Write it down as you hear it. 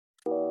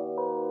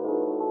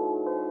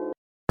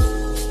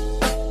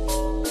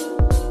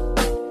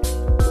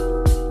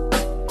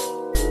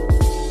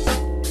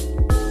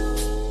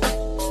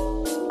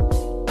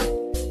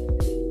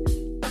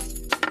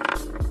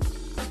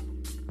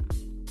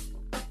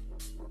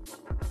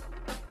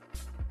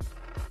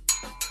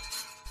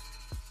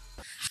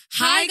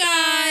Hi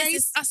guys,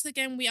 it's us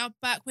again. We are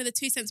back with a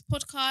 2 Cents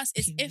podcast.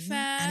 It's Ife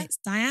and it's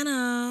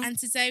Diana. and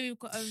today we've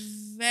got a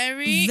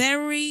very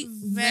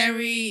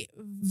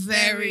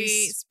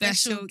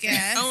special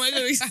guest. Oh my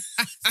god,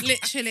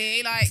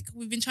 Literally, like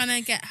we've been trying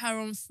to get her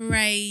on for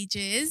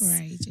ages.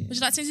 Would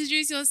you like to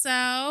introduce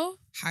yourself?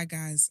 Hi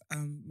guys,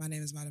 my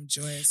name is Madam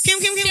Joyce. Kim.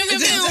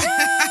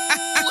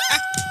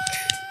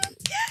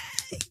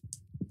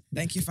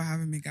 Thank you for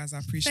having me, guys. I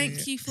appreciate it.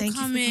 Thank you for Thank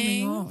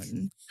coming. you for coming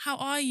on. How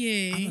are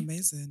you? I'm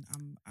amazing.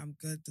 I'm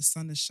good. The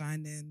sun is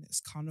shining.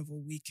 It's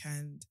carnival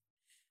weekend.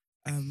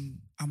 I'm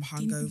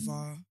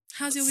hungover.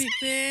 How's your week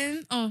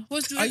been? Oh,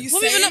 what have you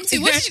saying? been up to?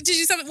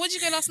 What did you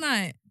go last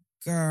night?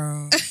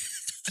 Girl.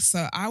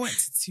 So I went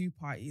to 2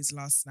 parties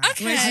last night.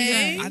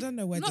 Okay. I don't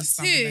know where Not this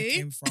stamina 2.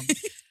 came from.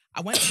 I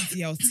went to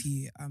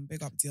DLT,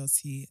 big up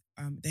DLT.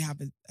 They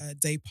have a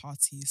day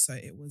party, so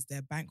it was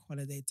their bank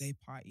holiday day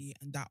party,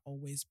 and that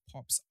always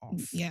pops off.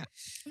 Yeah,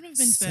 I've never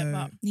been to it,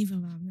 but neither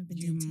have I. I've never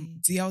been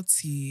to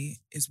DLT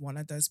is one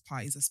of those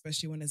parties,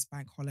 especially when it's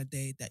bank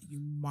holiday, that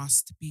you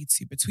must be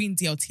to between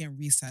DLT and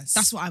recess.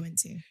 That's what I went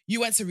to.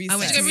 You went to recess.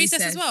 did you go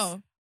recess as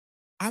well?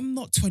 I'm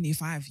not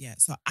 25 yet,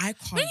 so I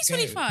can't. When are you go.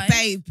 25?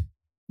 Babe,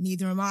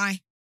 neither am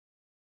I.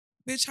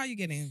 Bitch, how you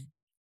getting in?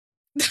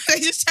 They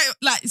just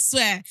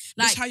swear.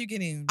 Bitch, how you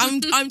getting in?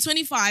 I'm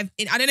 25.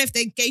 I don't know if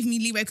they gave me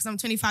leeway because I'm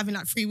 25 in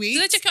like 3 weeks.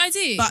 Did they check your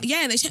ID? But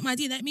yeah, they checked my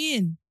ID. Let me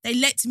in. They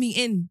let me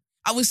in.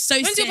 I was so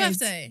When's scared. your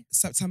birthday?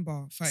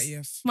 September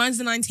 30th. Mine's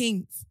the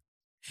 19th.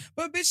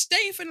 But bitch, they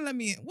ain't finna let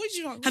me in. What did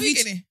you know? Have you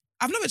getting in?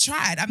 I've never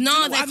tried. No, you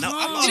know they what? I'm not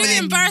can't. Do you know the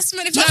them.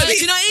 embarrassment if No, I do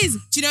you know what it is?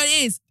 Do you know what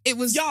it is? It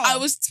was. Yo.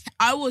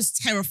 I was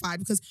terrified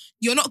because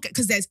you're not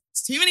because there's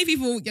too many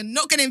people. You're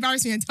not gonna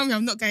embarrass me and tell me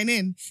I'm not going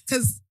in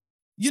because.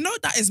 You know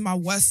that is my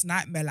worst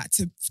nightmare. Like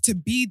to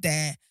be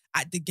there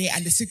at the gate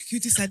and the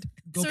security said,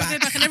 "Go Sorry, back." go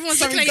back, and everyone's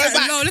Sorry, looking go at you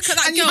like, back. no, look at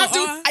that And girl. you have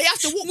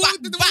to walk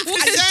back, Walk back, the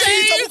and then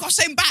shame. you don't walk off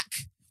shame back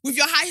with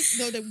your high.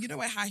 No, you know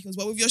where high heels,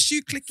 but with your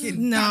shoe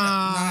clicking.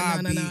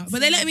 No. B. But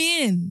they let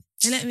me in.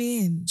 They let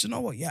me in. Do you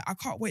know what? Yeah, I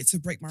can't wait to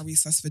break my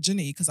recess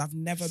virginity because I've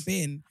never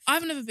been.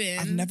 I've never been.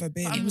 I've never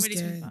been. But I'm It was already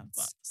good. 25,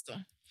 but still.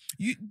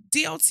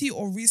 DLT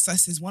or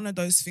recess is one of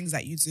those things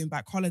that you do in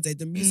back holiday.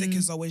 The music Mm.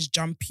 is always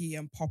jumpy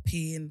and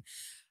popping.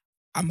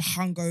 I'm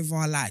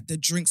hungover, like the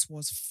drinks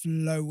was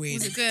flowing.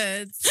 Was it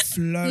good?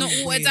 Flowing. Not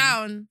watered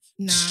down.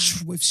 Nah.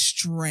 With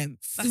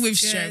strength. That's With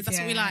good. strength, That's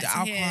what we yeah. like The to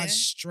alcohol hear. had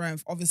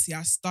strength. Obviously,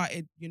 I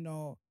started,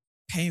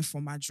 paying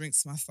for my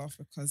drinks myself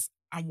because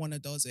I'm one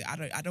of those.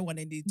 I don't want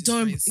any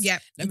disgrace.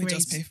 Let me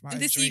just pay for my In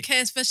own this drink. UK,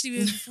 especially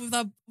with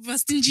our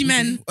stingy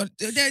men.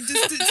 They're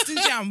just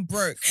stingy and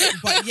broke.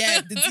 But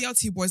yeah, the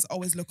DLT boys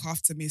always look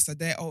after me. So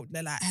they're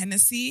like,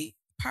 Hennessy,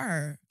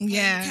 per.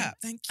 Yeah.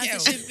 Thank As you.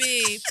 it should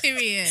be.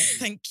 Period.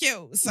 Thank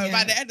you. So Yeah.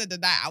 by the end of the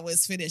night, I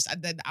was finished.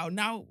 And then I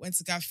now went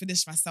to go and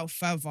finish myself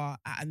further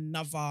at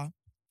another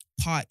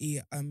party.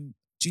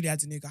 Julia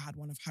Denuga had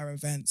one of her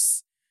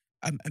events.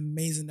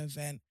 Amazing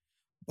event.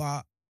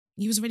 But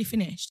You was already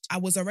finished. I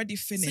was already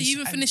finished. So you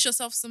even and finish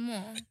yourself some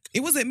more.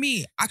 It wasn't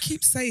me. I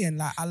keep saying,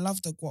 like, I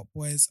love the Guap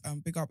boys.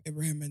 Big up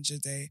Ibrahim and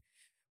Jade.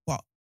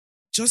 But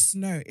just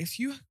know, if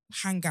you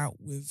hang out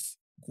with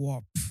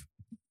Guap,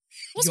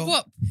 What's Your-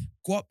 Guap?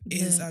 Guap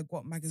is Yeah.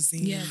 Guap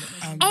magazine. Yeah.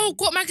 Oh,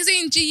 Guap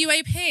magazine,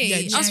 GUAP. Yeah,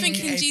 I was yeah,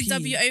 thinking yeah.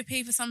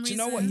 GWOP for some Do reason. you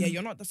know what? Yeah,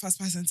 you're not the first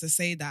person to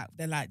say that.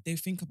 They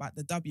think about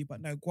the W,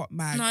 but no, Guap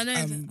mag. No, I know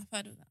that. I've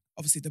heard of that.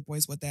 Obviously, the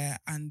boys were there,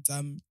 and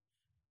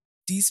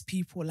these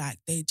people, like,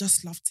 they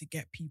just love to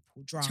get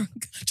people drunk. Do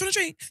you want a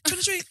drink? Do you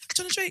want a drink?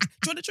 Do you want a drink? Do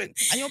you want a drink?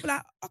 And you'll be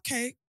like,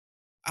 okay,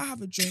 I'll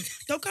have a drink.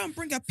 They'll go and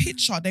bring a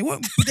picture. They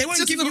won't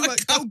Just give you not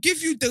a they'll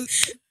give you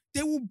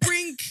they will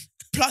bring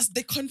plus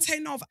the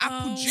container of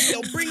apple Oh. juice.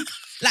 They'll bring,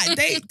 like,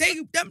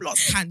 them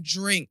lots can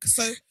drink.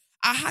 So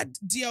I had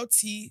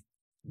DLT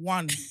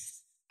 1.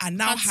 I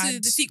now Round two,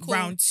 had the sequel.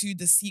 round 2,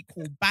 the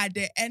sequel. By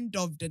the end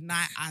of the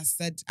night, I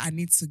said, I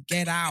need to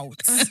get out.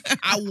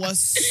 I was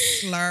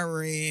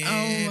slurring.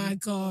 Oh my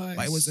gosh.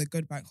 But it was a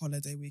good bank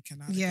holiday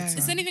weekend. I had a Yeah. good Is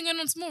time. there anything going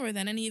on tomorrow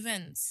then? Any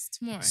events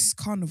tomorrow? It's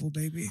carnival,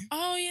 baby.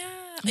 Oh,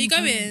 yeah. Are I'm you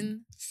going.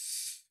 going?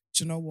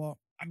 Do you know what?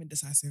 I'm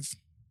indecisive.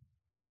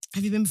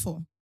 Have you been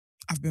before?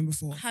 I've been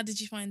before. How did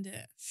you find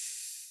it?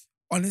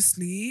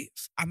 Honestly,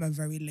 I'm a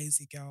very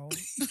lazy girl.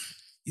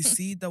 You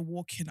see the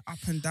walking up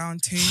and down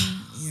thing?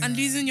 And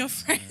losing your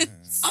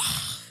friends.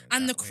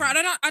 And the crowd.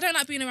 I don't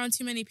like being around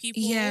too many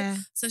people. Yeah.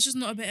 So it's just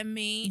not a bit of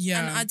me.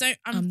 Yeah. And I'm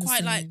I'm the quite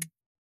same. like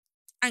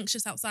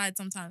anxious outside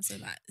sometimes. So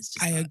like it's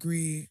just I like-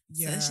 agree.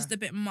 So Yeah. it's just a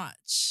bit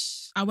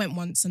much. I went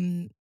once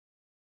and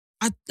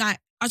the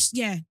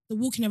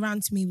walking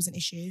around to me was an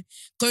issue.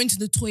 Going to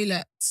the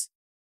toilet,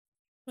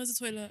 Where's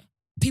the toilet?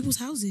 people's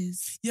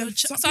houses. Yeah,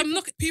 So some I'm people,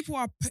 looking. people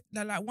are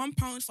they're like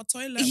 £1 for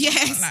toilet.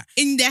 Yes, like,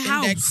 in their in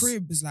house. their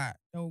cribs, like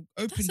they'll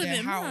open That's a their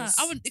bit mad.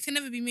 house. It can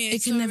never be me.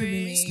 It can never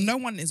be sorry. me. No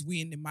one is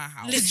weeing in my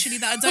house. Literally,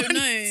 that I don't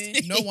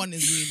know. No one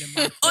is weeing in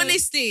my house.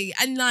 Honestly,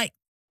 and like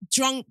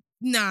drunk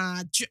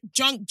Nah,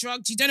 drunk,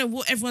 drugged. You don't know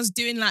what everyone's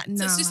doing. Like, nah.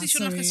 So it's just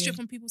literally like a sorry. strip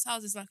on people's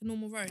houses, like a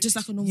normal road. Just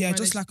like a normal Yeah, road.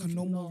 just like a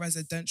normal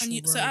residential and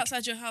road. so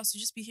outside your house, you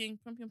just be hearing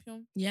pyom pyom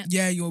pyom. Yeah.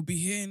 Yeah, you'll be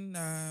hearing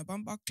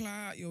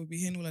Bambakla, you'll be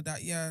hearing all of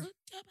that, yeah.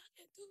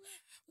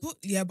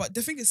 But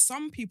the thing is,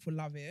 some people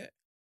love it.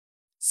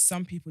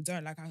 Some people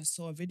don't. Like, I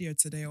saw a video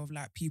today of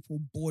like people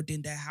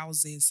boarding their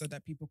houses so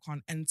that people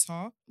can't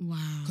enter.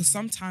 Wow. Because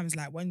sometimes,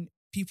 like, when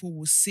people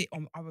will sit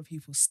on other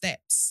people's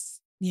steps,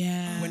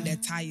 yeah. when they're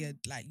tired,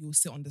 like, you'll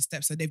sit on the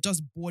steps. So they've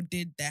just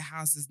boarded their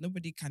houses.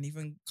 Nobody can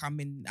even come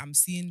in. I'm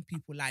seeing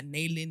people like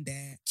nailing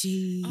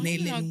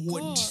nailing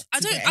wood. I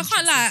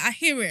can't lie. I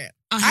hear it.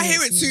 I hear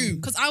it too.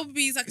 Because I would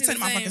be exactly Sitting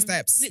the on my same. fucking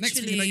steps. Literally. Next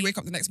thing you know, you wake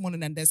up the next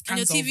morning and there's and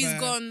your cans TV's of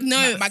gone.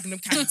 No. Magnum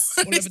cans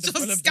all over It's the just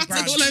ground.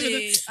 scattered all over the-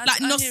 Literally,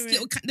 like I Nos hear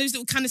it. those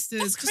little canisters.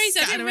 That's crazy.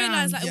 I didn't scattered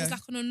realise that around. it was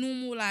like on a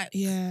normal like.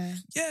 Yeah.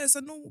 Yeah,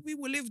 so normal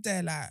people live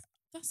there, like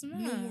That's mad.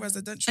 normal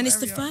residential And it's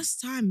the area. first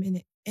time in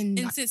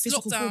like, since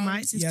physical lockdown. form,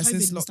 right? Since Yeah, COVID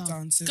since and stuff.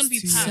 lockdown. Since gonna be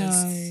 2 packed.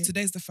 years. So-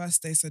 Today's the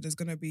first day, so there's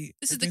gonna be.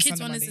 This is they're the doing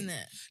kids one, Sunday isn't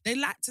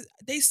Monday. it?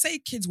 They say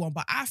kids one,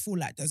 but I feel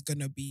like there's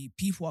gonna be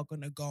people are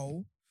gonna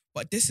go.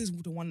 But this is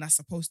the one that's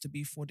supposed to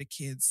be for the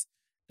kids.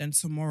 Then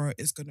tomorrow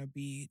is gonna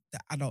be the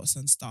adults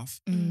and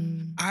stuff.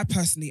 Mm. I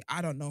personally,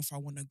 I don't know if I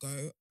want to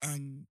go.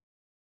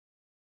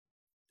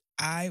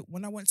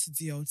 When I went to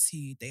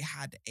DLT, they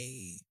had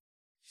a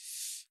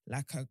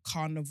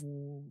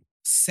carnival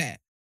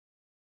set.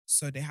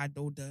 So they had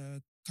all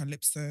the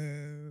calypso,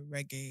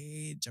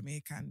 reggae,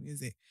 Jamaican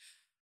music.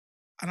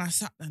 And I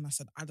sat there and I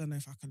said, I don't know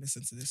if I can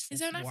listen to this for Is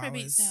there an 4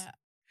 Afrobeat hours. set?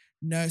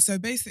 No, so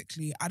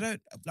basically, I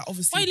don't, like,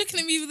 obviously. Why are you looking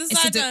at me with the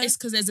It's side eye?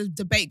 because there's a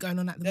debate going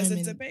on at the There's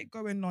moment. a debate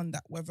going on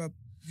that whether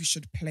you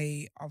should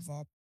play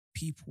other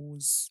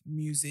people's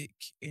music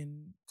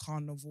in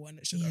carnival and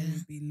it should Yeah. only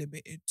be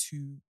limited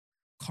to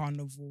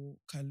carnival,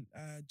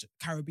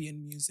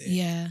 Caribbean music.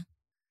 Yeah.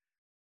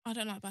 I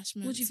don't like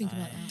bashment. What do you think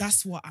about so- that?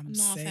 That's what I'm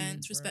No saying.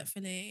 offense, bro.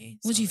 respectfully.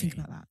 What do you think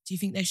sorry. about that? Do you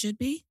think there should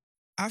be?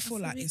 I feel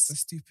like Afrobeats? it's a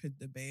stupid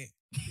debate.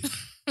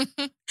 Why? It's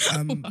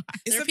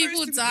There a are very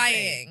people stupid debate.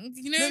 dying.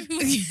 You know, No,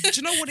 do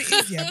you know what it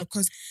is? Yeah,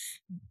 because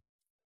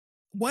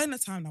we're in a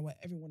time now where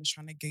everyone is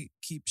trying to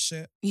gatekeep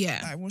shit. Yeah.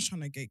 Like, everyone's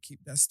trying to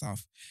gatekeep their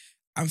stuff.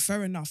 And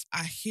fair enough,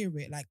 I hear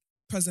it. Like,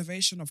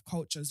 preservation of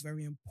culture is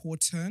very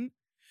important.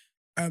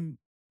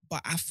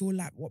 But I feel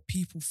like what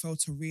people fail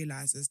to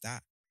realize is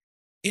that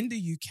in the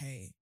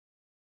UK,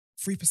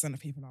 3% of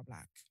people are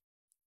black.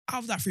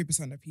 Out of that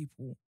 3% of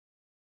people,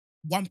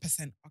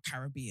 1% are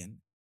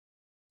Caribbean.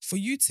 For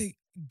you to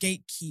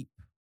gatekeep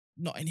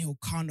Notting Hill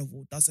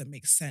Carnival doesn't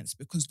make sense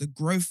because the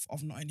growth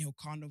of Notting Hill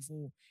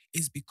Carnival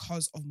is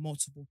because of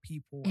multiple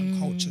people and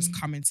cultures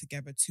coming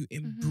together to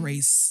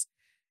embrace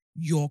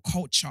your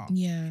culture.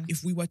 Yeah.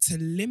 If we were to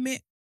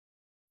limit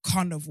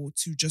Carnival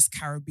to just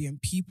Caribbean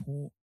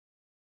people,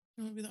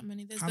 there won't be that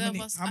many. There's how there many,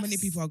 of us. how many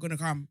us. people are going to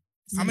come?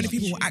 It's How many not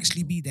people will true.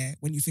 actually be there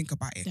when you think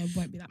about it? There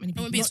won't be that many It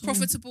people. won't be as Not-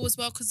 profitable as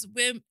well because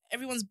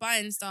everyone's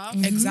buying stuff.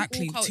 Mhm.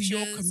 Exactly. All To your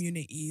cultures.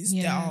 communities,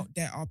 Yeah.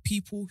 there are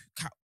people,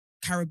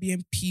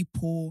 Caribbean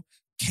people,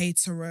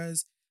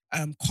 caterers,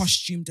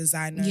 costume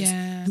designers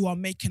Yeah. who are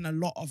making a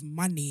lot of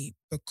money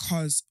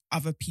because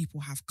other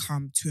people have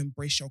come to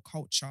embrace your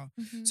culture.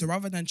 Mhm. So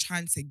rather than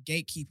trying to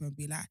gatekeep and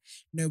be like,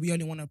 no, we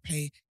only want to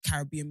play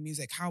Caribbean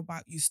music, how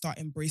about you start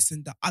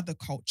embracing the other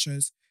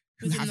cultures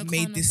who Within have the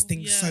made this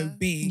carnival, thing so yeah.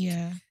 big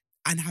Yeah.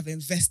 and have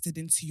invested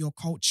into your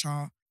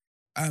culture,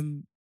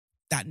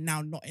 that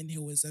now Notting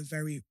Hill is a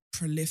very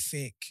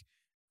prolific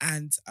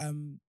and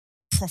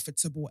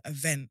profitable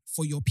event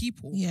for your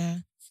people. Yeah.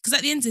 Because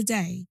at the end of the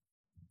day,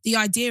 the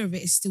idea of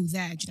it is still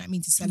there. Do you know what I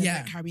mean? To celebrate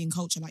Yeah. Caribbean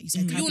culture, like you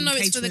said, Mhm. You all Caribbean know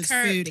it's for the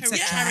caterers, food,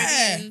 etc.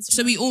 Caribbeans. you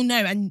So we know. all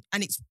know,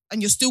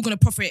 and you're still gonna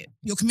profit.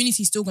 Your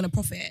community's still gonna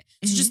profit.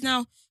 So Mhm. just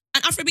now,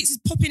 and Afrobeats is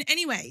popping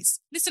anyways.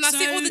 Listen, I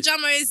see all So- the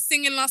jammers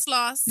singing last.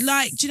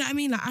 Like, do you know what I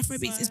mean? Like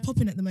Afrobeats is So-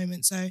 popping at the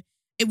moment, so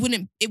it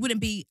wouldn't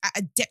be at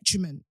a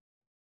detriment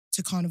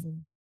to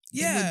Carnival.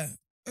 Yeah, It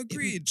would-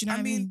 agreed. do you know what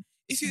I mean?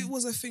 If it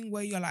was a thing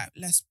where you're like,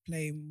 let's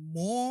play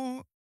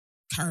more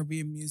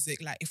Caribbean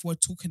music, like if we're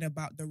talking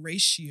about the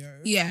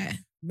ratio, Yeah.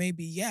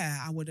 maybe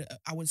I would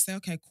say,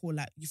 okay, cool.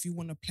 Like if you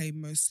want to play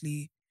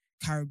mostly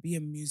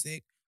Caribbean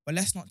music, but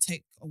let's not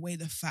take away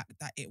the fact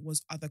that it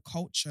was other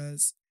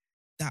cultures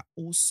that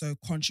also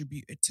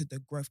contributed to the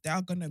growth. There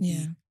are gonna be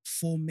Yeah.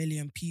 4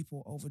 million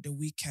people over the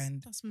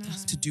weekend That's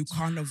mad. to do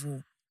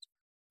carnival,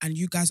 and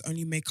you guys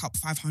only make up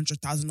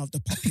 500,000 of the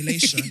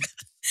population.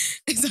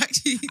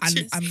 Exactly. and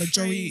It's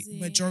majority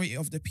crazy.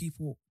 of the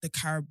people, the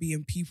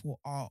Caribbean people,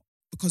 are,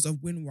 because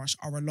of Windrush,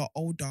 are a lot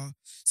older.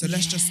 So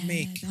let's just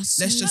say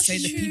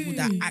the people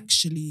that true.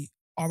 actually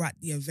are at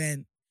the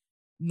event,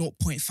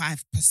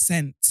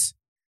 0.5%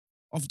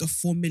 of the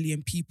 4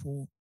 million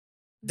people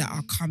that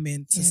are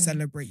coming to Yeah.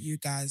 celebrate you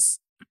guys.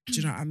 Do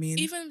you know what I mean?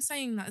 Even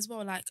saying that as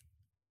well, like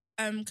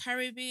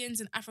Caribbeans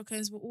and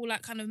Africans were all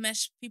like kind of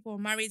mesh. People are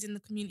married in the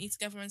community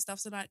together and stuff.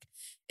 So like,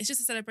 it's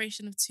just a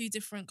celebration of two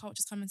different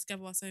cultures coming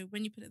together. So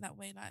when you put it that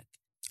way, like,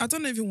 I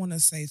don't even want to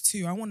say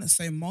two. I want to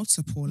say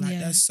multiple. Like Yeah.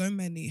 there's so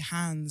many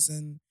hands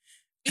and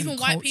Even and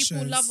white people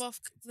cultures. love off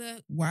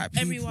the White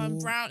people, everyone,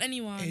 brown,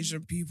 anyone.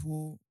 Asian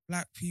people,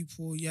 black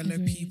people, yellow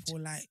Agreed. people.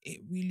 Like,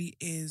 it really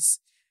is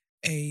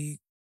a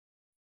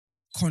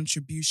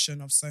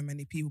contribution of so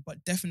many people.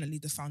 But definitely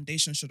the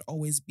foundation should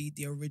always be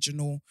the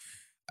original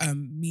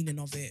meaning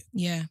of it.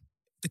 Yeah.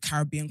 The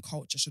Caribbean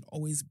culture should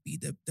always be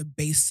the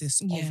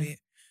basis Yeah. of it.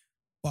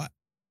 But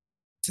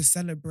to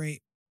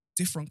celebrate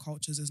different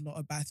cultures is not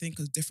a bad thing,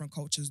 because different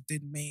cultures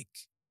did make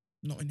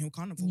Notting Hill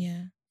Carnival.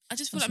 Yeah. I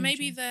just feel That's like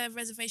very maybe true. the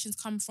reservations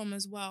come from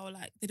as well.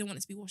 Like they don't want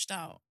it to be washed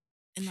out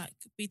and like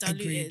be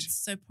diluted. Agreed.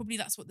 So probably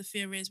that's what the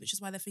fear is, which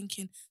is why they're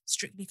thinking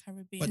strictly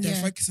Caribbean. But they're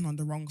Yeah. focusing on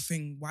the wrong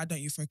thing. Why don't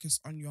you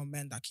focus on your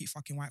men that keep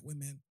fucking white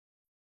women?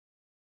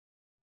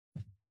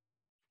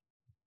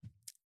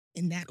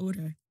 In that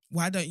order.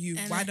 Why don't you?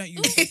 And Why I- don't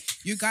you?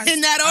 You guys,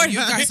 In that order. You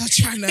guys are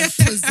trying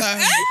to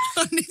preserve.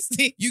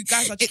 Honestly. You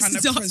guys are It trying to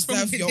starts from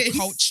preserve your within.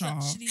 culture.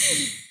 Actually,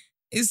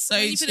 It's so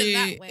When you true. put it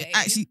that way.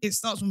 Actually, it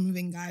starts from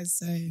within, guys.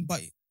 So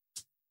But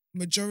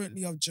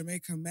majority of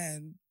Jamaican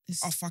men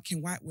it's, are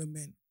fucking white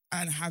women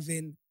and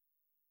having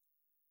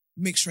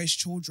mixed race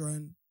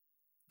children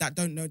that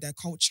don't know their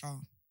culture.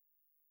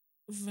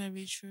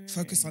 very true.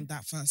 Focus on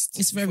that first.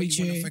 It's very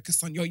before you wanna true.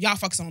 Focus on y'all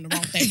focusing on the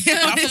wrong thing.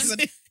 Y'all focusing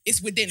on- it's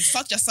within.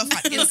 Sort yourself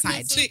out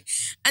inside.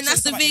 and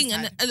that's the Just thing.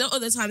 about And a lot of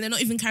the time, they're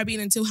not even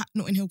Caribbean until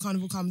Notting Hill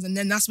Carnival comes, and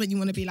then that's when you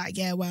want to be like,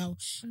 yeah, well,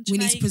 we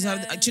need to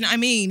preserve. Do you know what I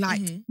mean? Like,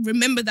 Mhm.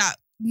 remember that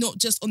not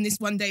just on this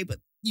one day, but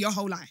your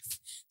whole life.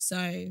 So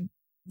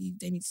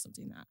they need to stop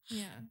doing that.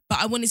 Yeah.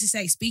 But I wanted to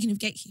say, speaking of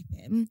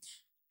gatekeeping,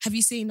 have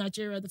you seen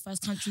Nigeria, the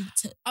first country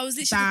to I was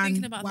literally ban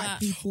thinking about white that.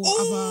 people?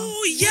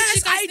 Oh do you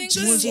yes, guys I think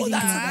just What of do you saw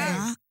think about that.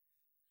 that?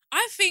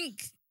 I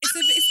think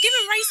it's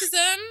given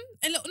racism,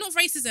 and not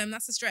racism,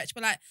 that's a stretch,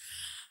 but like,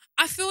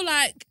 I feel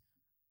like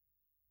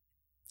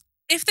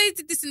if they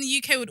did this in the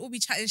UK, we'd all be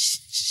chatting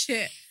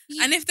shit.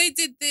 Yeah. And if they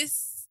did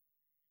this,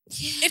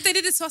 if they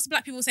did this to us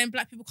black people, saying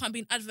black people can't be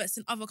in adverts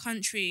in other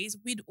countries,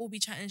 we'd all be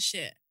chatting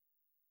shit.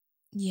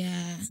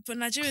 Yeah. But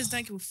Nigerians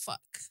don't give a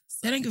fuck.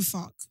 So They don't give a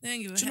fuck. they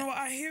don't give a Do you know heck.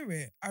 what? I hear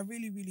it. I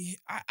really,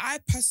 I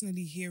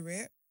personally hear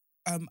it.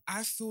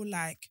 I feel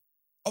like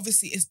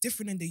obviously it's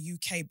different in the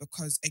UK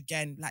because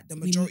again, like the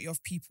majority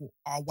of people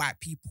are white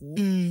people.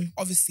 Mm.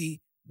 Obviously,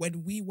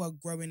 when we were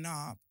growing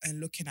up and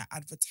looking at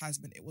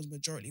advertisement, it was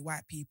majority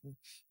white people.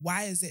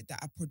 Why is it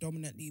that a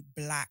predominantly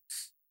black,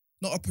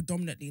 not a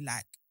predominantly,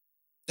 like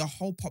the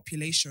whole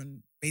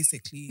population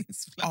basically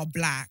are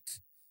black,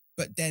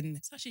 but then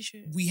It's actually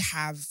true. we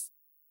have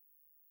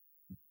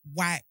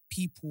white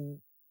people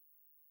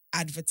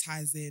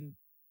advertising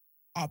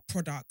our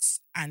products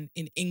and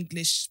in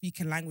English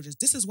speaking languages?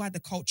 This is why the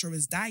culture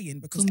is dying,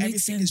 because Could make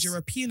everything sense. is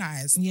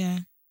Europeanized. Yeah.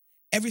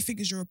 Everything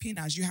is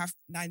Europeanized. You have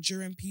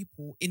Nigerian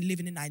people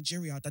living in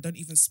Nigeria that don't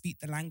even speak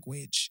the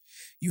language.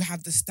 You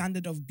have the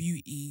standard of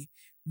beauty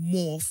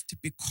morphed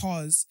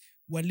because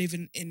we're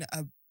living in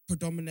a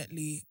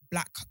predominantly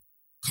black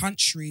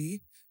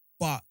country,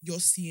 but you're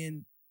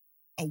seeing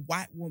a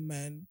white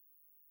woman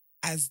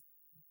as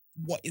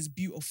what is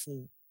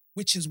beautiful,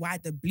 which is why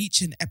the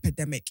bleaching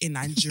epidemic in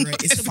Nigeria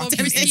is The fucking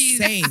Bobbies.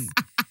 insane.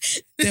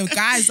 The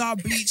guys are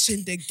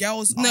bleaching, the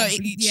girls are No,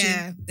 bleaching.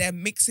 yeah. They're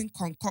mixing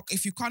concoct.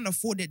 If you can't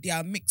afford it, they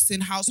are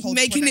mixing household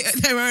Making products.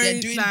 it their own.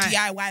 They're doing like,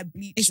 DIY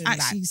bleaching. it's like,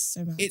 actually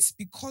so bad. it's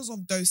because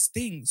of those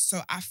things.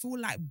 So I feel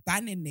like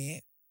banning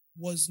it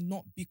was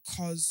not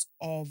because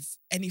of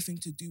anything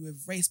to do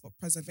with race, but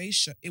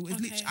preservation. It was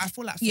Okay. literally, I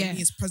feel like for Yeah.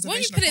 me, it's When you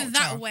preservation put of it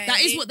that culture. way,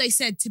 That is what they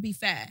said, to be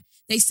fair.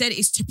 They said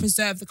it's to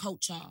preserve the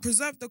culture.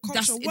 Preserve the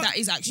That's, culture. What- that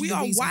is actually we the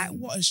are reason.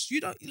 whitewashed.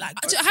 You don't like.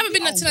 I haven't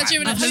been we to are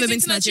Nigeria. whitewashed. I've never Have you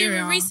been to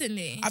Nigeria.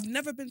 recently. I've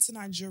never been to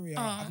Nigeria.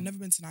 Oh. I've never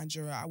been to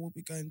Nigeria. I will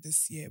be going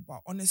this year. But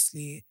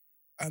honestly,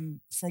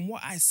 from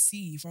what I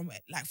see, from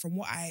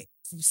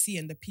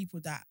seeing the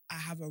people that I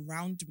have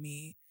around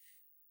me,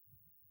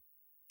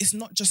 it's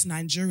not just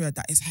Nigeria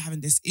that is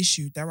having this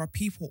issue. There are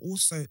people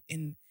also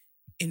in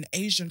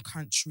Asian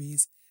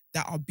countries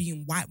that are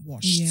being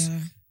whitewashed. Yeah.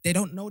 They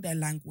don't know their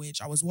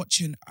language. I was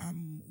watching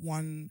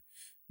one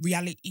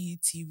reality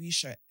TV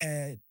show,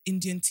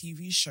 Indian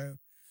TV show,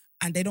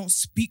 and they don't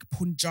speak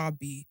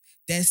Punjabi.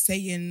 They're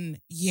saying,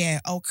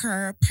 yeah,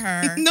 okay,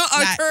 per. Not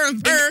like, okay,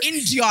 per. in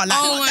India, like,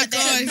 Oh not my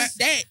that gosh.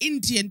 they're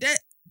Indian.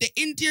 The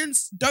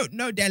Indians don't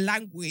know their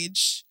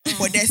language, Oh.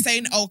 but they're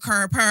saying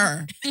okay,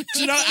 per. Do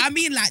you know what I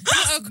mean? Like,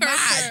 that's Okay, per.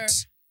 mad.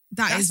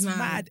 That is That's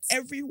mad.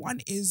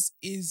 Everyone is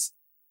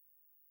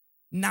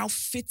now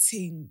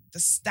fitting the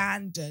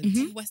standard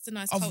Mhm.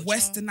 Westernized of culture.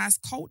 westernized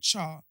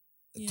culture.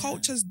 The Yeah.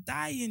 culture's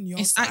dying, yo.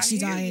 It's So I actually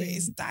hear it. dying.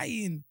 It's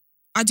dying.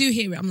 I do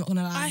hear it. I'm not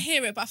gonna lie. I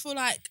hear it, but I feel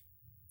like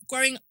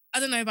growing. I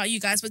don't know about you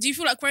guys, but do you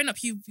feel like growing up,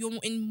 you're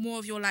in more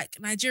of your like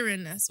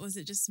Nigerianness, or is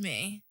it just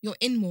me? You're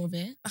in more of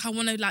it. Like I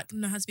want to like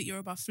know how to speak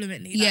Yoruba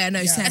fluently. Yeah, like,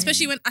 no, Yeah. same.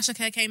 especially when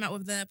Ashake came out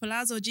with the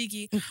Palazzo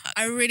Jiggy.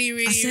 I really,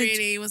 really, said-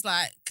 really was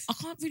like, I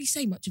can't really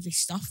say much of this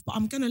stuff, but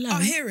I'm gonna learn.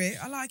 I hear it.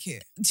 I like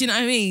it. Do you know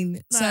what I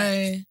mean? So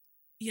Like-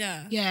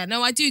 yeah. yeah,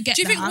 no, I do get.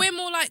 Do you think that. we're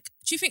more like?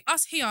 Do you think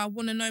us here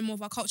want to know more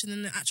of our culture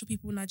than the actual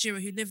people in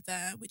Nigeria who live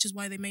there, which is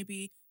why they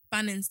maybe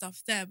banning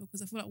stuff there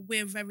because I feel like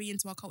we're very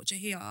into our culture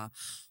here.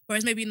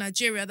 Whereas maybe in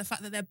Nigeria, the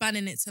fact that they're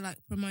banning it to like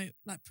promote,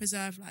 like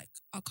preserve like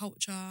our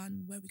culture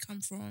and where we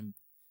come from.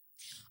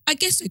 I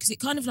guess so, because it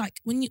kind of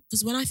like when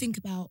I think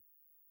about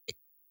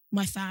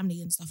my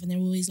family and stuff, and they're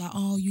always like,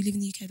 oh, you live in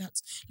the UK,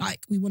 that's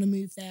like, we want to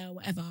move there or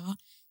whatever.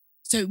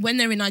 So when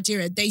they're in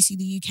Nigeria, they see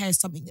the UK as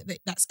something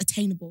that's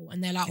attainable,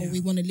 and they're like, oh,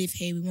 we want to live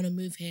here, we want to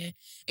move here,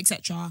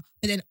 etc.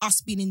 But then us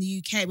being in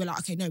the UK, we're like,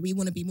 okay, no, we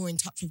want to be more in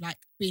touch with like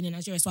being in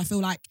Nigeria. So I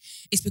feel like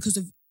it's because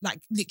of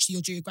like literally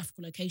your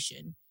geographical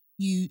location.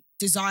 You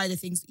desire the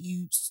things that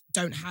you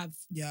don't have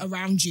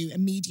around you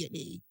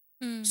immediately.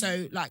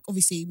 So like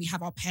obviously we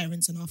have our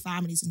parents and our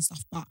families and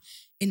stuff, but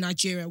in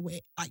Nigeria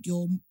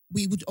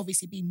we would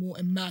obviously be more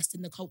immersed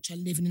in the culture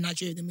living in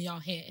Nigeria than we are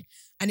here.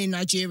 And in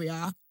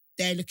Nigeria,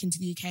 they're looking to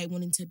the UK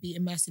wanting to be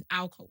immersed in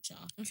our culture.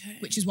 Okay.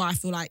 Which is why I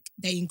feel like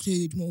they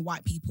include more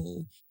white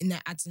people in their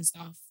ads and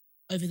stuff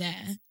over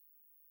there.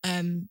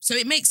 So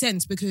it makes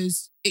sense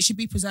because it should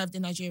be preserved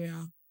in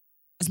Nigeria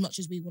as much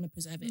as we want to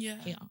preserve it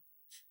here.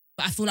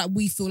 But I feel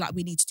like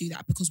we need to do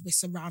that because we're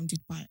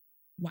surrounded by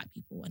white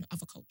people and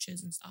other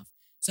cultures and stuff.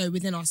 So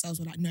within ourselves,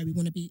 we're like, no, we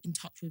want to be in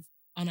touch with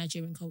our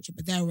Nigerian culture,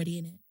 but they're already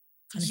in it,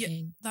 kind of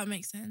thing. That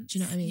makes sense. Do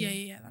you know what I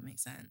mean? Yeah, that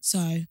makes sense. So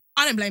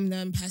I don't blame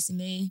them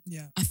personally.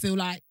 Yeah. I feel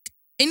like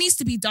it needs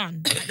to be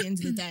done at the end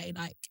of the day.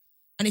 Like,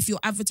 and if you're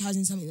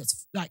advertising something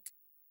that's like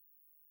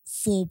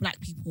for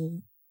black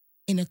people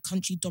in a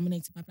country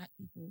dominated by black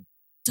people,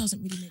 it doesn't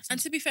really make sense. And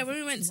to be fair, when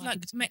we went to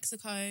like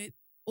Mexico,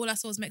 all I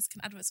saw was Mexican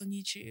adverts on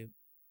YouTube.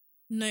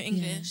 No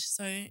English.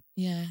 So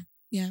yeah,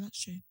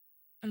 that's true.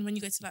 and when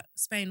you go to like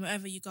Spain,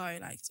 wherever you go,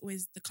 like it's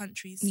always the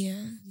countries.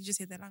 Yeah. You just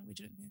hear their language,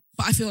 don't you?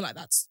 But I feel like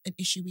that's an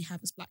issue we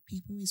have as black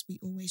people is we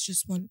always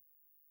just want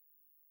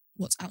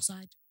what's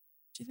outside.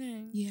 Do you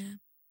think? Yeah.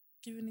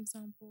 Give an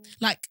example.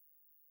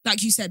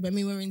 Like you said, when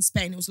we were in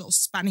Spain, it was a lot of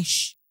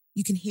Spanish.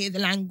 You can hear the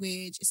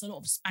language. It's a lot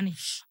of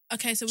Spanish.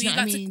 Okay, so Do you know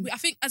what I mean? I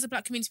think as a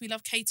black community, we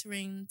love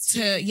catering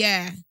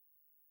Yeah,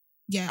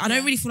 I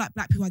don't really feel like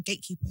black people are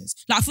gatekeepers.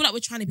 Like, I feel like we're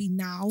trying to be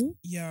now.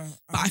 Yeah.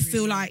 But I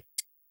feel like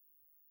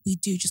we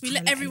do just we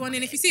let everyone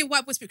in. If you see a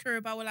white boy speak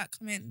Yoruba, we're like,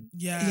 come in.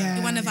 Yeah.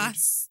 You're one of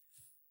us.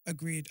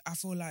 Agreed. I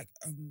feel like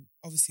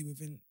obviously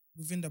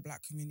within the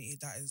black community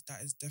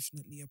that is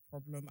definitely a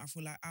problem. I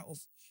feel like out of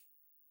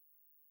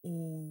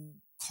all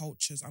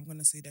cultures, I'm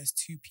gonna say there's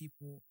two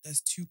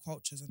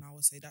cultures, and I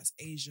would say that's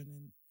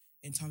Asian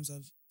in terms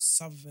of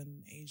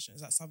Southern Asian.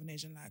 Is that Southern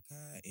Asian like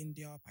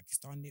India,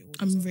 Pakistani?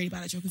 I'm really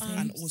bad at geography.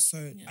 And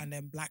also, and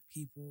then black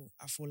people,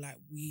 I feel like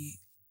we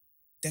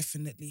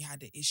definitely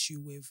had an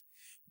issue with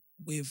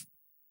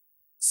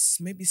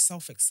maybe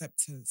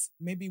self-acceptance.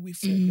 Maybe we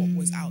thought what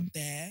was out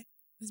there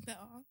is better.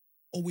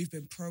 Or we've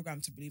been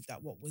programmed to believe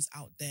that what was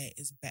out there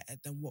is better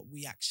than what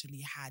we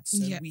actually had.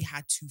 So we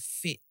had to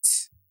fit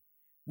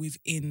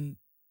within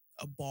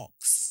a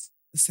box,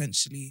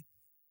 essentially,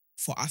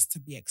 for us to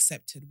be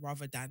accepted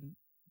rather than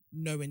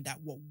knowing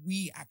that what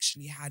we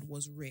actually had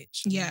was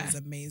rich and was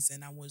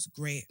amazing and was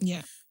great.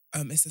 Yeah.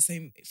 It's the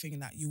same thing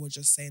that you were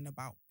just saying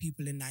about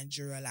people in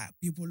Nigeria. Like,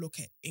 people look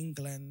at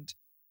England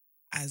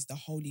as the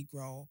holy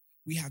grail.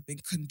 We have been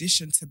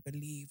conditioned to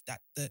believe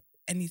that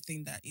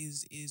anything that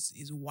is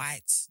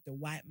white, the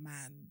white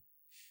man,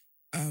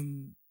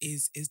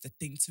 is the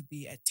thing to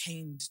be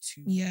attained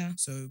to. Yeah.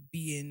 So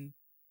being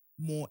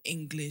more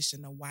English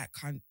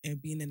in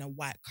being in a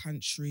white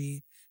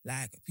country,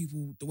 like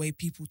the way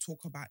people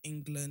talk about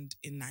England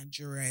in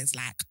Nigeria is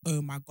like,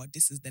 oh my God,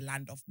 this is the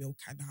land of milk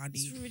and honey.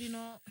 It's really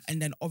not.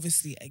 And then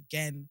obviously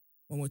again,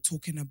 when we're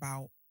talking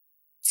about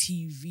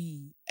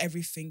TV,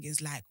 everything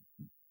is like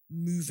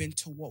moving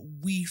to what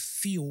we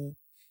feel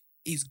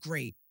is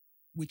great,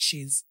 which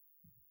is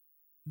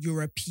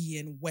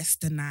European,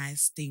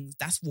 westernized things.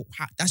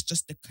 That's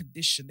just the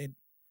conditioning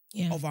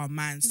of our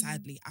minds,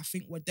 sadly. I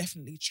think we're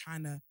definitely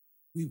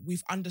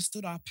we've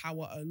understood our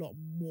power a lot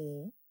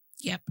more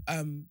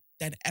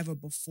than ever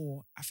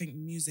before. I think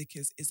music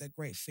is a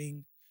great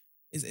thing,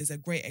 is a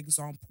great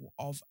example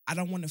of, I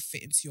don't want to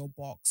fit into your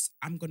box.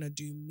 I'm going to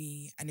do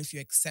me. And if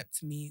you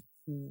accept me,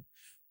 cool.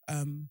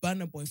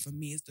 Burna Boy for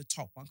me is the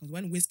top one, because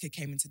when Wizkid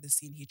came into the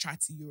scene, he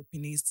tried to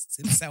Europeanize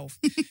himself.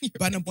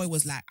 Burna Boy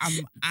was like,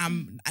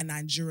 I'm a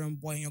Nigerian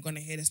boy and you're going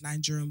to hear this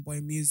Nigerian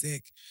boy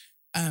music.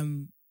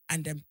 And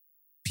then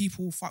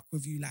people fuck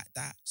with you like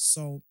that.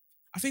 So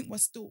I think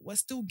we're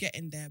still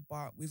getting there,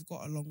 but we've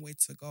got a long way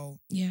to go.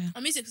 Yeah.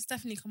 Our music has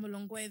definitely come a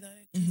long way though.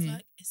 Because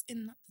like it's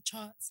in like, the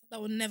charts. That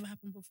would never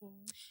happen before.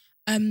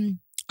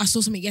 I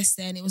saw something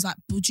yesterday and it was like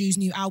Buju's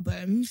new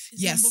album.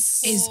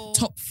 Is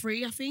top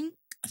 3, I think.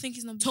 I think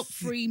he's number top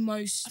 3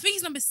 most. I think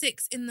he's number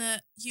 6 in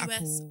the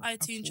US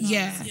iTunes Apple.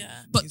 charts.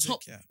 Yeah. But Music,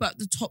 but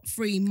the top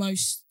 3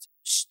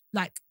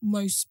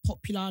 most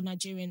popular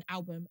Nigerian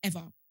album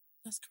ever.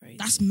 That's crazy.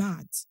 That's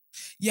mad.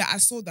 Yeah, I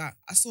saw that.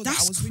 That's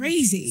I was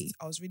crazy.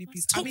 I was really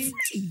pleased. Top 3.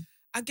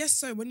 I guess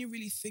so, when you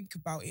really think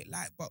about it,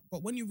 like,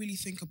 but when you really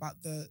think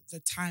about the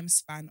time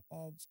span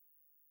of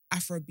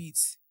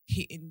Afrobeats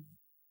hitting,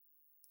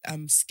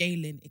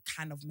 scaling, it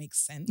kind of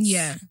makes sense.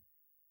 Yeah.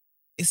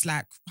 it's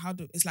like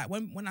it's like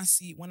when I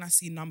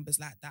see numbers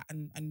like that,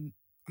 and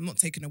I'm not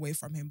taking away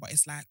from him, but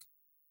it's like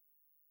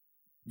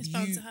It's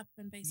bound to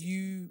happen, basically.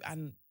 You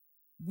and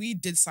we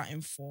did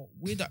something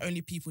we're the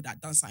only people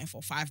that done something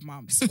for 5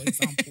 months, for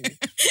example.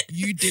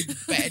 You did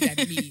better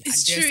than me.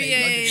 It's and true, you're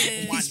the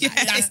number one.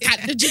 Like, that's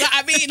kind of, do you know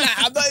what I mean? Like,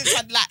 I'm not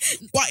even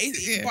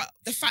like, but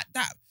the fact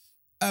that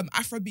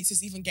Afrobeats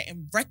is even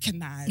getting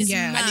recognised,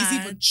 Yeah. and it's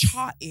even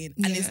charting,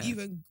 and it's Yeah.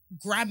 even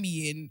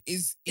Grammying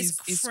is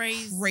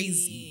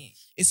crazy.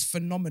 It's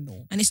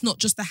phenomenal. And it's not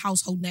just the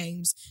household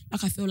names.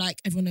 Like I feel like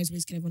everyone knows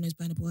Wizkid, everyone knows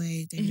Burna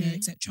Boy, Davido, Mhm.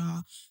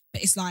 etc.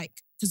 But it's like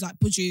because like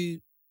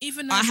Buju,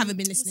 Even I haven't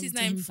been what's listening his to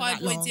name? him for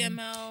that Fireboy long.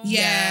 DML.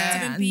 Yeah,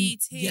 Devin and-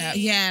 BT.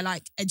 Yeah.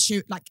 like Ed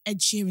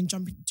Sheeran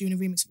doing a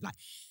remix. Like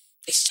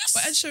it's just.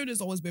 But Ed Sheeran has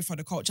always been for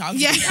the culture. I'll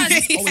Yeah. give you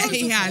that. He's always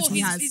He been for has, the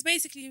he culture. has. He's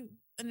basically,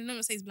 and I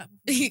never say he's black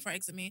before for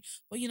exit me,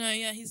 but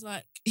he's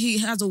like, He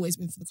has always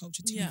been for the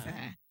culture, to Yeah. be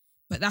fair.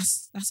 But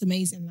that's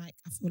amazing. Like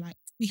I feel like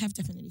we have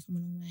definitely come a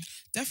long way.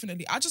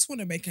 Definitely. I just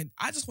want to make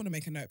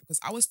a note because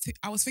I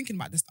was thinking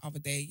about this the other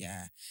day,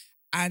 yeah.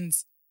 And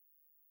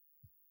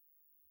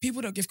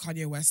people don't give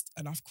Kanye West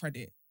enough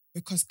credit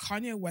because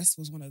Kanye West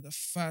was one of the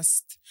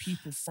first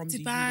people from the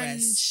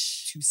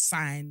US to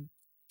sign.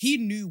 He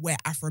knew where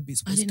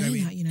Afrobeats I was didn't know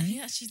going. that, you know. he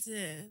actually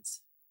did.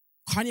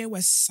 Kanye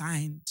West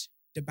signed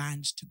the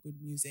band to Good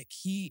Music.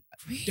 The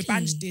Really?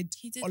 band did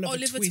He did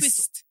Oliver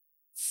Twist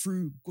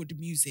through Good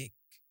Music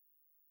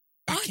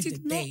back I in did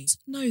the day.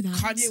 not know that.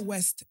 Kanye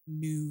West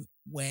knew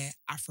where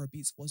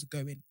Afrobeats was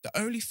going. The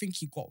only thing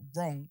he got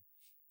wrong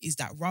is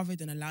that rather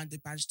than allowing the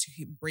band to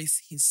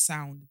embrace his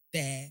sound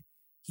there,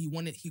 he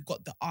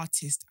got the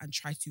artist and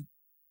tried to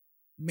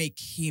make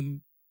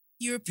him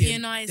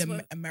Europeanized.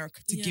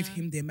 America to give yeah.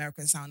 him the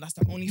American sound. That's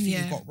the only thing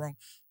Yeah. he got wrong.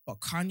 But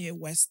Kanye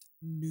West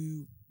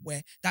knew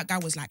where that guy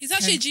was like. He's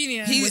actually a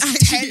genius. He was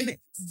actually- 10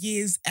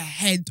 years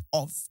ahead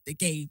of the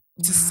game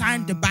to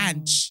sign the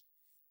band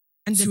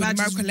and the to an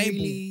badge is American label.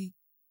 really,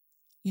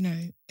 you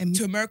know,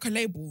 To American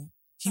label.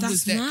 He That's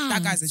was there. That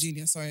mad. guy's a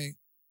genius. Sorry.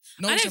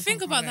 No I shade didn't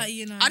think from about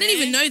Kanye. that, I didn't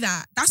even know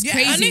that. That's Yeah,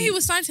 crazy. I knew he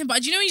was signed to him,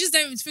 but do you know when you just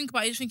don't think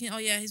about it, you're thinking, oh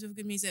yeah, he's with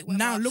Good Music. Whatever.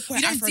 Now look where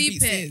You don't Afrobeats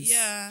deep it, is.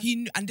 yeah. He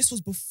knew, and this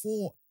was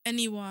before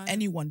anyone.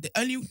 anyone. The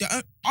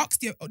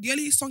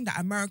only song that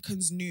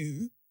Americans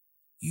knew.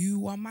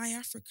 You are my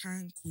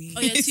African queen. Oh,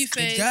 yeah, The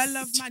Two-Face. girl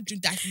of my dream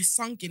that he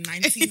sung in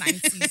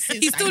 1996.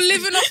 He's still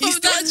living off He's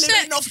of still that living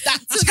check off that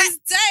to check. this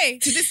day.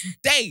 To this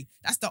day,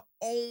 that's the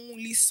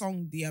only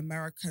song the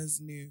Americans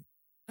knew.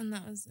 And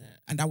that was it.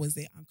 And that was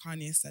it. And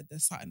Kanye said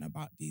there's something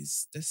about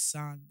this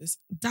sound. That's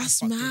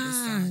I fucked with this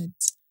sound. mad.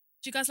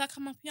 Do you guys like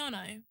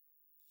Amapiano?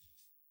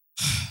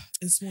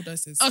 In small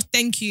doses. Oh,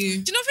 thank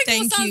you. Do you not think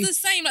Thank it all sounds you. the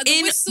same? Like the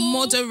In whistle.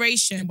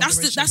 moderation. In That's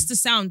moderation. the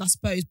sound, I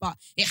suppose, but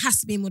it has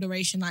to be in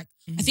moderation. Like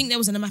I Mhm. think there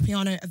was an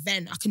Amapiano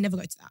event. I could never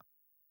go to that.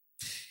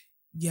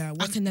 Yeah,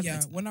 when, can never do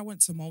that. when I went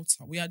to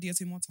Malta, we had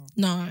DLT Malta.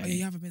 No. Oh yeah,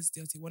 you haven't been to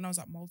DLT. When I was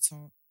at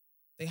Malta,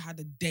 they had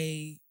a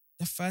day.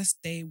 The first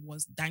day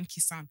was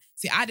Danky Sound.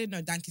 See, I didn't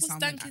know Danky What's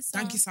Sound. Danky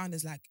Sound? Danky Sound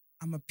is like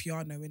I'm a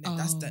piano in it. Oh.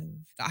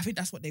 I think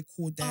that's what they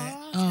called their.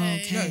 Oh,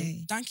 okay. No,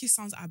 okay. Danky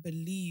Sounds, I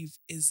believe,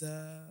 is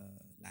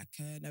like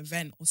an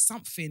event or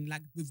something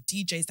like with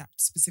DJs that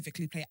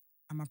specifically play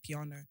I'm a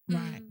piano.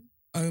 Right.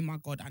 Oh my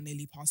god, I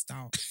nearly passed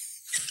out.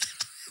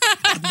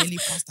 I nearly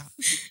passed out.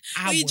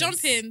 Were you Hours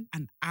jumping?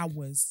 and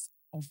hours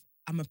of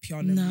I'm a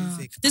piano Nah.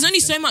 music. There's I only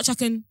said, so much I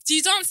can Do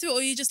you dance to it or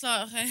are you just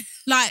like, okay?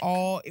 like.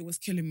 Oh, it was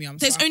killing me.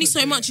 There's I only couldn't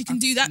so do much it. you can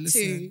do that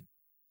to.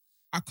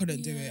 I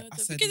couldn't do it. I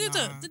said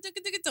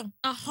nah.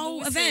 A whole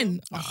whistle.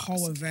 event. A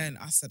whole event.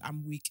 I said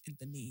I'm weak in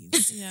the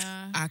knees.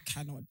 Yeah. I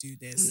cannot do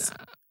this.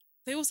 Nah.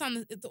 They all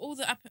sound,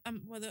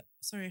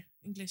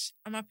 English.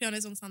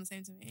 Amapiano songs sound the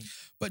same to me.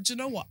 But do you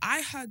know what?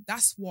 I heard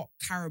that's what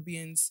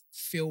Caribbeans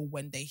feel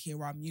when they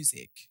hear our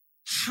music.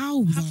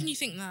 How? How though? can you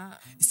think that?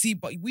 See,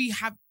 but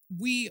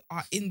we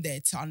are in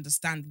there to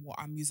understand what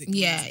our music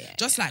Yeah, means. yeah,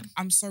 Just yeah. like,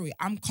 I'm sorry,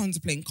 I'm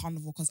contemplating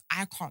Carnival because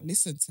I can't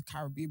listen to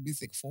Caribbean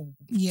music for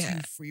Yeah.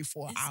 2, 3,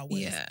 4 It's- hours.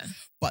 Yeah.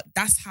 But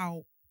that's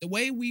how, the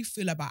way we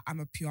feel about I'm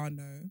a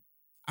piano,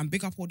 and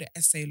big up all the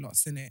essay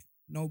lots in it,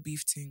 no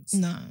beef things,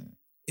 No.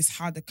 is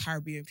how the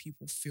Caribbean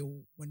people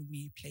feel when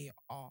we play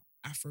our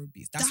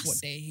Afrobeats. That's what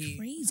they hear.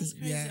 Crazy. That's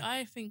crazy. Yeah.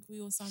 I think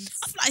we all sound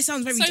I feel like it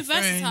sounds very so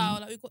different. versatile.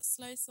 Like we've got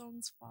slow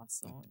songs, fast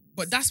songs.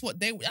 But that's what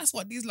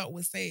these lot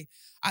will say.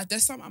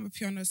 There's some I'm a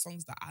piano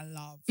songs that I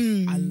love.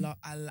 Mm.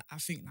 I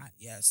think like,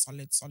 yeah,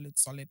 solid.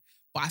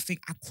 But I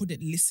think I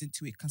couldn't listen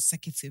to it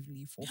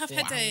consecutively for you have 4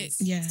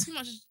 headaches. hours. Yeah. It's too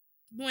much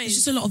noise. It's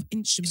just a lot of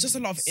instruments. It's just a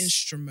lot of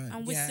instrument.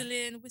 and yeah.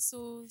 whistling,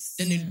 whistles.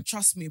 Then Yeah.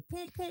 trust me,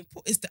 boom, boom,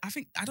 boom.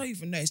 I don't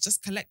even know. It's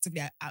just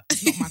collectively.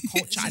 It's not my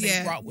culture. I Yeah.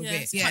 didn't grow up with yeah,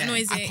 it. it's Yeah. quite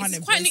noisy. I can't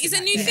It's quite. embrace It's it a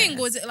like new that. thing,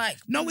 or is it like?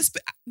 No,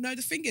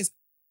 the thing is,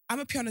 I'm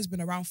a piano's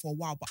been around for a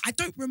while, but I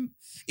don't remember.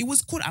 It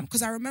was called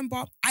because I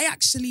remember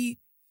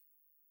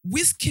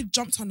Wizkid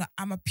jumped on the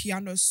I'm a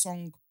piano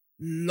song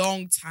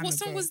long time What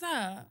ago. song was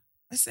that?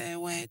 I say,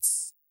 wait,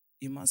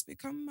 you must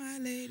become my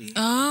lady.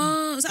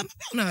 Oh, is that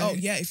no? Oh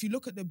yeah, if you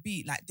look at the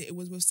beat, like it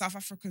was with South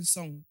African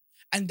song,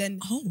 And then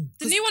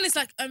The new one is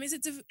like, is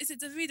it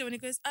Davido when he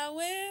goes,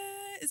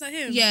 where? Is that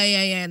him?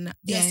 Yeah.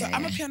 so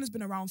Amapiano's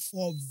been around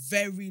for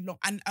very long.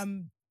 And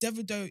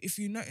Davido, if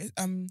you know, Is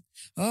that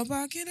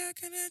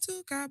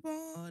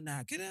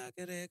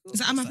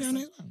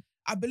Amapiano as well?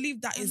 I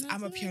believe that is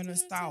Amapiano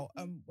style.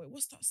 Wait,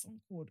 what's that song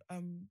called?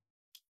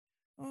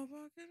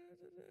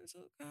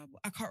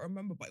 I can't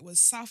remember, but it was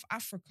South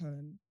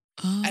African.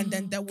 Oh. And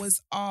then there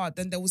was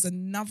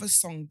another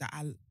song that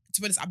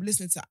to be honest,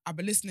 I've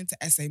been listening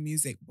to SA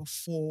music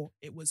before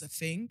it was a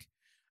thing.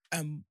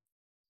 And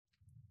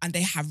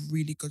they have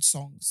really good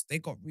songs. They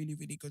got really,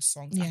 really good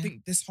songs. I Yeah.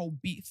 think this whole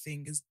beat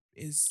thing is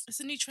It's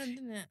a new trend,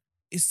 isn't it?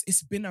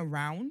 it's been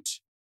around.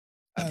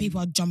 But people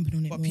are jumping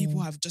on it But more.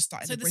 people have just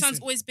started So the embracing sound's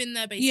it. always been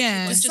there, basically.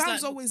 Yeah. but The it's just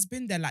sound's like, always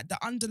been there. Like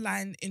the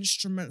underlying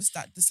instruments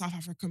that the South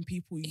African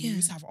people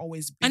use have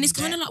always been And it's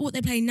there. kind of like what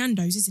they play in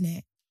Nando's, isn't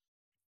it?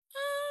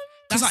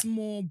 That's like-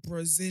 more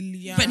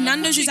Brazilian. But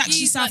Nando's is actually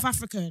Portuguese, South like-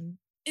 African.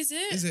 is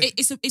it?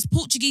 Is it? It's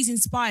Portuguese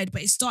inspired,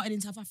 but it started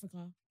in South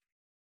Africa.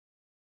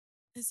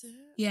 Is it?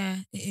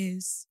 Yeah, it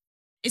is.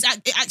 It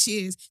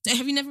actually is. So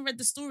have you never read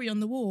the story on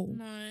the wall?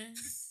 No,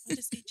 I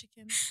just eat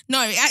chicken.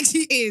 No, it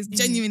actually is. Mhm.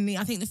 Genuinely,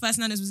 I think the first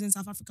Nando's was in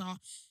South Africa,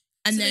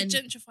 and So then they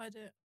gentrified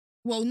it.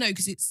 well, no,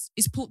 because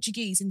it's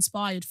Portuguese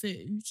inspired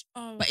food,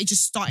 Oh, but it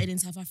just started in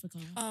South Africa.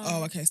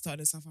 Oh, okay.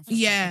 Started in South Africa.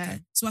 Yeah,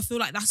 Okay. so I feel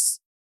like that's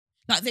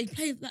like they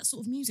play that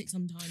sort of music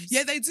sometimes.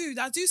 Yeah, they do.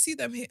 I do see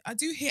them here. I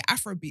do hear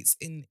Afro beats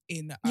in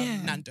Yeah.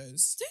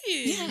 Nando's. do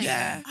you?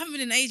 Yeah. I haven't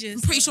been in ages.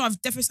 I'm pretty but- sure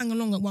I've definitely sang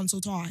along at once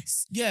or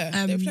twice.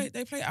 Yeah,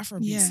 they play Afro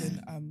beats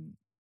yeah.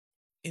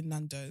 in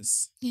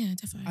Nando's. Yeah,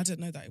 definitely. I didn't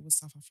know that it was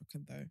South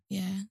African though.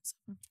 Yeah.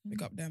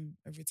 Pick up them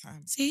every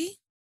time. See,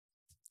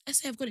 I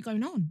say I've got it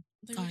going on.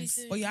 They really guys.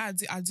 do. But yeah,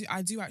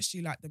 I do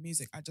actually like the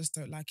music. I just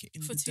don't like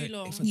it For too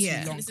long.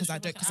 Yeah. because I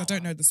Listen don't for like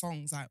an know hour. the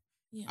songs. Like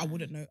Yeah. I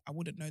wouldn't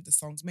know the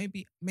songs.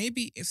 Maybe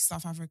if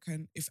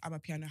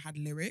Amapiano had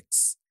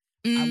lyrics,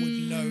 I would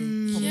know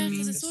Mm. probably Yeah, the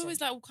because it's song.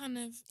 always like all kind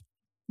of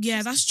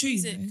Yeah, that's true.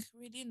 music,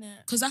 really, innit?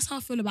 Because that's how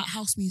I feel about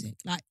house music.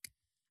 Like,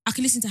 I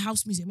can listen to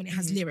house music when it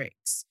has Mhm.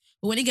 lyrics,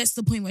 but when it gets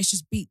to the point where it's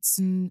just beats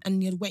and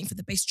you're waiting for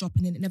the bass drop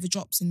and then it never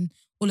drops and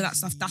all of that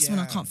stuff, that's when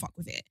I Yeah. can't fuck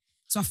with it.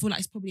 So I feel like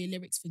it's probably a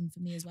lyrics thing for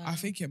me as well. I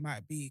think it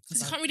might be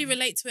Because you can't really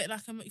relate to it.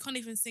 Like you can't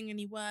even sing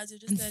any words. You're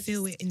just and there,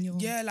 feel just, it in your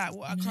Yeah, like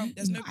what I You can't. know?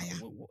 There's no. Yeah.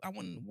 I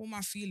want. What am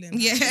I feeling?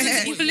 Yeah. Like,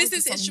 You what can does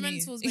listen to the song mean?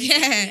 instrumentals. Yeah.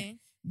 Basically.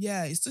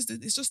 Yeah,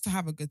 it's just to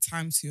have a good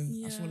time to.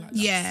 I feel Yeah. like.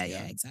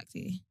 yeah,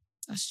 exactly.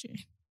 That's true.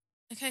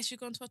 Okay, should we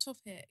go on to our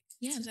topic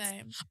Yeah,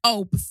 today?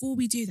 Oh, before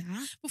we do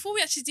that, Before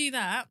we actually do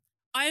that,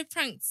 I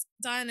pranked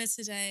Diana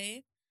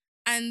today,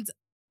 and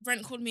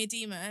Brent called me a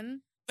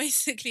demon.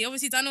 Basically,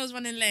 obviously, Diana was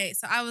running late,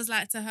 so I was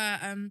like to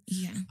her,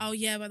 yeah, "Oh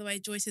yeah, by the way,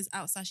 Joyce is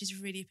outside. She's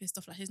really pissed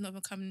off. Like she's not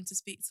even coming to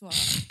speak to her."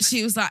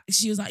 she was like,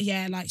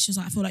 yeah, like she was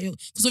like, I feel like you're,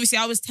 because obviously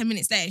I was 10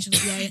 minutes late. And she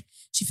was like,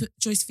 yeah.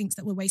 Joyce thinks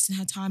that we're wasting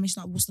her time, and she's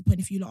like, what's the point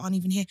if you lot aren't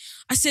even here?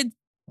 I said,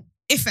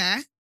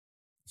 Ife,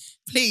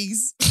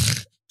 please.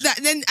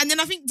 And then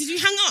I think, did you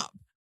hang up?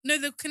 No,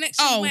 the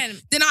connection Oh,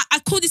 went. Then I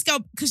called this girl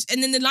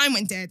and then the line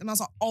went dead, and I was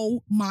like,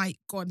 oh my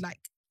god, like,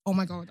 oh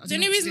my god. I The don't only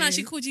know what to reason I do.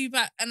 actually called you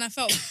back, and I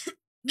felt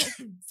not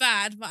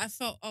bad, but I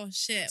felt, oh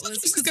shit, So was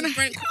Joyce is because gonna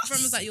Brent hate us.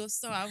 was like, "You're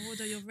so out of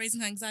order. You're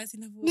raising her anxiety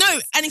level." No,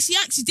 and she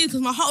actually did,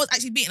 because my heart was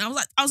actually beating. I was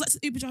like to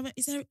the Uber driver,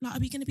 is there like, are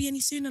we going to be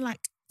any sooner?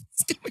 Like,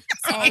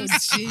 Oh I'm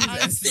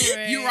Jesus!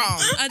 sorry. You're wrong.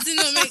 I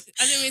didn't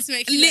mean to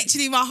make you look-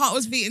 literally, my heart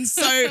was beating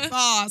so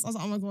fast. I was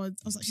like, oh my god.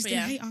 I was like, she's But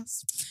going to yeah. hate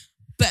us.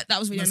 But that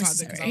was really That's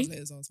because I unnecessary. was late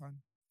as all the time.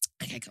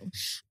 Okay, cool.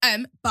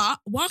 But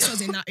whilst I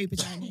was in that Uber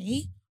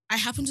journey, I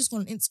happened to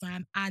scroll on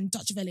Instagram and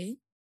Dutch Valley,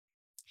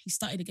 he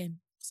started again.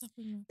 What's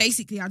happening?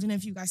 Basically, I don't know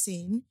if you guys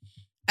seen,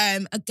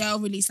 a girl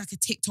released like a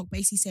TikTok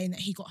basically saying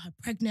that he got her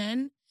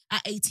pregnant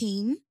at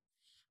 18.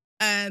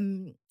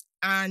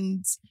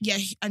 And yeah,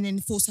 and then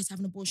forced her to have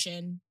an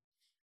abortion.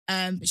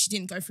 But she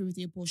didn't go through with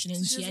the abortion, and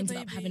So she she has a ended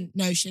up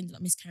baby? she ended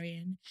up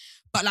miscarrying.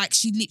 But like,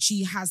 she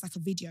literally has like a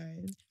video.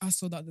 I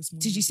saw that this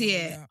morning. Did you see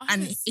it? Yeah. I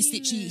And haven't it's seen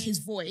literally it. his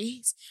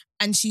voice,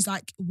 and she's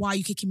like, "Why are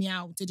you kicking me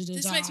out?"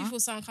 This makes me feel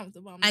so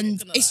uncomfortable. I'm not And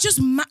gonna it's lie.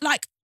 just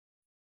like,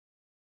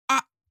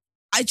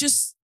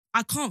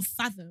 I can't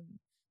fathom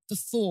the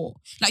thought.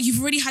 Like, you've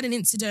already had an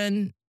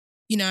incident,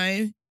 you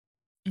know,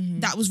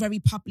 Mhm. that was very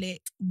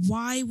public.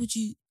 Why would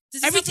you? Did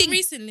this everything- happen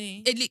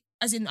recently?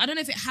 As in, I don't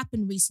know if it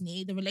happened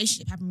recently. The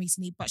relationship happened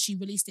recently, but she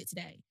released it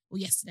today or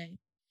yesterday.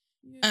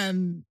 Yeah.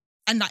 And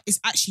like, it's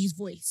actually his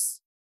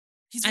voice.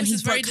 His and voice he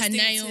is very broke her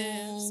distinctive,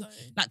 nail. so-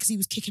 Like, because he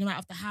was kicking her out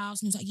of the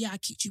house, and he was like, "Yeah, I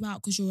kicked you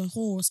out because you're a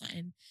whore or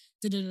something."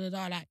 Da da da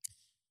da. Like,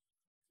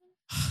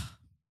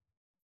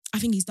 I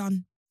think he's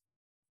done.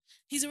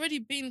 He's already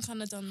been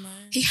kind of done though.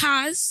 He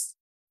has,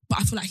 but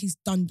I feel like he's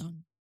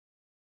done.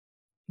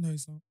 No,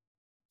 it's not.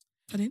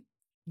 Pardon?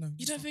 No. You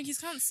it's don't not. think he's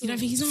cancelled? You don't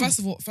think he's on?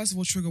 First of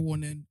all, trigger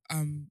warning.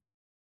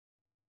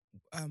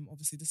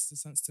 obviously this is a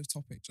sensitive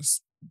topic.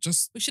 Just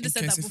We should in have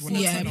said case that if you before.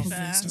 wanna Yeah, turn to be off,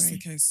 fair.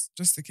 probably.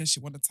 just in case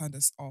you want to turn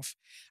this off.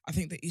 I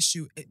think the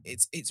issue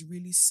it's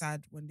really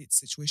sad when these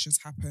situations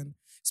happen,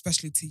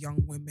 especially to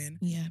young women.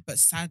 Yeah. But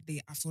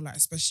sadly, I feel like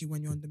especially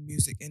when you're in the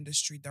music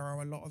industry, there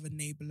are a lot of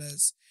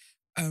enablers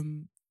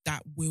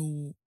that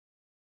will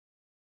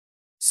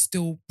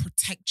still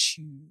protect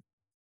you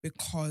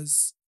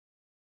because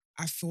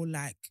I feel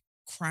like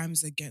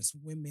crimes against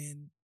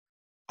women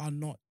are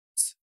not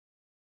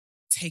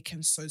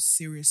taken so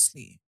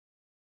seriously.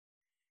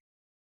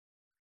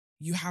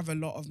 You have a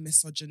lot of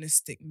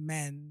misogynistic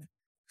men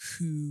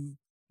who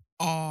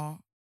are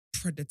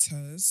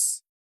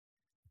predators,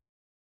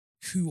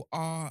 who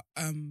are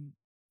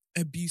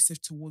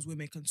abusive towards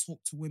women, can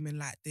talk to women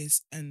like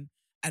this and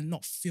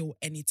not feel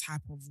any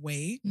type of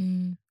way.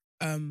 Mm.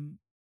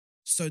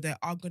 So there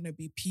are going to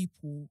be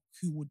people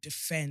who will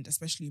defend,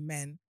 especially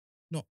men,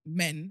 not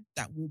men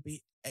that will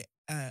be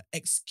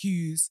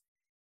excuse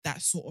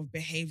that sort of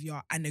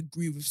behavior and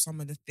agree with some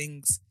of the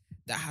things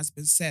that has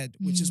been said,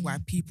 which is why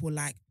people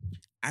like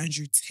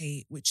Andrew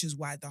Tate, which is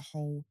why the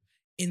whole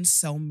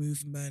incel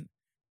movement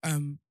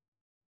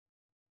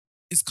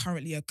is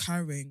currently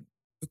occurring,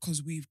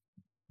 because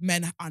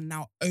men are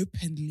now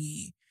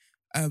openly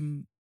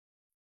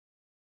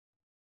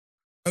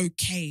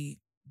okay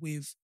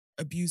with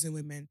abusing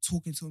women,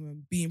 talking to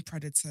women, being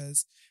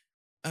predators,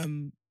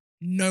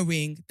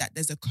 knowing that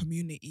there's a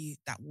community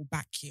that will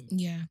back him.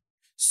 Yeah.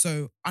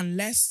 So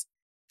unless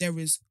there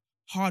is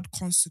hard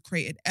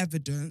consecrated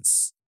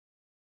evidence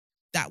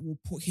that will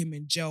put him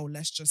in jail,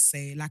 let's just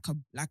say like a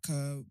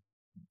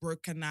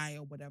broken eye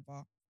or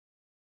whatever,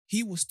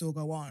 he will still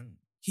go on.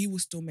 He will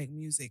still make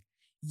music.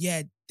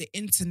 Yeah, the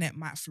internet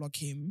might flog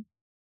him.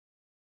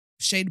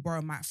 Shade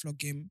Borough might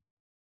flog him,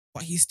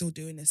 but he's still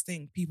doing this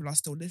thing. People are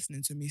still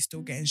listening to him. He's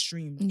still getting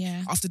streamed.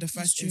 Yeah. After the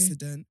first true.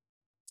 incident,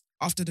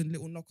 after the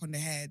little knock on the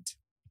head,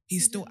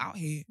 he's still out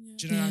here. Yeah.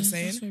 Do you know what I'm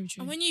saying? That's very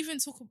true. And when you even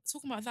talking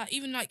about that,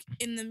 even like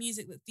in the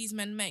music that these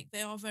men make,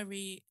 they are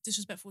very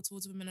disrespectful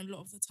towards women a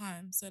lot of the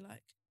time. So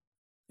like,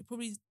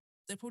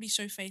 they probably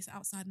show face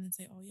outside and then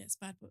say, "Oh yeah, it's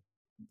bad," but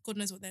God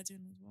knows what they're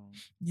doing as well.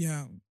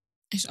 Yeah.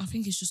 I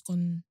think it's just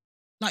gone,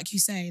 like you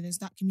say, there's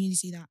that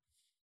community that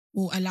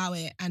will allow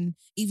it, and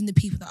even the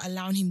people that are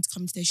allowing him to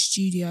come to their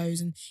studios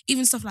and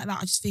even stuff like that.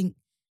 I just think,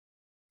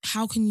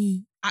 how can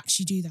you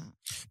actually do that?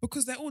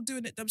 Because they're all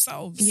doing it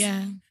themselves.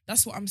 Yeah.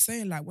 That's what I'm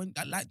saying. Like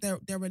they're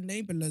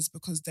enablers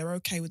because they're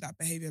okay with that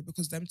behavior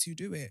because them two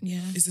do it.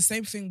 Yeah. It's the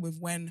same thing with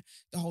when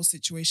the whole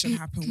situation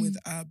happened with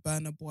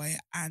Burna Boy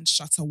and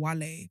Shatta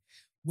Wale,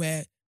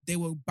 where they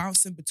were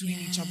bouncing between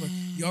each other.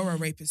 You're a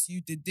rapist.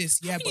 You did this.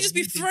 Yeah, Can but you just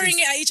be did throwing this.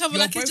 it at each other You're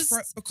like it's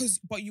both just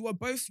but you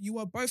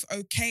were both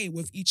okay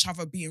with each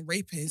other being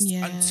rapists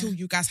Yeah. until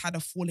you guys had a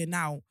falling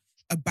out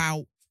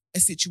about a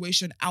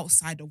situation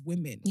outside of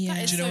women. Yeah.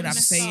 That is Do you know so what I'm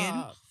messed saying?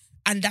 up.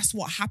 And that's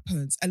what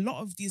happens. A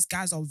lot of these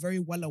guys are very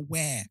well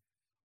aware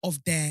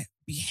of their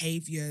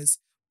behaviors,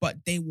 but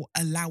they will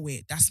allow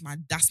it. That's my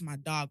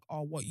dog.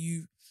 Or what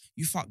you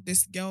fuck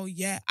this girl?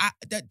 Yeah.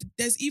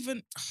 There's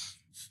even.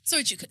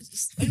 Sorry,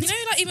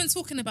 like even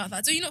talking about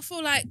that, do you not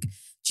feel like?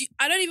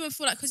 I don't even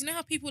feel like, because you know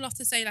how people love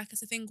to say like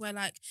it's a thing where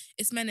like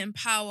it's men in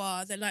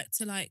power that like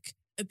to like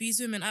abuse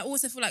women. I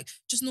also feel like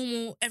just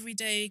normal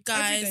everyday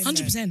guys,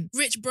 Everyday 100%.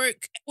 rich,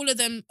 broke, all of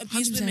them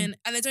abuse 100%. women,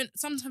 and they don't.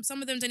 Sometimes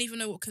some of them don't even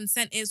know what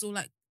consent is, or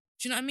like,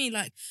 do you know what I mean?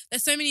 Like,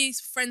 there's so many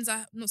friends,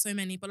 not so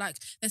many, but like,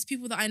 there's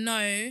people that I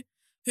know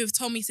who have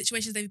told me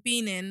situations they've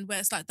been in where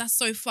it's like that's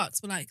so fucked,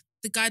 but like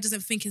the guy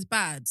doesn't think it's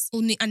bad.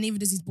 And neither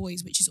does his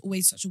boys, which is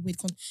always such a weird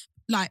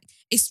like,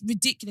 it's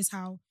ridiculous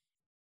how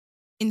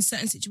in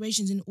certain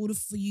situations, in order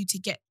for you to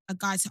get a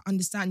guy to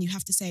understand, you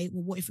have to say,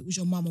 well, what if it was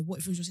your mum or what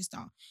if it was your sister?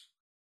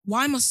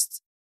 Why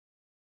must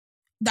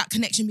that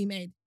connection be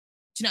made?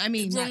 Do you know what I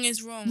mean? Wrong Like,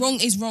 is wrong. wrong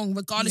is wrong,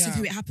 regardless of Yeah.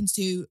 who it happens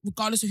to,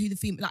 regardless of who the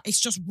female, like, it's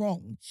just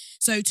wrong.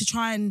 So to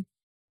try and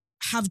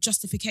have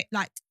justification,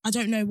 like, I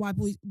don't know why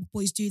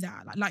boys do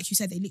that. Like you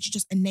said, they literally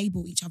just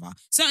enable each other.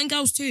 Certain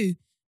girls too.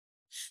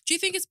 Do you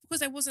think it's because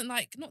they wasn't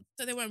like, not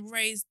that they weren't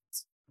raised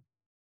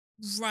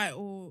right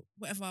or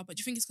whatever, but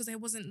do you think it's because they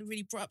wasn't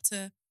really brought up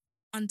to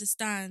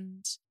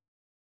understand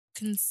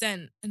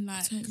consent and I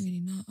like, don't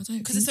really know. I don't,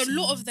 because it's a think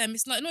lot so. of them.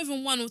 It's like not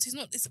even one or two.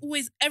 It's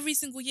always every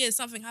single year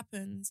something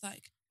happens.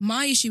 Like,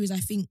 My issue is I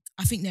think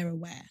they're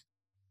aware.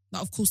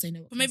 Like, of course they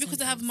know. What but maybe because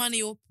consent they have is.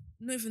 money or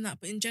not even that,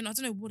 but in general, I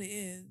don't know what it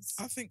is.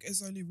 I think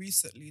it's only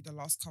recently, the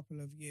last couple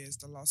of years,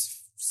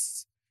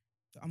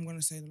 I'm going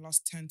to say the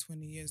last 10,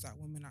 20 years that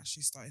women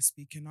actually started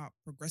speaking up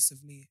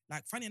progressively.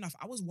 Like, funny enough,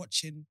 I was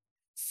watching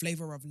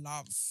Flavor of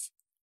Love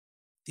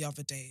the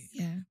other day.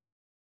 Yeah.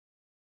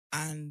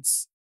 And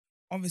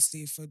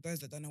obviously, for those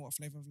that don't know what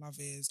Flavor of Love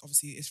is,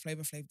 obviously it's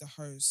Flavor Flav the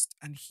host,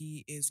 and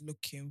he is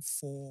looking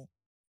for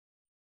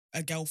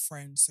a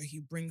girlfriend. So he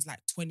brings like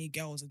 20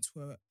 girls into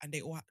a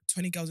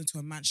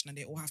mansion, and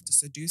they all have to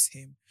seduce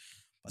him.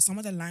 But some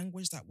of the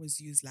language that was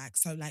used,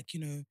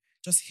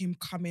 just him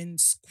coming,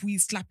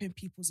 slapping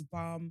people's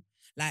bum.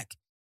 Like,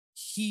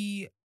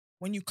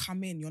 when you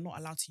come in, you're not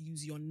allowed to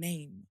use your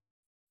name.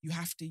 you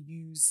have to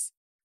use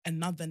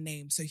another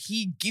name. So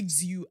he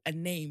gives you a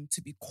name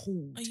to be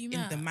called Are you in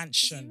mad? the Is he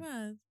mansion.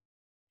 mad?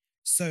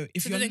 So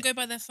if So you're they don't go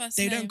by their first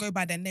they name. don't go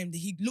by their name.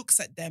 He looks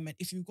at them, and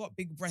if you've got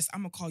big breasts,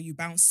 I'm gonna call you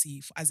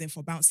bouncy, as in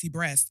for bouncy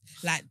breast.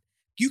 Like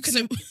you can,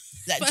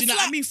 like, do you know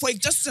what I mean? For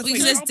just for Because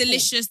there's example,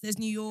 Delicious, there's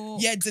New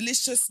York. yeah,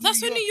 Delicious.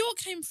 That's where New York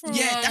came from.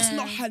 Yeah, that's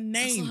not her That's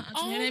name. not her,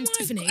 Oh her name's my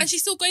Tiffany. God. And she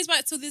still goes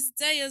back till this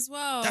day as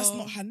well. That's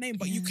not her name.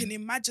 But you Yeah. can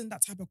imagine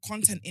that type of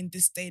content in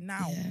this day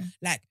now. Yeah.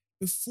 Like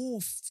before,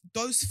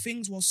 those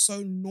things were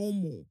so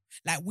normal.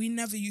 Like we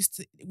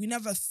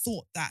never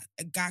thought that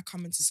a guy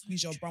coming to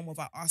squeeze your bum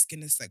without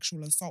asking is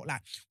sexual assault.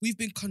 Like we've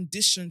been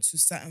conditioned to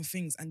certain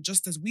things, and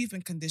just as we've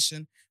been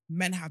conditioned,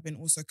 men have been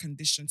also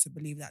conditioned to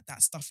believe that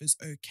that stuff is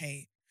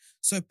okay.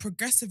 So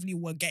progressively,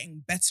 we're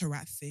getting better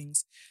at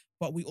things,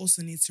 but we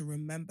also need to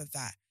remember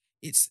that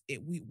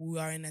we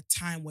are in a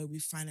time where we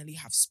finally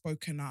have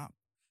spoken up.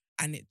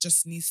 And it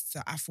just needs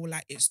to, I feel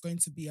like it's going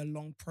to be a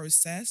long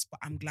process, but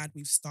I'm glad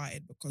we've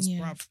started because,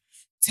 bruv,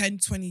 10,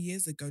 20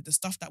 years ago, the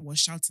stuff that we're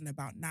shouting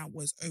about now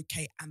was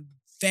okay and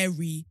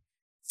very,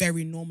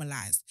 very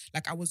normalized.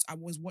 Like I was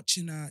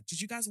watching,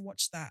 did you guys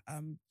watch that,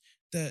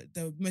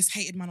 the most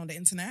hated man on the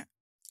internet?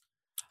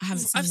 I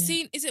haven't seen I've it.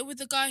 seen. Is it with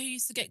the guy who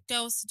used to get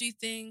girls to do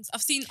things?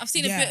 I've seen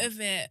Yeah. a bit of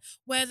it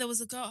where there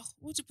was a girl.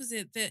 What was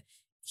it that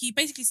he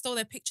basically stole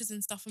their pictures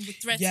and stuff and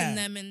would threaten Yeah.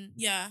 them and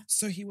yeah.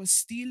 So he was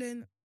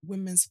stealing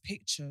women's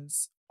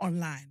pictures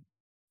online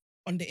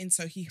on the internet.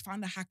 So he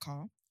found a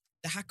hacker.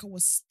 The hacker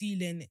was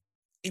stealing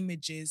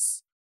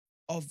images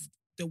of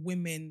the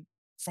women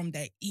from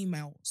their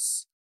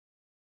emails.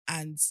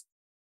 And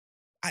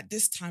at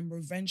this time,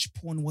 revenge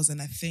porn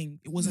wasn't a thing.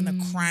 It wasn't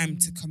a crime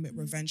to commit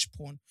revenge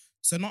porn.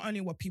 So not only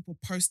were people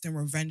posting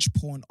revenge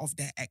porn of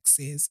their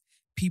exes,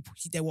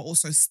 they were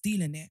also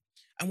stealing it.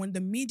 And when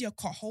the media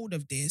caught hold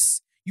of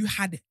this, you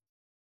had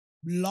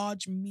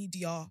large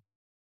media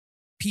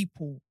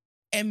people,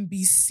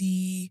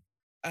 NBC,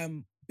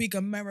 Big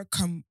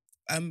American,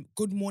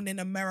 Good Morning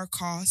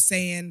America,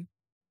 saying,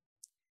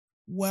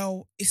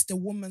 well, it's the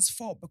woman's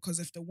fault because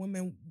if the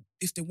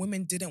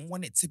women didn't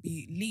want it to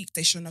be leaked,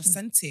 they shouldn't have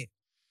sent it.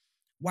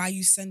 Why are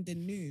you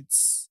sending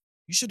nudes?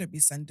 You shouldn't be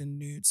sending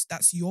nudes.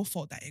 That's your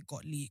fault that it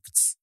got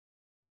leaked.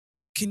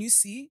 Can you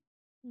see?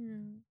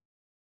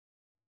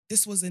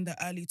 This was in the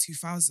early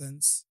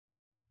 2000s.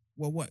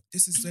 Well, what?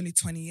 This is only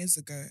 20 years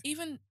ago.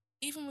 Even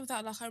with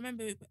that, like I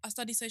remember I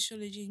studied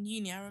sociology in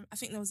uni. I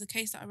think there was a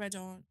case that I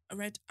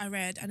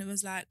read, and it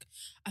was like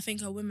I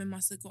think a woman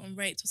must have gotten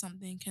raped or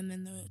something, and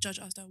then the judge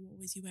asked her, "What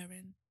was you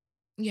wearing?"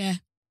 Yeah,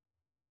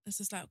 It's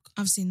just like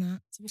I've seen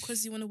that. so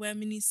because you want to wear a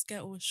mini skirt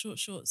or short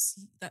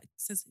shorts that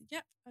says,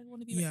 "Yep, I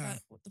want to be Yeah.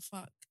 like what the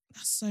fuck."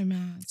 That's so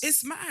mad.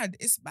 It's mad.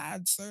 It's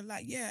bad. So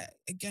like, yeah,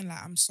 again,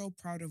 like I'm so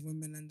proud of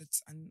women and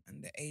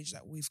the age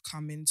that we've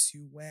come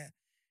into where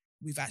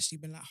we've actually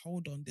been like,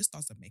 hold on, this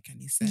doesn't make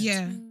any sense.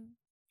 Yeah.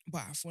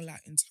 But I feel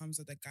like in terms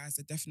of the guys,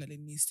 there definitely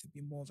needs to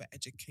be more of an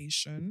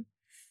education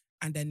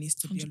and there needs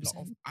to be a lot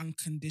of 100%.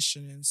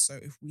 unconditioning. So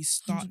if we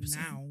start 100%.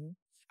 now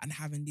and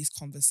having these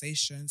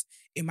conversations,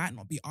 it might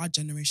not be our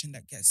generation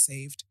that gets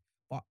saved,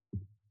 but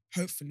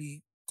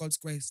hopefully, God's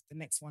grace, the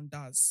next one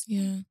does.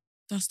 Yeah,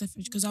 that's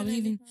definitely because I've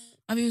even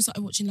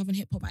started watching Love and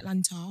Hip Hop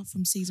Atlanta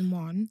from season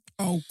 1.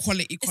 Oh,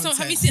 quality So content.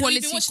 have you been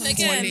Quality watching it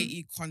again?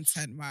 Quality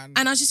content, man.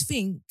 And I just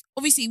think,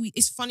 obviously,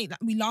 it's funny that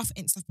we laugh at it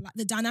and stuff, but like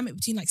the dynamic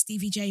between like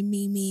Stevie J,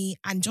 Mimi,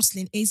 and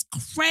Jocelyn is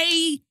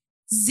crazy.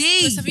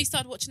 So have you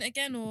started watching it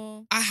again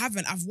or? I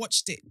haven't. I've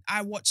watched it.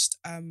 I watched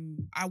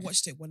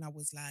it when I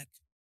was like,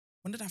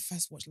 when did I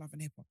first watch Love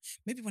and Hip Hop?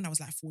 Maybe when I was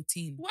like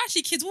 14. Well,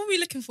 actually, kids, what were we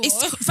looking for?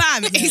 It's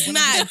fam, it's when I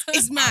mad. was-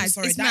 It's mad. I'm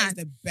sorry, it's that mad. is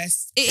the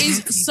best. It is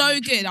TV. so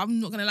good. I'm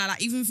not gonna lie.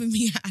 Like even for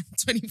me at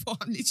 24,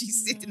 I'm literally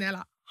sitting there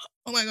like,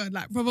 oh my god,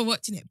 like proper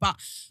watching it. But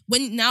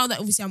now that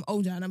obviously I'm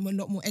older and I'm a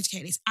lot more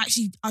educated, it's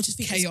actually I just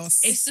think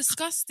Chaos. It's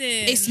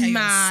disgusting. It's Chaos,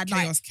 mad.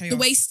 chaos, Like chaos. the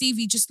way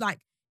Stevie just like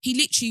he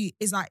literally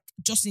is like,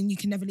 Jocelyn, you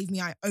can never leave me.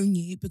 I own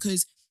you,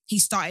 because he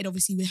started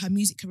obviously with her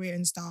music career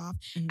and stuff,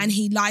 and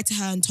he lied to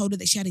her and told her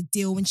that she had a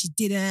deal when she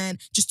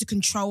didn't, just to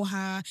control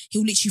her.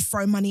 He'll literally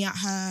throw money at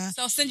her.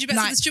 So I'll send you back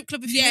Like, to the strip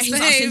club if you Yeah, he's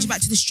like, I'll misbehave. send you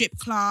back to the strip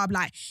club.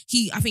 Like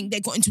I think they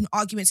got into an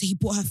argument, so he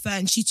bought her fur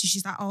and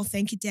she's like, oh,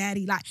 thank you,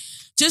 daddy. Like,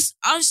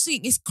 I just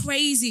think it's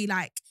crazy.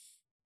 Like,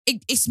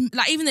 it's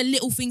like even the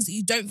little things that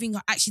you don't think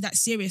are actually that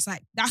serious.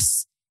 Like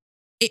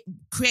it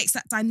creates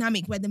that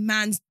dynamic where the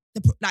man's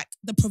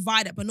the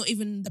provider, but not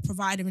even the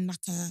provider in like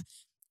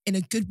in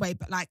a good way,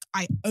 but like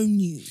I own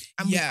you,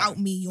 and without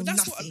me, you're But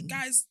that's nothing. what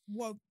guys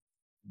were.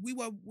 We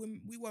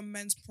were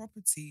men's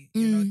property.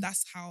 You know,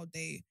 that's how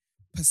they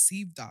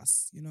perceived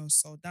us. You know,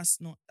 so that's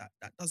not that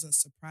doesn't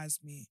surprise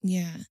me.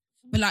 Yeah.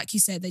 But like you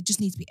said, they just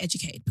need to be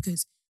educated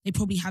because they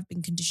probably have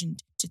been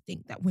conditioned to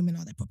think that women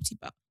are their property,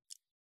 but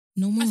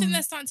no more. I think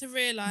they're starting to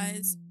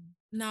realise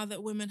now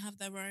that women have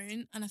their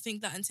own, and I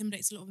think that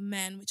intimidates a lot of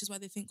men, which is why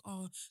they think,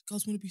 oh,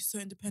 girls want to be so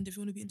independent. If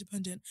you want to be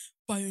independent,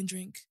 buy your own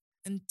drink.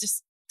 And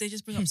they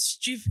just bring up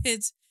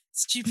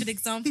stupid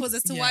examples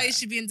as to why you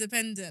should be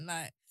independent.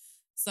 Like,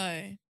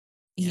 so.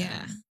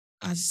 Yeah.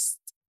 I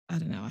I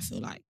don't know. I feel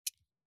like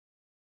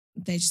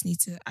they just need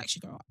to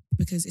actually grow up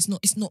because it's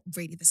not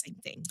really the same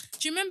thing.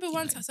 Do you remember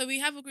one time? So we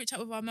have a group chat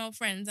with our male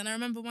friends, and I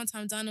remember one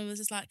time Dana was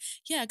just like,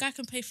 "Yeah, a guy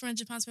can pay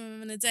 £300 for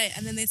women a day,"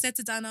 and then they said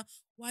to Dana,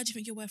 "Why do you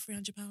think you're worth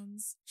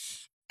 £300?"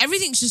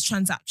 Everything's just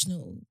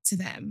transactional to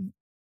them.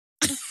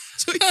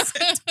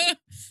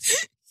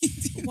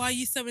 Why are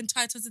you so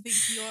entitled to think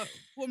you're?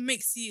 What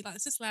makes you like?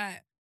 It's just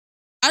like.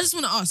 I just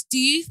want to ask: do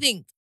you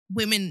think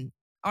women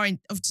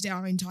of today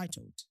are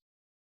entitled?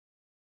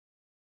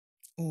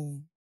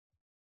 Oh,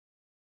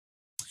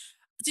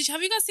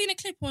 Have you guys seen a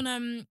clip on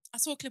I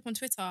saw a clip on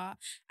Twitter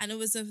and it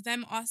was of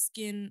them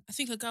asking, I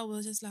think a girl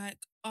was just like,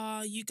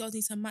 you girls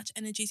need to match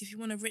energies. If you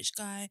want a rich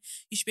guy,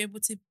 you should be able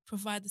to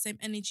provide the same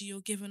energy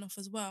you're giving off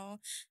as well.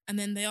 And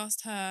then they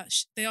asked her,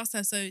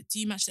 so do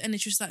you match the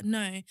energy? She's like,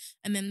 no.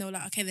 And then they were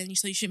like, okay, then you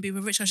shouldn't be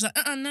with a rich guy. She's like,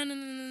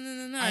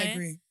 no.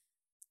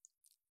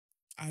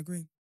 I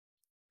agree.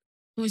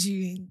 What do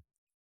you mean?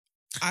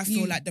 I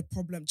feel like the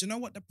problem, do you know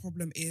what the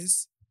problem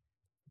is?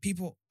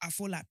 I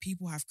feel like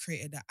people have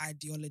created an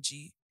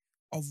ideology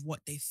of what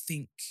they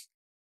think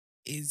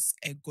is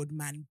a good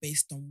man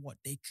based on what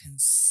they can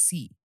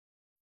see.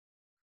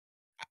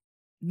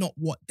 Not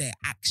what their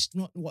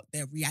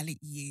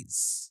reality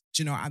is.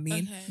 Do you know what I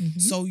mean? Okay. Mm-hmm.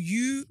 So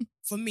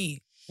for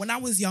me, when I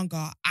was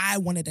younger, I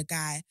wanted a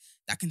guy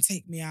that can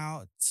take me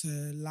out to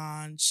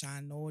lunch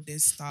and all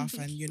this stuff.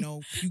 And, you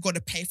got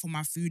to pay for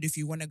my food if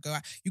you want to go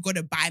out. You got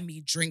to buy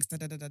me drinks,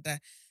 da-da-da-da-da.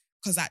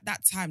 Because at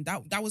that time,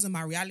 that wasn't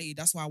my reality.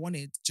 That's what I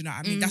wanted. Do you know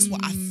what I mean? That's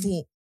what I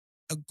thought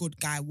a good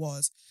guy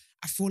was.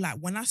 I feel like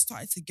when I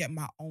started to get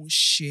my own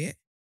shit,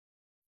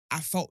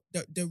 I felt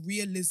the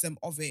realism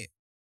of it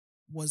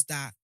was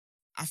that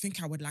I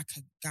think I would like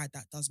a guy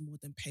that does more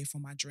than pay for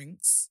my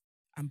drinks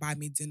and buy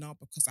me dinner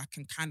because I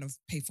can kind of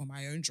pay for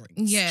my own drinks.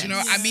 Yeah. Do you know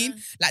what I mean?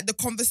 Like the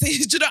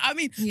conversation, do you know what I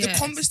mean? Yes.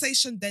 The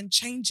conversation then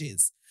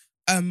changes.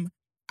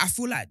 I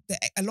feel like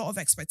a lot of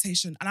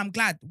expectation, and I'm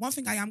glad. One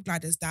thing I am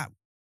glad is that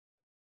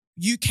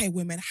UK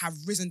women have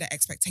risen their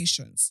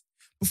expectations.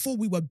 Before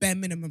we were bare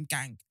minimum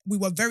gang. We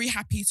were very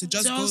happy to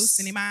just go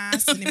cinema.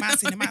 Like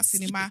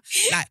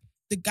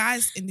the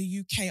guys in the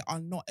UK are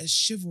not as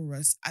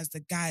chivalrous as the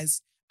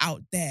guys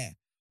out there.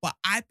 But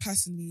I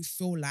personally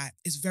feel like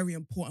it's very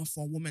important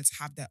for a woman to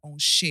have their own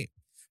shit.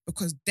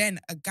 Because then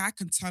a guy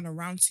can turn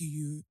around to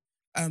you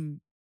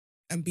and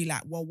be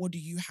like, well, what do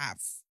you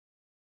have?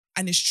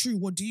 And it's true,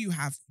 what do you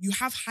have? You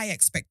have high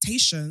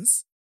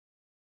expectations,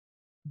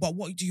 but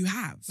what do you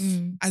have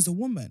as a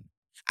woman?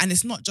 And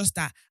it's not just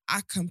that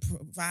I can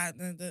provide,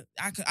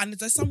 and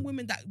there's some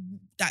women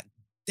that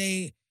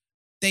they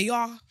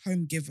are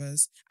home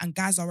givers and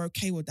guys are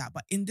okay with that.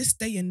 But in this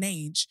day and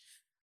age,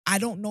 I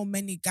don't know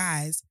many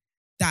guys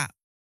that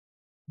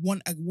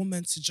want a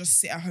woman to just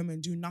sit at home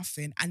and do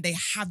nothing, and they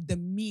have the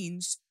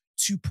means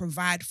to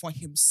provide for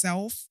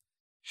himself,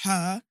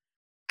 her,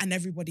 and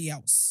everybody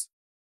else.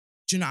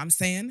 Do you know what I'm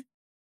saying?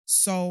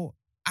 So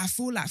I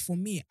feel like for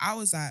me, I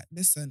was like,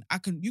 listen,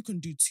 you can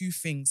do two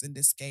things in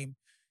this game.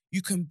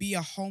 You can be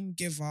a home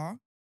giver,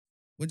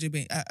 what do you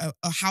mean? A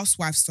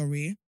housewife,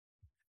 sorry,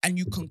 and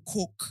you can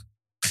cook,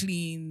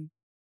 clean,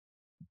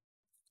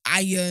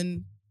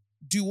 iron,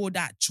 do all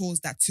that chores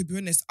that, to be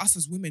honest, us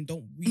as women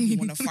don't really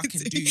want to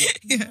fucking do.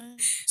 Yeah.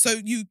 So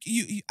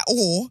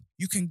or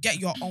you can get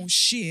your own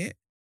shit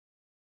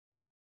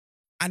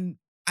and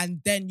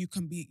then you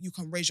can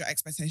raise your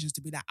expectations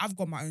to be like, I've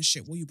got my own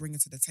shit, what are you bringing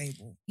to the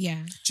table?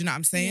 Yeah. Do you know what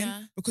I'm saying?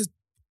 Yeah. Because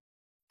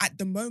at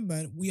the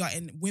moment, we are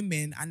in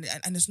women, and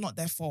it's not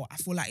their fault. I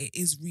feel like it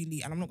is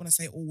really, and I'm not going to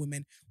say all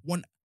women,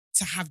 want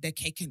to have their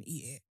cake and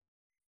eat it.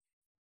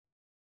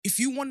 If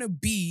you want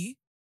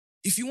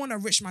a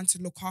rich man to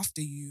look after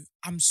you,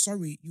 I'm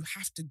sorry, you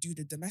have to do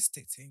the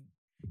domestic thing.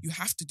 You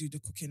have to do the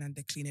cooking and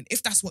the cleaning,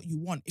 if that's what you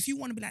want. If you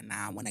want to be like,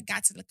 nah, I want a guy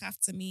to look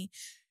after me,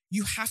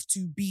 you have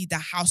to be the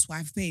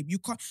housewife babe. You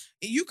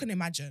can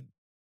imagine.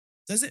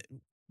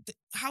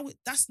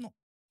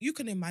 You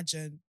can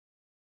imagine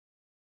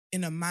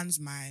in a man's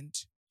mind,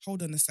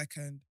 hold on a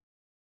second,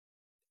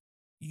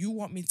 you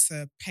want me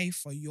to pay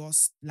for your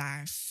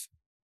life,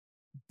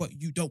 but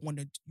you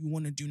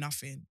want to do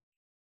nothing.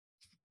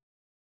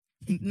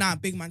 Nah,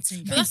 big man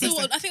thing. But I think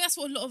that's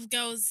what a lot of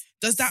girls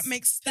does that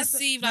make sense?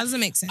 perceive. That doesn't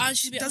make sense. I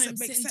should be at Doesn't home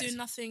make sitting sense. doing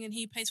nothing, and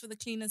he pays for the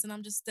cleaners, and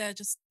I'm just there,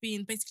 just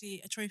being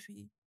basically a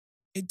trophy.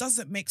 It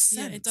doesn't make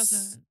sense. Yeah, it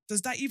doesn't.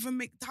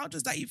 How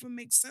does that even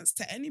make sense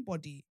to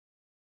anybody?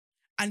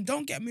 And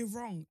don't get me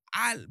wrong,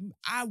 I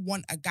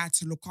want a guy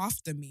to look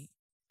after me.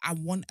 I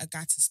want a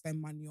guy to spend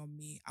money on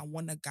me. I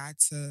want a guy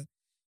to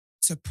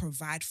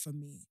provide for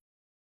me.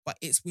 But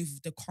it's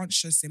with the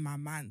conscious in my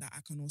mind that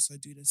I can also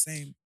do the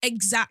same.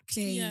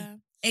 Exactly. Yeah.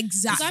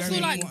 Exactly. Because I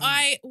feel like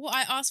important. what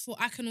I ask for,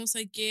 I can also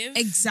give.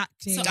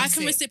 Exactly. So I That's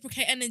can it.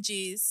 reciprocate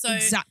energies. So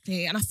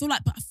Exactly. And I feel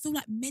like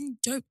men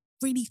don't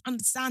really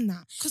understand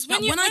that. because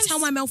Like, when I tell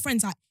my male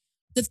friends, like,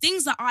 the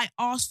things that I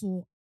ask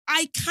for,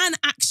 I can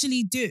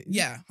actually do.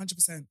 Yeah,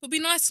 100%. But it'd be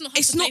nice to not have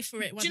It's to pay not-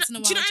 for it do once you know- in a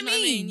while. do you know what I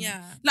mean?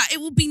 Yeah. Like,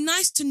 it would be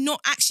nice to not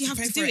actually have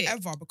Pay to for do it it.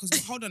 ever, because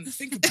hold on,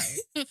 think about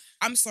it.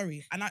 I'm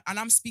sorry, and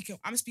I'm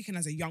speaking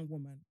as a young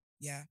woman.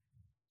 Yeah,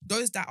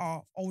 those that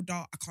are older,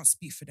 I can't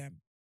speak for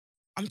them.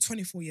 I'm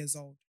 24 years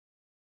old.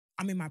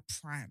 I'm in my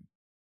prime.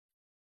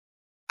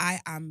 I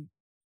am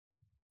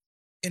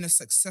in a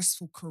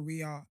successful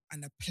career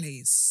and a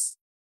place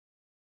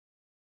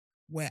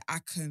where I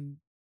can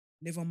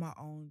live on my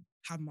own,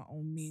 have my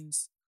own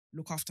means,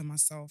 look after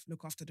myself,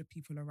 look after the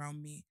people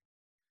around me.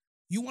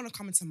 You want to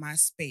come into my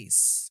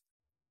space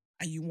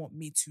and you want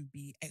me to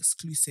be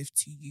exclusive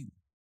to you.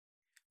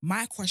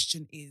 My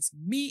question is,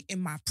 me in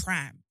my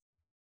prime,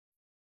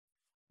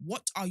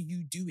 what are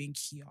you doing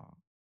here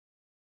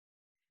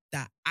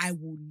that I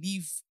will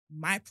leave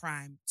my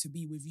prime to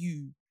be with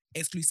you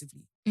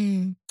exclusively?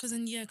 Because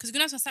you're going to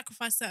have to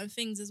sacrifice certain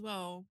things as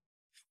well.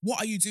 What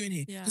are you doing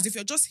here? Yeah. Because if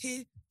you're just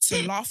here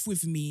to laugh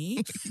with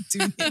me,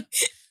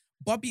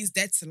 Bobby is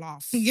there to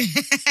laugh. Yeah.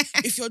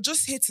 If you're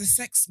just here to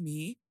sex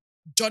me,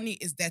 Johnny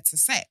is there to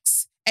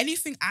sex.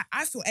 Anything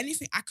I feel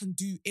anything I can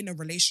do in a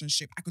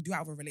relationship, I could do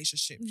out of a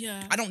relationship.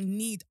 Yeah. I don't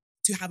need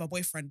to have a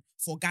boyfriend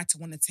for a guy to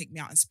want to take me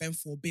out and spend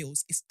 4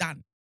 bills. It's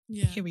done.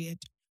 Yeah. Period.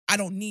 I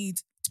don't need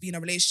to be in a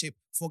relationship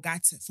for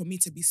me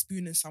to be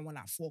spooning someone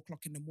at 4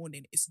 o'clock in the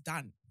morning. It's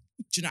done.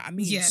 Do you know what I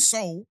mean? Yeah.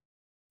 So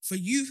for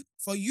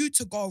you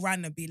to go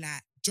around and be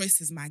like,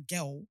 Joyce is my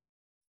girl,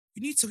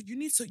 you need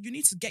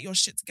to get your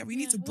shit together. You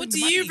need to bring What the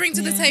do money. you bring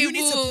to the Yeah. table? You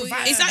need to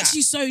provide It's for that.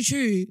 actually so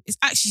true.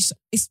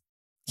 It's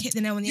hit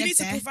the nail on the You head need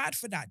to there. provide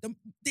for that.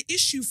 The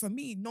issue for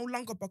me no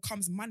longer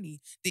becomes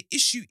money. The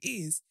issue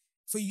is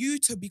for you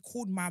to be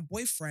called my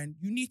boyfriend,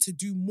 you need to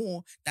do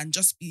more than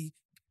just be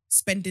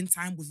spending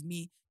time with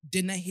me,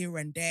 dinner here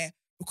and there,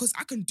 because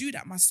I can do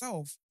that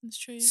myself. It's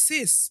true.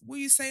 Sis, what are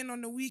you saying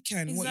on the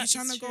weekend? What you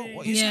Exactly, trying to go? true.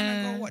 What you trying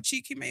to Yeah. go? What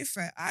cheeky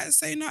Mayfair? I ain't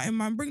say nothing,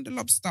 man. Bring the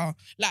lobster.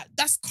 Like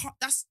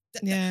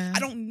Yeah. I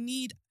don't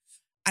need,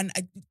 and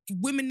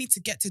women need to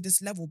get to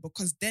this level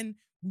because then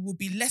we will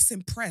be less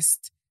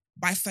impressed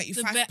by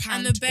 £35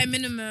 And the bare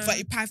minimum.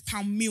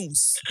 £35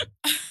 meals.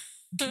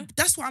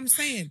 That's what I'm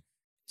saying.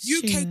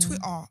 UK Yeah.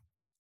 Twitter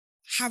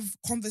have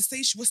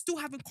conversation. We're still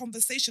having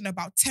conversation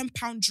about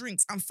 £10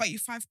 drinks and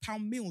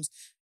 £35 meals.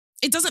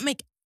 It doesn't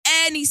make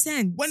any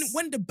sense.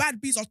 When the bad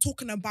bees are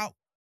talking about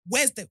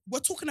we're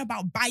talking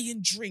about buying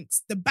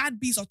drinks. The bad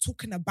bees are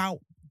talking about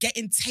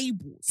getting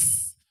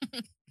tables.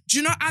 Do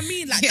you know what I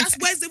mean? Like Yeah. that's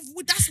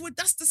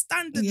the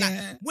standard. Like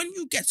Yeah. when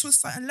you get to a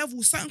certain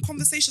level, certain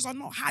conversations are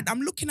not had.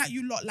 I'm looking at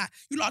you lot like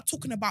you lot are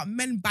talking about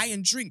men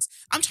buying drinks.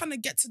 I'm trying to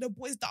get to the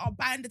boys that are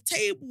buying the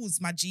tables,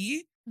 my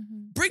G.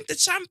 Mhm. Bring the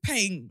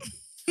champagne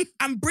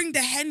and bring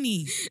the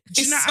Henny. Do you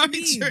It's know so what I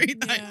mean? true,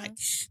 though. Yeah. Like,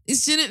 it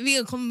shouldn't be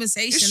a It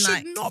conversation. should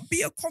Like, not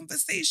be a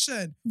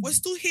conversation. We're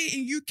still here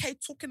in UK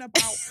talking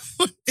about.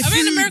 I mean, in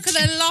food. America,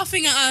 they're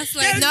laughing at us.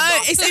 Like, They're no,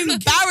 not it's fucking-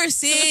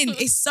 embarrassing.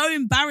 It's so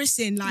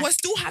embarrassing. Like, We're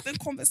still having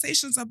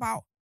conversations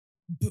about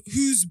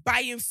who's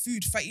buying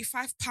food,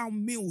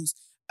 £35 meals,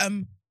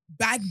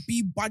 bad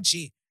B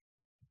budget.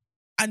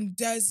 And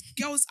there's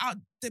girls out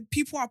there,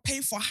 people are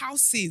paying for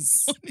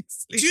houses.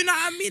 honestly, Do you know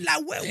what I mean?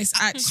 Like, It's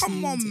actually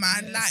come on,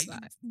 man. ridiculous,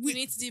 Like, we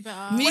need to do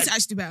better. we need to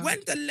actually do better. when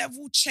the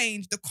level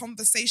change, the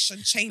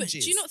conversation changes.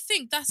 But do you not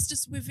think that's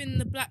just within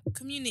the black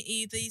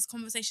community, these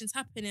conversations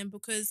happening?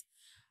 Because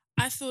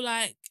I feel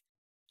like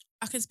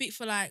I can speak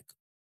for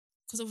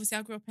because obviously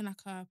I grew up in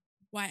like a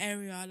white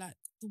area. Like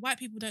the white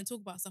people don't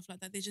talk about stuff like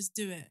that. They just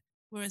do it.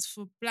 Whereas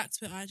for black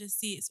Twitter, I just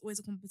see it's always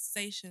a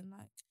conversation,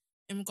 like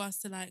in regards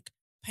to like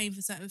paying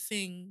for certain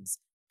things,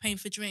 paying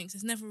for drinks.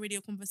 It's never really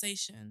a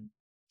conversation.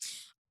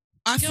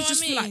 I Do you know what I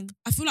just feel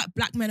like mean?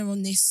 black men are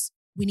on this.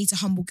 We need to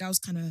humble girls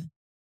kind of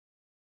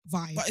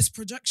vibe. But it's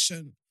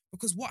projection.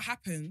 Because what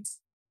happened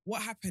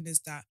is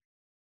that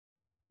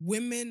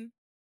women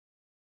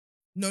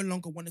no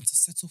longer wanted to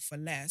settle for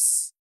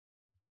less.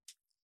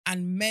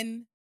 And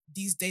men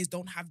these days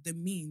don't have the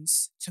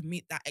means to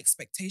meet that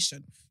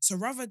expectation. So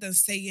rather than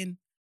saying,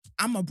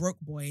 I'm a broke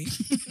boy,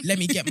 let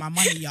me get my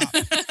money up,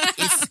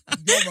 it's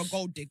you're a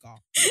gold digger.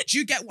 Do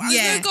you get what I'm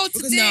Yeah. saying? No gold to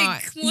Because dig.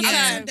 no, More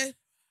yeah. time.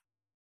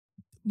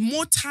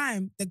 More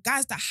time, the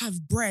guys that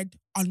have bread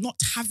are not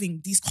having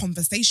these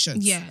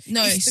conversations. yeah,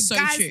 no, It's it's the so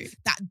guys true.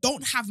 that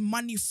don't have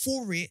money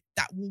for it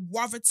that will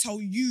rather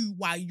tell you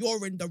why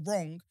you're in the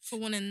wrong For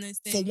wanting those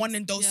things. for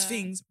wanting those Yeah.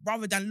 things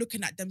rather than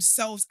looking at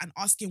themselves and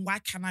asking, why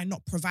can I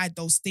not provide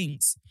those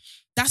things?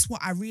 That's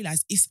what I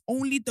realized. It's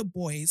only the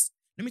boys.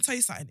 Let me tell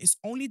you something. It's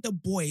only the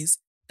boys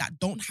that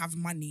don't have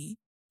money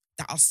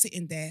that are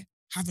sitting there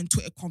having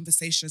Twitter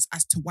conversations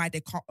as to why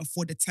they can't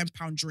afford a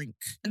 £10 drink.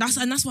 And that's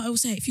what I will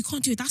say. If you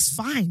can't do it, that's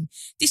fine.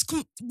 This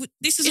isn't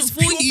It's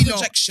for pure you, lot.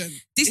 projection.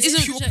 This It's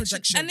isn't pure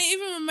projection. And it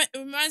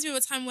even reminds me of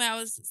a time where I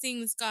was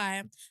seeing this guy,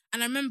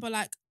 and I remember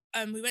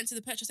we went to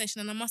the petrol station,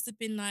 and I must have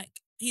been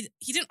like, he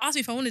didn't ask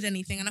me if I wanted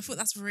anything, and I thought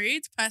that's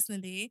rude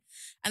personally.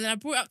 And then I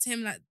brought it up to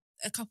him like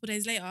a couple of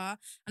days later,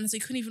 and so he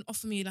couldn't even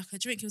offer me like a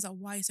drink. He was like,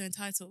 "Why are you so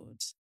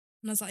entitled?"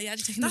 And I was like, yeah,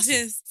 actually taking That's the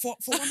piss. for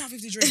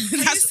 £1.50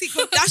 drink. That's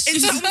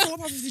It's just- not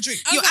 £1.50 drink.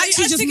 I You're was like,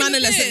 actually "You're just taking the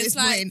mannerless at piss, this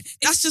like, point. it's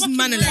That's just fucking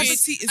mannerless. rude."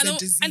 Poverty is a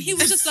disease. And he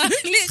was just like,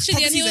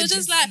 literally, and he Poverty is was a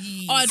just like,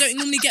 disease. oh, I don't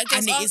normally get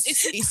girls. And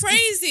It's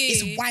crazy.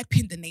 It's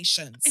wiping the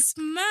nations. It's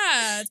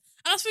mad.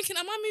 And I was thinking,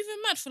 am I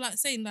moving mad for like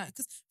saying that?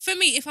 Because for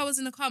me, if I was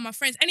in the car, my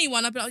friends,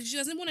 anyone, I'd be like, she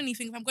doesn't want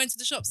anything if I'm going to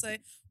the shop. So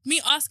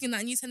me asking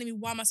that and you telling me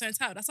why am I so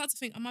entitled, I start to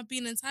think, am I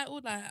being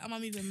entitled? Like, am I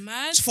moving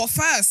mad? For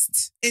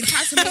first.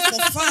 Entitlement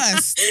for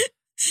first.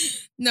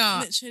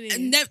 No. Literally.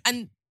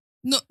 And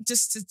not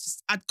just to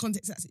add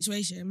context to that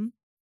situation.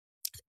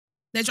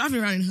 They're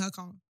driving around in her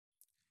car.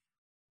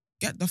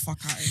 Get the fuck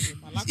out of here,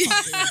 man. I can't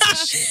do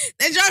this shit.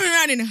 They're driving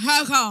around in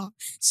her car.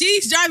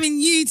 She's driving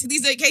you to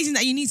these locations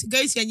that you need to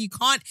go to, and you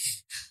can't.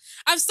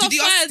 I've stopped.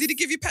 Did he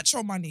give you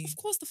petrol money? Of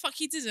course, the fuck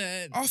he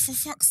didn't. Oh, for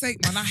fuck's sake,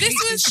 man. I This hate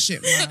was- this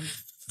shit, man.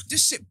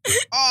 This shit.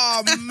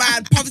 Oh,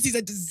 man. Poverty's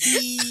a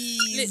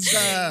disease.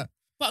 Literally.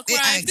 But It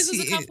Grimes, this was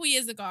a actually couple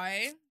years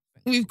ago.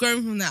 We've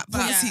grown from that. But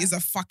Poverty Yeah. is a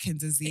fucking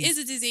disease. It is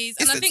a disease,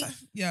 It's and I a- think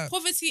yeah.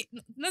 poverty.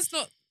 That's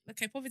not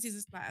okay. Poverty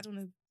is like, I don't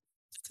know,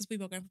 because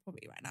people are going for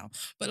poverty right now.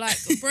 But like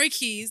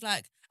brokies,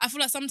 like I feel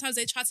like sometimes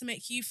they try to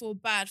make you feel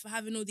bad for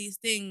having all these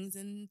things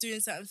and doing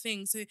certain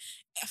things. So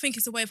I think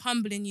it's a way of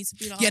humbling you to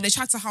be like, Yeah, oh, they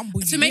try to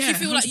humble you. to make you Yeah,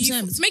 feel like you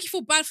 100%. to make you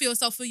feel bad for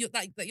yourself for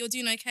like that you're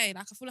doing okay.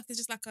 Like I feel like it's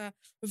just like a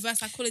reverse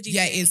psychology.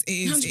 Yeah, thing. it is. It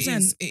is. It 100%.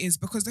 is. It is.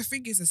 Because the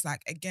thing is, it's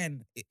like,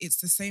 again, it's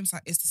the same.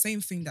 It's the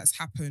same thing that's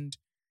happened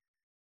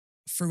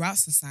throughout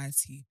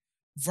society.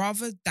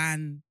 Rather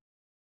than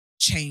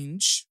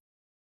change,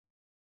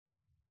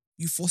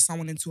 you force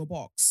someone into a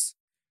box.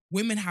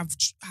 Women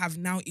have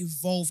now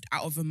evolved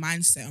out of a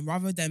mindset, and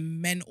rather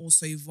than men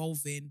also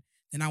evolving,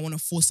 then I want to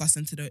force us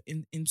into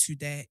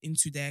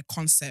their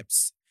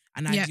concepts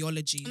and Yeah.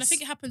 ideologies. And I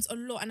think it happens a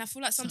lot. And I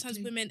feel like sometimes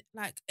Exactly. women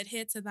like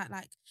adhere to that.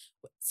 Like,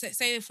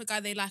 say if a guy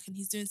they like and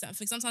he's doing certain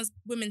things, sometimes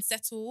women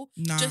settle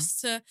Nah.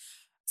 just to.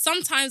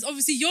 Sometimes,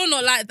 obviously, you're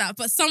not like that,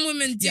 but some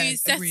women do Yeah,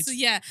 settle. agreed.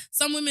 Yeah,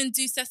 some women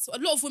do settle. A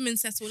lot of women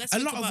settle. Let's a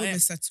talk lot of about women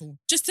it. settle.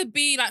 Just to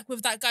be like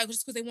with that guy,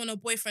 just because they want a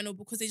boyfriend or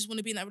because they just want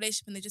to be in that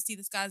relationship and they just see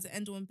this guy as the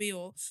end all and be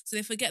all. So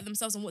they forget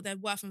themselves and what their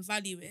worth and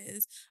value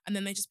is, and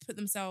then they just put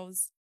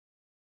themselves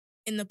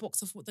in the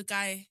box of what the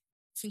guy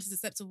thinks is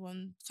acceptable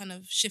and kind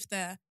of shift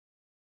their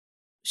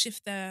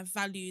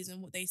values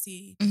and what they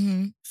see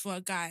Mm-hmm. for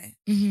a guy.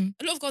 Mm-hmm.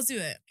 A lot of girls do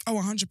it, Oh,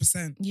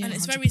 100%. Yeah. and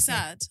it's 100%. very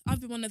sad. I've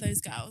been one of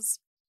those girls.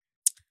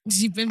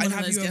 You've been one And of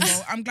have those you girls.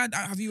 evolved? I'm glad.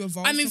 Have you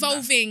evolved? I'm from that?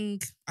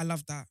 evolving. I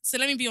love that. So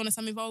let me be honest,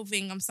 I'm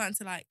evolving. I'm starting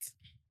to like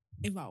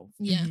evolve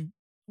Yeah. Mhm.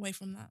 away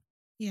from that.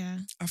 Yeah.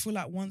 I feel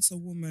like once a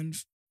woman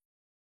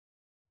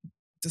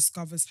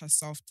discovers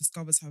herself,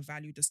 discovers her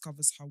value,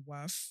 discovers her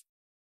worth,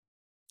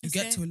 you It's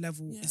get there. to a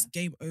level, Yeah. it's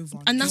game over.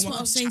 And No that's one what I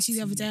can was saying chat to you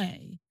the other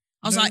day.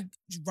 I was No like,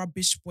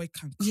 rubbish boy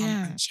can come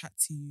Yeah. and chat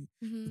to you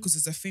Mhm. because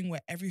it's a thing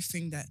where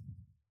everything that,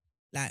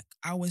 like,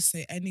 I always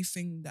say,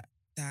 anything that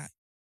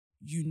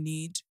you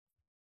need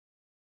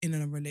in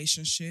a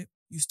relationship,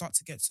 you start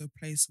to get to a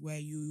place where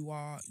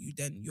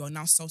you're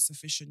now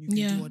self-sufficient. You can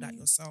Yeah. do all that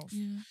yourself.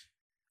 yeah.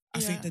 I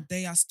think Yeah.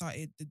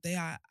 the day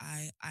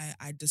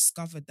I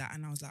discovered that,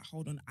 and I was like,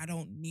 hold on, I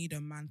don't need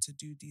a man to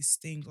do these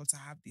things or to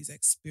have these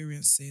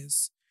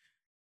experiences.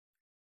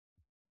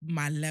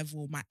 My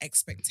level, my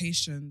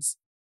expectations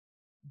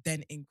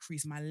then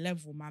increase. My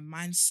level, my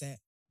mindset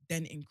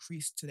then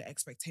increase to the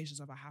expectations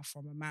of I have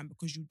from a man,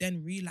 because you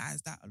then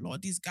realize that a lot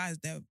of these guys,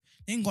 they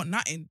ain't got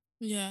nothing.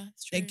 Yeah,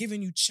 it's true. They're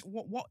giving you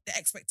what the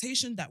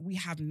expectation that we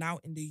have now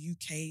in the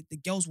UK, the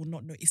girls will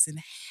not know it's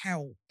in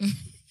hell.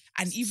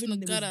 And even in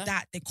the with gutter.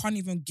 that, they can't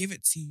even give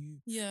it to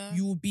you. Yeah.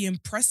 You will be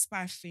impressed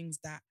by things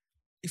that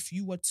if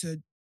you were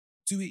to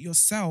do it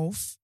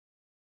yourself,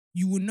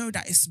 you will know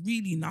that it's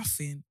really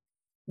nothing.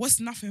 What's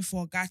nothing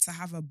for a guy to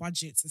have a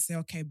budget to say,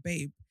 okay,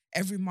 babe,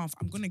 every month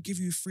I'm going to give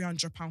you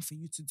 £300 for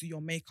you to do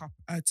your makeup,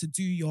 to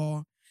do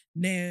your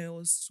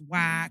nails,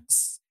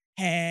 wax,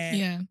 hair,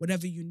 Yeah.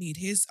 whatever you need.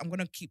 I'm going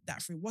to keep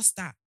that free. What's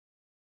that?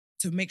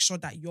 To make sure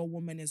that your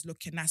woman is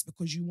looking nice,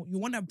 because you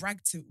want to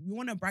brag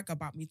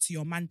about me to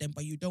your man then,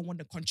 but you don't want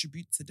to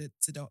contribute to the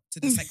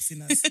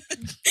sexiness.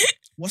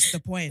 What's the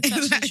point?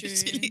 That's actually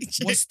Actually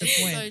true. What's the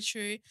point? So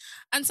true.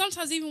 And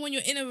sometimes even when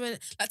you're in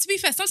like to be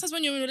fair, sometimes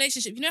when you're in a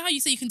relationship, you know how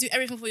you say you can do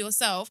everything for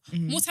yourself.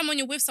 Mhm. More time when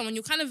you're with someone,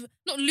 you're kind of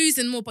not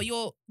losing more, but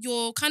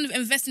you're kind of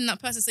investing in that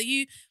person. So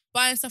you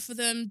buying stuff for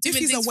them, doing If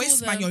he's a things waste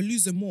for man, them. you're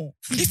losing more.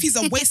 If he's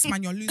a waste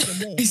man, you're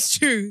losing more. It's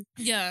true.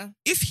 Yeah.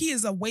 If he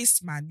is a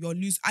waste man, you're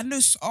losing. I know.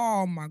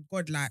 Oh my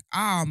God! Like,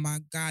 oh my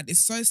God!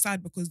 It's so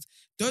sad because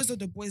those are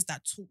the boys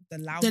that talk the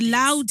loudest. The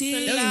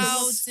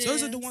loudest.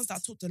 Those are the ones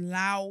that talk the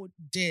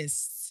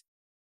loudest.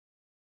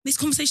 This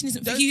conversation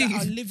isn't for Those you.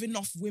 that are living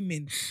off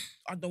women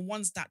are the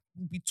ones that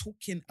will be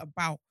talking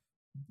about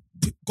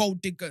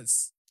gold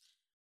diggers.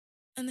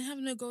 And they have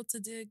no gold to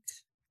dig.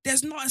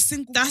 There's not a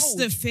single That's gold.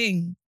 the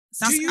thing.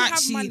 That's Do you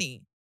actually, have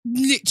money?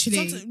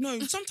 Literally.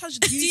 Sometimes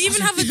Do you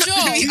even have a job?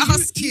 Let me Do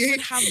ask you you. even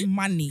have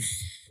money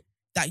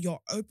that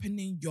you're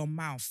opening your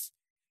mouth?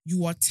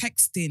 You are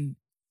texting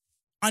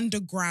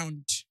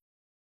underground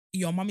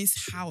your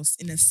mummy's house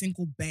in a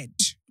single bed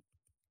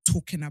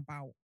talking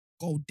about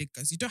gold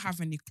diggers. You don't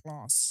have any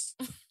class.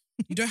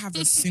 You don't have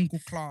a single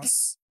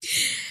class.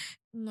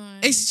 No.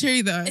 It's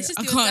true though. It's just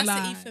I the can't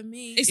audacity lie. for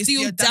me. It's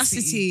the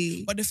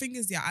audacity. But the thing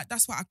is, yeah,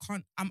 that's why I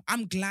can't.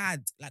 I'm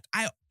glad. Like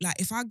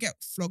if I get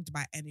flogged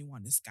by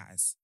anyone, it's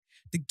guys.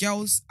 The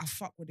girls, I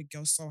fuck with the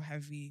girls so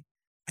heavy,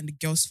 and the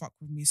girls fuck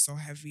with me so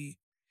heavy.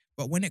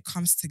 But when it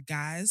comes to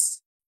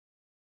guys,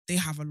 they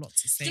have a lot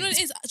to say. Do you know what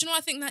it is? Do you know what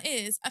I think that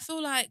is? I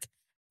feel like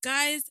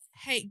guys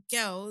hate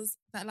girls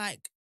that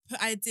like put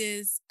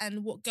ideas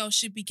and what girls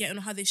should be getting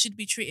or how they should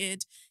be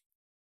treated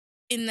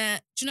in their.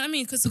 Do you know what I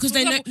mean? Because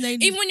they know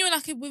even when you're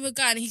like with a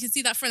guy and he can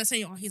see that friend and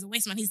saying, "Oh, he's a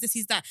waste man. He's this,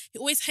 he's that." He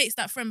always hates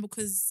that friend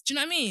because. Do you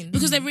know what I mean?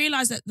 because they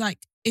realise that like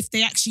if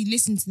they actually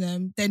listen to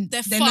them, then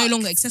they're no fucked.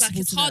 longer accessible Like,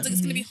 it's to harder. them.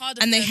 It's gonna be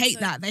harder. And for they them hate to-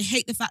 that. They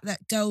hate the fact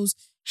that girls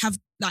have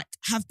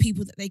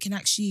people that they can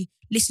actually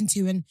listen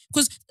to, and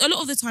because a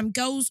lot of the time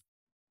girls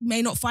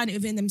may not find it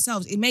within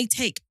themselves. It may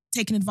take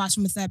taking advice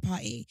from a third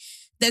party.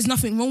 There's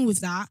nothing wrong with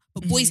that,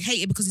 but boys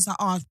hate it because it's like,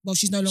 oh, well,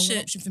 she's no longer an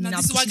Shit. option for me No, now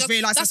this is because why she's girls-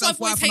 realised her that's why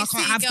self-worth boys and I hate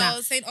can't city have that.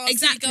 girls saying, "Oh,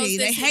 Exactly. city girls They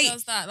this, city hate-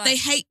 girls that.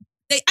 Like,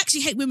 They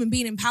actually hate women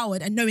being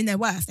empowered and knowing their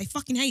worth. They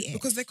fucking hate it.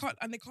 because they can't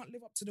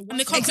live up to the. and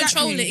they can't Exactly.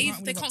 control it. They Either.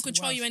 can't They live up can't to the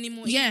control you worth.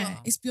 anymore. yeah, either.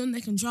 it's beyond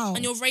their control.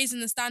 And you're raising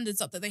the standards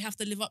up that they have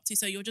to live up to,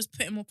 so you're just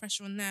putting more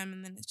pressure on them,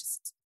 and then it's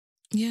just.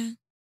 yeah.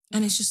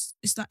 And it's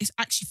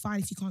actually fine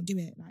if you can't do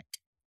it. Like,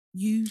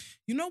 you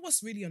You know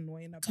what's really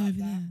annoying go about over that?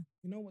 there.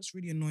 You know what's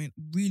really annoying?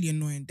 Really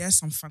annoying. There's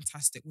some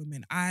fantastic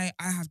women. I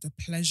have the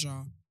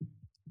pleasure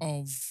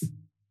of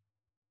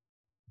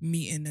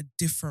meeting a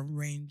different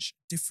range,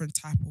 different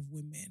type of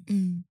women.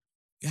 Mm.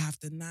 You have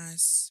the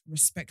nice,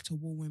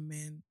 respectable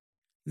women,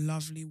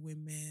 lovely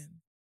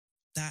women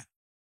that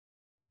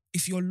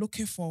if you're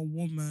looking for a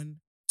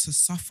woman to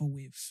suffer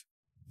with,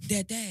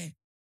 they're there.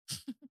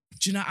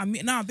 Do you know what I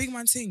mean? Now, big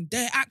man saying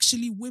they're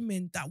actually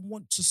women that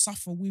want to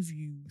suffer with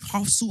you.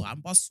 Hustle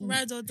and bustle.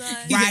 Ride or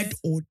die. Ride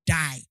or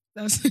die.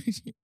 That's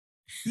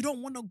You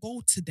don't want to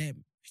go to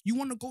them. You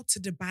want to go to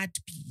the bad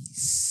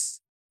bees.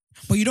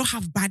 But you don't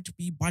have bad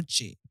bee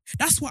budget.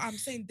 That's what I'm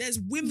saying. There's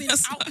women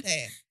That's out what-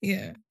 there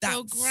yeah. that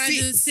They'll grind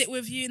and sit, sit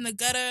with you in the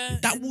gutter.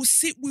 that will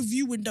sit with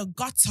you in the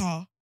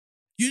gutter.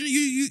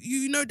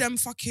 You know them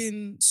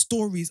fucking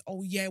stories.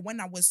 Oh yeah, when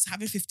I was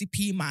having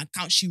 50p in my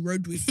account, she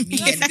rode with me.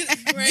 That's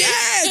And great.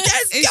 yeah,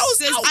 there's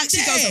girls out actually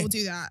there girls that will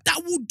do that.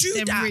 that will do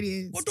There that. really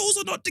is. But those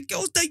are not the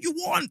girls that you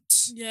want.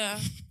 Yeah.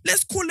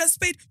 Let's call a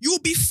spade. You'll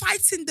be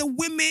fighting the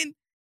women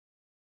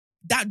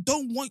that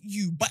don't want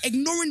you, but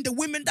ignoring the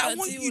women that I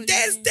want do you. what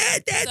They're mean. there.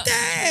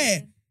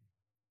 Exactly.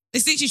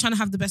 It's literally trying to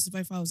have the best of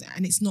both worlds,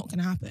 and it's not going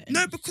to happen.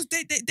 No, because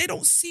they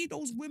don't see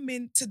those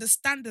women to the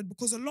standard,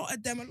 because a lot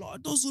of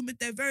those women,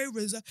 they're very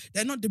reserved.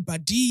 They're not the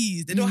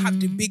baddies. They don't have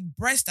the big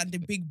breast and the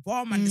big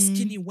bum and the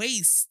skinny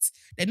waist.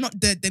 They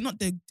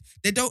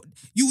don't.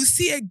 You will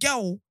see a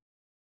girl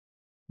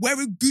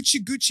wearing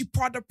Gucci,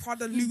 Prada,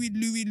 Louis,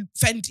 And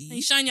Fendi.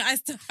 you shine your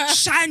eyes to her.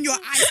 Shine your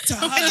eyes to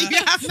her. You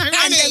have no And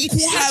money. then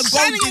call her gold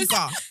Shining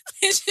digger.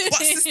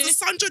 But Sister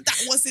Sandra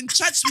that was in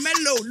Church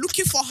Mellow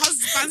looking for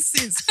husband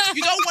since,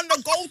 you don't want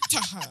to go to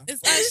her.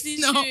 It's actually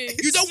No. true.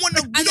 You don't want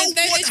to. You And don't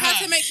then they want try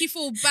her. to make you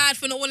feel bad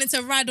for not wanting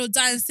to ride or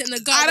die and sit in the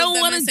gutter I don't with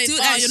them wanna and say, do "Oh,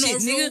 that you're not a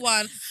shit, real nigga."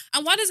 one."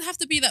 And why does it have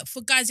to be that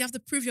for guys? You have to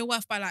prove your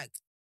worth by like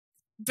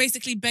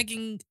basically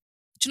begging.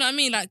 Do you know what I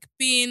mean? Like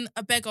being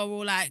a beggar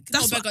or like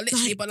That's not a beggar what-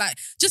 literally, like- but like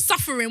just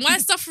suffering. Why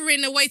is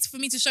suffering a way for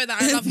me to show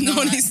that I love you? No,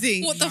 Like,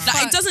 honestly. what the Nah. fuck?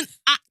 Like, it doesn't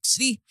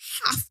actually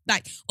have,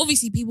 like,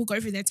 obviously people go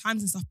through their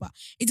times and stuff, but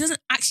it doesn't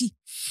actually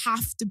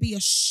have to be a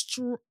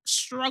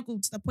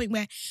struggle to the point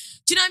where,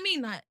 do you know what I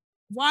mean? Like,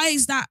 why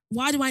is that?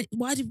 Why do I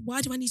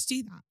need to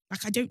do that?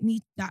 Like, I don't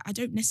need that. I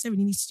don't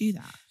necessarily need to do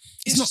that.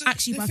 It's not just-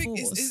 actually the by thing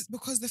force. is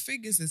because the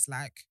thing is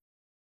like,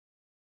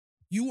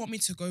 you want me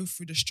to go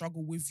through the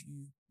struggle with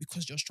you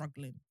because you're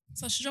struggling.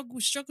 So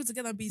struggle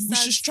together and be We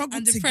sad should struggle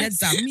and together.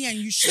 depressed. Me and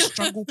you should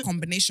struggle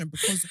combination,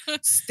 because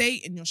stay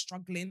in your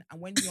struggling,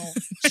 and when you're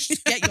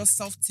get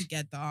yourself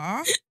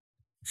together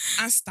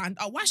and stand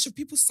up. Why should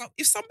people?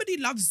 If somebody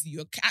loves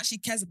you, or actually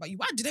cares about you,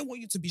 why do they want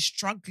you to be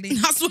struggling?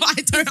 That's what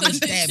I don't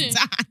That's understand.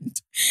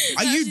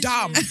 Are you That's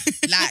dumb? true.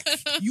 Like,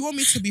 you want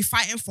me to be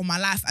fighting for my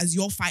life as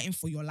you're fighting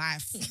for your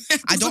life?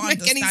 I don't Doesn't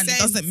make any understand. It sense.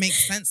 doesn't make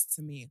sense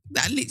to me.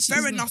 That literally Fair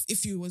doesn't- enough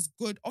if it was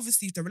good.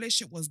 Obviously, if the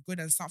relationship was good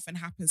and something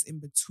happens in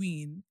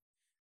between,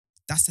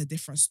 that's a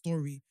different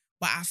story.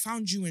 But I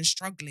found you in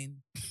struggling,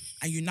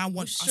 and you now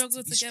want us to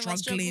struggle be together,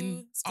 struggling.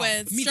 struggle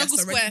squared, For me, struggle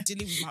that's already square.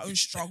 dealing with my own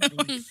struggle.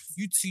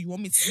 You two, you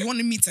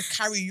wanted me to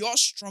carry your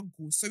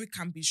struggle so it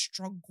can be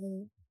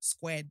struggle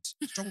squared,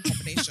 struggle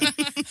combination.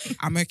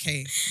 I'm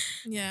okay.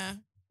 Yeah.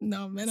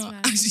 No, men It's are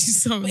mad. actually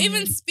so But even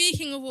annoying.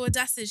 speaking of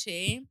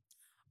audacity,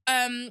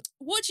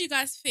 what do you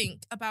guys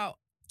think about?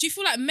 Do you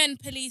feel like men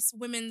police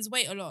women's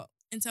weight a lot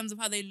in terms of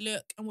how they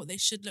look and what they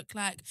should look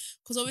like?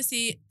 Because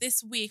obviously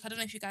this week, I don't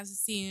know if you guys have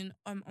seen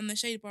on the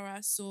Shade Bar,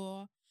 I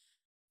saw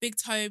Big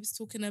Tobes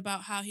talking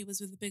about how he was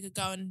with a bigger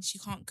girl and she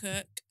can't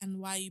cook, and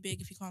why are you big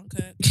if you can't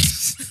cook?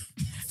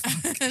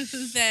 And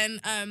then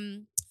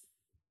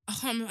I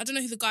can't remember. I don't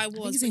know who the guy I think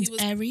was, his but he name's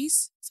was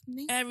Aries.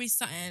 Something. Aries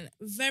something.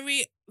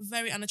 Very,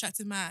 very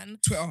unattractive man.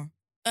 Twitter.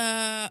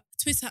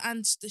 Twitter,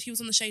 and he was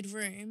on the Shade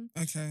Room,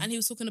 Okay. and he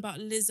was talking about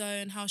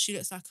Lizzo and how she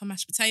looks like a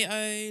mashed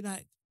potato,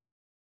 like.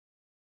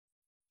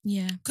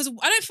 Yeah. Because I And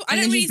don't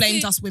then really he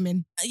blamed see, us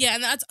women. yeah,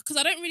 and because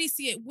I don't really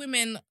see it.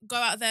 Women go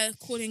out there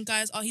calling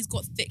guys, "Oh, he's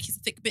got thick. He's a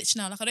thick bitch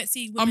now." Like I don't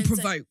see women.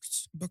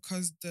 Unprovoked.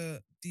 Because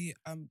the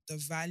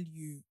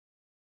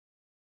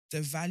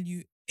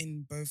value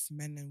in both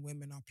men and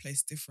women are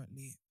placed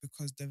differently,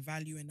 because the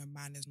value in a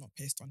man is not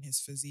placed on his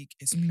physique,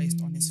 it's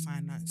placed on his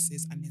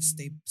finances and his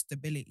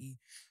stability,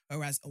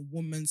 whereas a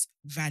woman's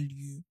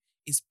value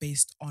is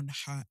based on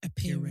her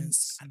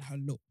appearance and her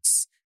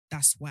looks.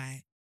 That's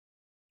why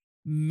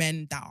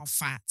men that are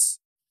fat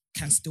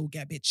can still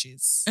get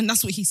bitches. And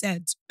that's what he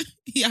said.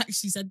 He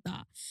actually said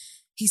that.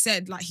 He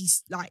said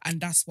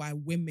And that's why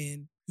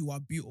women who are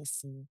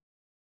beautiful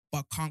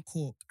but can't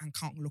cook and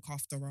can't look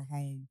after a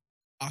home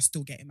are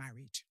still getting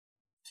married.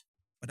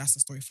 But that's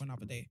a story for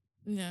another day.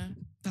 Yeah,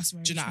 that's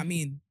very Do you know true. what I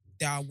mean?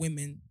 There are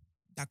women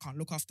that can't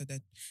look after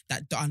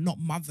that are not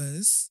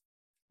mothers,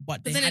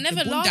 but they then had it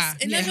never the bunda.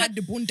 lasts. They had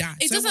the bunda.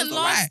 it So doesn't was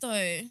alright. last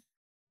though.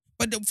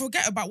 But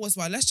forget about what's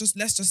right. Let's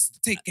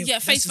just take it. Yeah,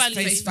 face value.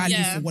 Face value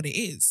Yeah. for what it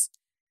is.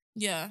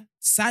 Yeah,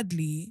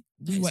 Sadly,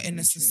 we That were is in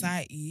very a true.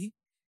 society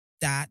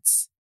that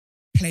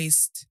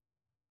placed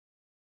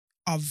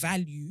our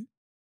value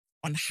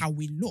on how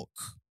we look.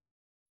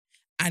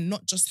 And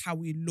not just how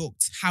we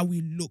looked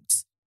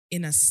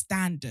in a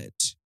standard.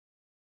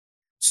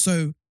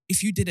 So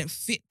if you didn't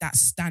fit that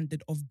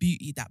standard of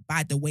beauty that,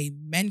 by the way,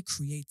 men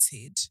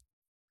created,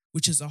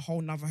 which is a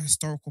whole nother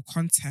historical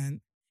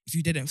content, if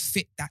you didn't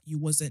fit that, you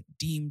wasn't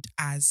deemed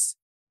as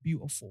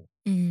beautiful.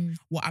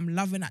 What I'm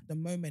loving at the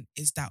moment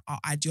is that our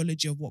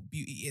ideology of what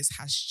beauty is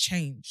has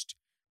changed,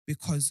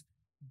 because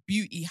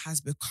beauty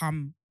has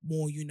become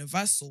more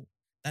universal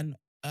than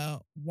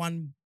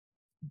one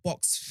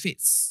box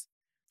fits.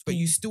 But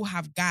you still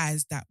have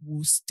guys that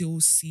will still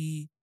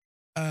see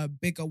a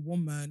bigger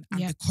woman,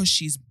 and because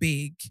she's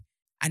big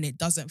and it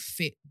doesn't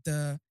fit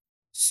the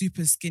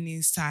super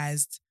skinny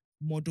sized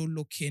model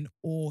looking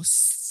or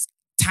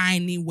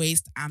tiny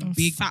waist and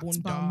big fat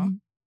bunda,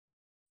 bum.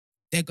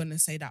 they're gonna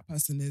say that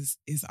person is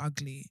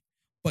ugly.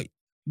 But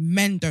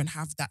men don't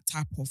have that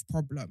type of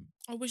problem.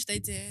 I wish they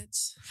did.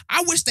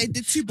 I wish they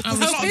did too, because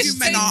I a lot of wish you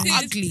men they are did.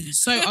 ugly.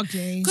 So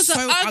ugly. Because So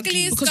the ugly.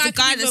 ugliest Because guy the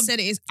guy could that be said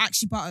it is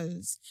actually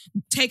Butters.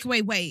 Take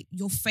away weight,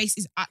 your face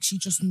is actually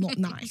just not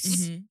nice.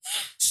 Mhm.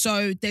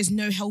 So there's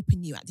no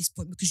helping you at this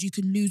point, because you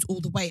could lose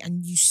all the weight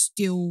and you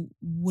still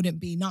wouldn't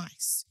be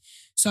nice.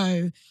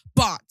 So,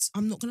 but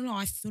I'm not gonna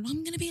lie, I feel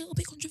I'm gonna be a little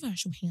bit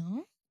controversial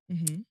here.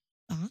 Mhm.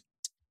 But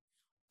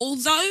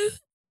although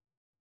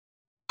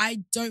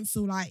I don't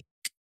feel like,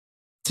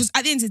 because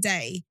at the end of the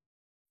day,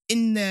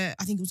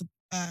 I think it was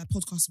a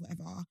podcast or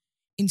whatever,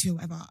 interview or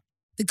whatever,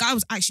 the guy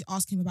was actually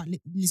asking him about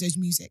Lizzo's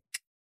music.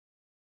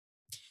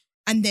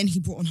 And then he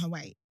brought on her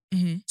weight.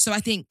 Mhm. So I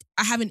think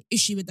I have an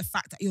issue with the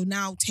fact that you're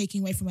now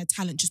taking away from her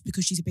talent just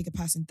because she's a bigger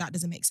person. That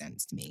doesn't make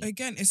sense to me.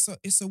 Again,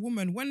 it's a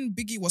woman. When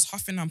Biggie was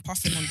huffing and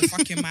puffing on the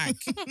fucking mic,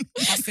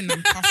 huffing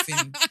and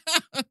puffing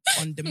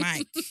on the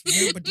mic,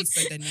 nobody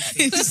said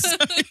anything.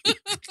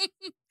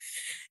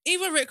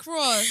 Even Rick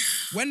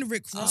Ross. When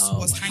Rick Ross Oh,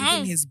 was wow.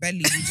 hanging his belly,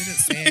 he didn't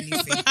say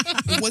anything.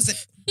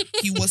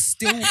 He was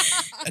still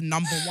a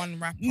number one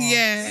rapper.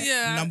 Yeah.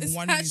 Yeah, Number it's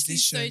one actually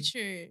so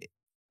musician. true.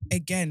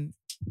 Again,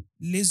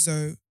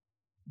 Lizzo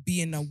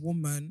being a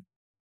woman,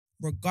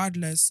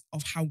 regardless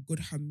of how good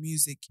her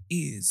music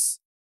is,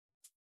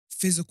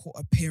 physical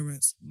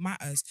appearance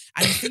matters.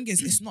 And the thing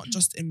is, it's not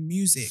just in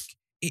music,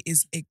 it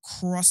is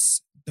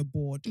across the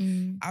board.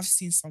 I've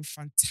seen some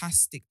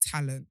fantastic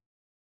talent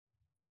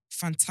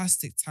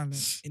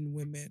in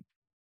women,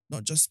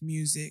 not just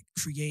music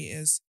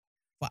creators,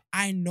 but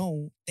I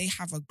know they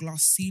have a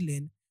glass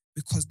ceiling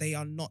because they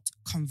are not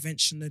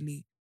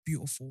conventionally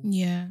beautiful.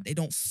 Yeah. They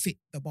don't fit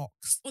the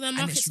box. Well, their And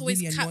market's it's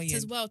always really capped annoying.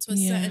 as well to a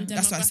Yeah. certain demographic.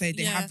 That's what I say.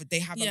 They Yeah.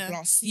 have Yeah. a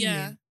glass ceiling.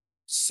 Yeah.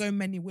 So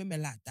many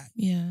women like that,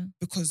 Yeah.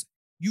 because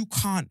you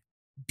can't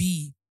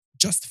be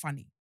just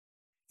funny.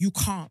 You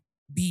can't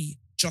be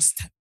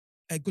just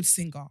a good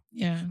singer.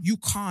 Yeah. You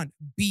can't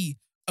be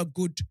a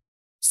good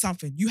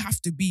something. You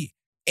have to be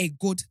a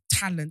good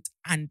talent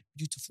and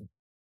beautiful.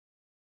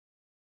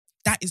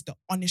 That is the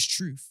honest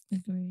truth,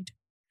 Agreed.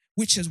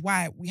 which is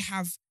why we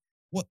have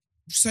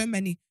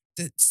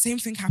the same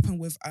thing happened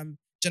with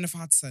Jennifer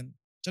Hudson.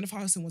 Jennifer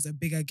Hudson was a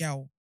bigger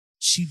girl.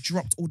 She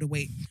dropped all the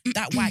weight.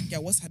 That white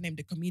girl, what's her name?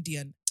 The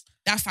comedian.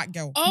 That fat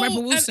girl. Oh,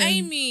 Rebel Wilson.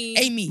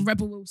 Amy.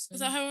 Rebel Wilson.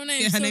 Is that her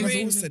name? Yeah, her name Sorry. is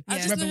Rebel Wilson. I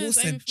just Rebel know her as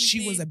Amy Wilson. from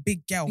She was Glee. a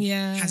big girl.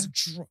 Yeah. Has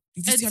dropped.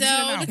 Have you seen Adele,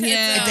 her now? look at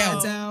Yeah. Adele.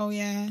 Adele,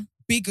 yeah.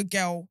 Bigger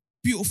girl,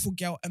 beautiful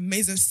girl,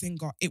 amazing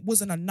singer. It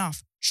wasn't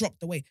enough. Dropped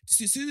the weight.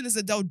 As soon as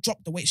Adele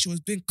dropped the weight, she was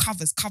doing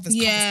covers,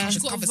 Yeah. She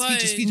got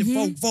features,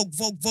 Vogue.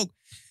 Vogue.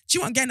 She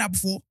wasn't getting that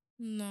before.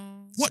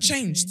 No. What So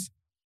changed? true.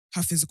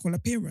 Her physical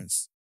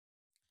appearance.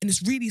 And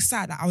it's really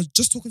sad. Like, I was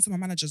just talking to my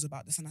managers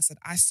about this and I said,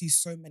 I see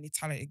so many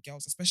talented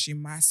girls, especially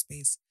in my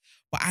space,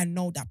 but I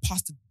know that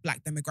past the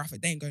black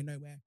demographic, they ain't going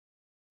nowhere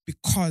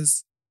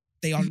because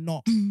they are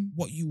not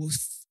what you will,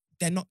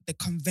 they're not the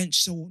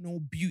conventional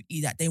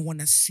beauty that they want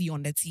to see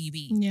on the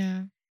TV.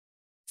 Yeah.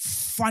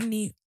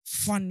 Funny,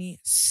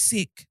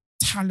 sick,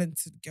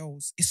 talented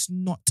girls. It's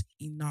not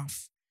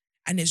enough.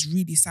 And it's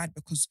really sad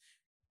because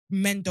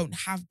men don't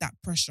have that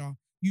pressure.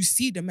 You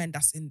see the men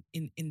that's in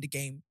the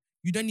game.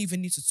 You don't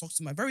even need to talk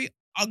to them. Very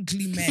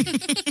ugly men.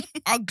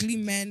 Ugly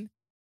men,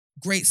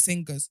 great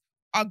singers.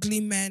 Ugly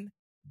men,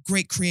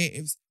 great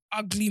creatives.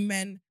 Ugly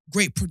men,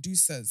 great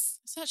producers.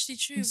 It's actually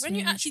true. It's When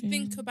you very actually true.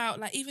 think about,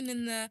 like, even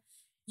in the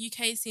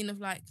UK scene of,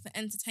 like, the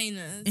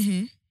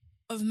entertainers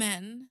of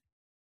men,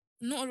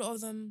 not a lot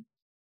of them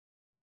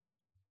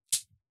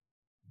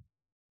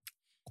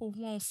go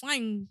well,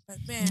 fine, but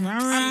man.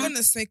 I'm going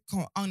to say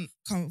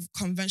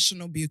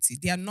conventional beauty.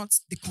 They are not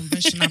the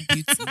conventional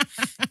beauty.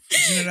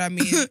 Do you know what I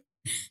mean?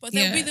 But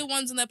they'll be Yeah. the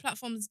ones on their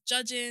platforms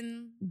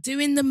judging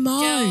Doing the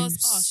girls.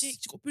 most. Oh, shit,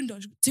 she got bunda.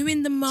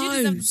 Doing the She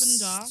deserves most.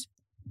 the bunda.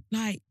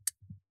 Like,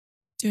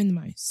 doing the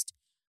most.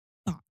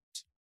 But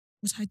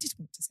what I did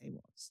want to say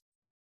was,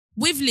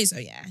 with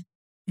Lizzo, yeah,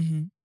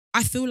 Mm-hmm.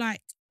 I feel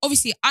like,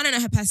 obviously, I don't know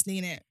her personally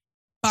in it,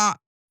 but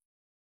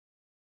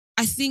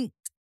I think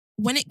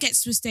when it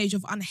gets to a stage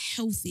of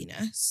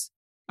unhealthiness,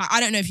 like, I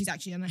don't know if she's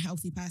actually an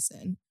unhealthy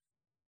person,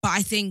 but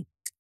I think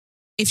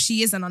if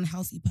she is an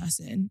unhealthy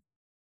person,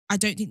 I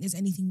don't think there's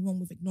anything wrong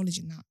with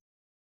acknowledging that.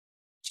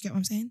 Do you get what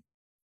I'm saying?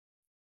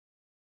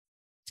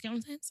 Do you get what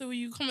I'm saying? So will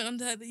you comment on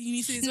that you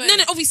need to lose No, weight?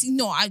 no, obviously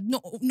not.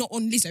 Not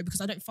on Lizzo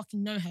because I don't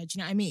fucking know her. Do you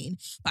know what I mean?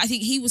 But I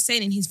think he was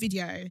saying in his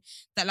video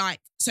that, like,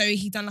 so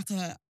he done like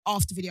a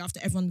after video after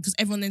everyone, because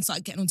everyone then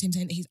started getting on to him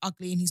saying that he's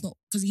ugly and he's not,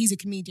 because he's a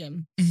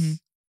comedian. Mm-hmm.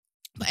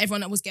 But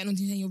everyone that was getting on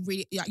to him saying you're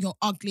really, like, you're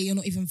ugly, you're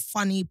not even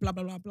funny, blah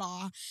blah blah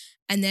blah.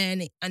 And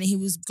he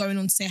was going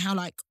on to say how,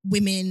 like,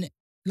 women,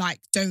 like,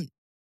 don't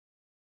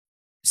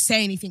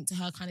say anything to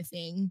her kind of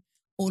thing,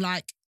 or,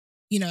 like,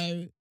 you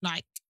know,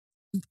 like,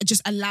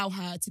 just allow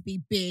her to be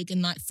big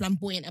and, like,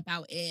 flamboyant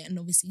about it. And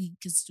obviously,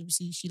 because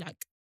obviously she,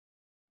 like,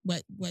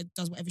 where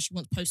does whatever she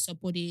wants, posts her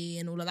body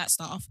and all of that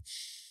stuff.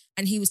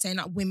 And he was saying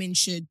that women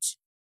should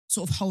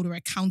sort of hold her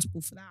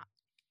accountable for that.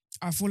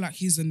 I feel like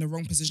he's in the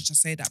wrong position to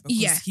say that because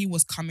Yeah. he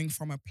was coming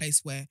from a place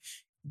where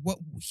what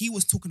he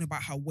was talking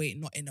about her weight,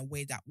 not in a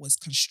way that was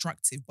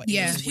constructive, but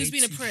Yeah. it was a He was way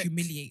being a to prick.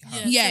 humiliate her.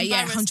 Yeah.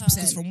 Yeah, embarrass 100%.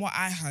 Because from what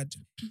I heard,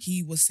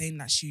 he was saying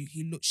that she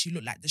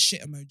looked like the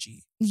shit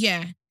emoji.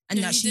 Yeah. And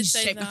Yeah, that he did she's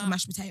say shaped like a that.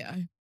 mashed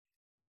potato.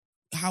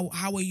 How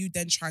are you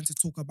then trying to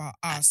talk about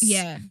us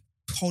Yeah.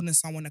 holding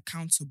someone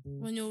accountable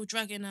When you're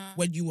dragging her.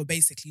 when you were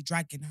basically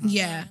dragging her?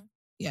 Yeah.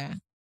 Yeah.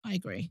 I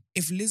agree.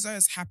 If Lizzo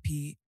is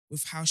happy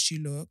with how she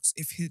looks,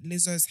 if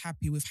Lizzo is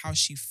happy with how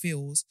she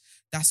feels,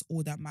 that's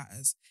all that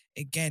matters.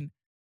 Again,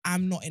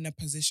 I'm not in a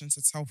position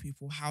to tell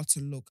people how to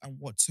look and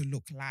what to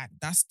look like.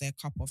 That's their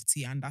cup of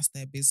tea and that's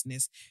their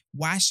business.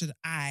 Why should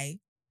I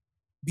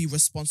be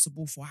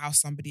responsible for how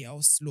somebody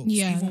else looks?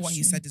 Yeah, Even that's what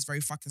he true. said is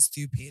very fucking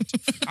stupid.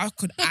 How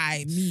could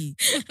me,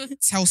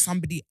 tell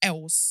somebody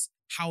else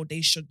how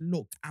they should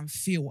look and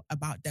feel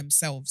about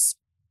themselves?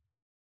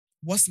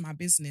 What's my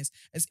business?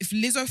 As if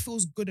Lizzo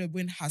feels good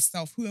within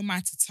herself, who am I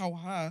to tell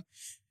her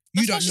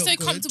you That's why don't she's look so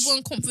good? comfortable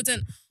and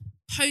confident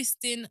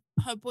posting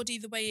her body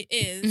the way it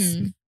is.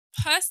 Mm.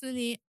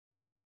 Personally,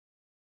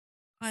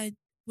 I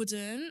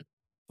wouldn't.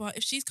 But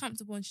if she's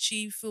comfortable and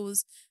she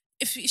feels,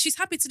 if she's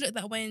happy to look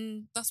that way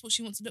and that's what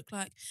she wants to look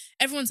like,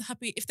 everyone's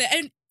happy. If they're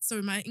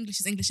sorry, my English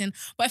is Englishing.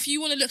 But if you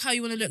want to look how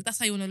you want to look, that's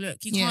how you want to look.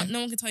 You can't. No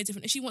one can tell you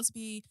different. If she wants to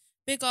be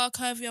bigger,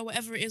 curvier,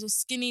 whatever it is, or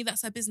skinny,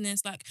 that's her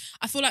business. Like,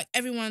 I feel like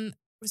everyone,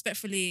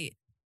 respectfully,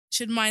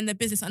 should mind their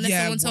business unless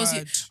someone tells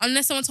you.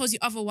 Unless someone tells you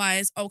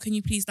otherwise. Oh, can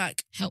you please,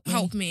 like,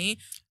 help me?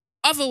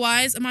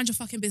 Otherwise, mind your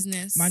fucking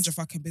business. Mind your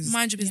fucking business.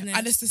 Mind your business.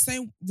 And it's the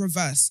same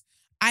reverse.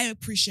 I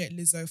appreciate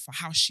Lizzo for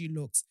how she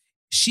looks.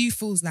 She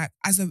feels like,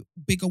 as a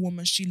bigger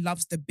woman, she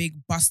loves the big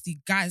busty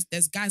guys.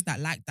 There's guys that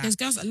like that. There's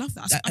girls that love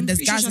that. And there's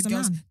pretty sure guys she has and a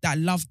girls man. that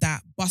love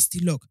that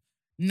busty look.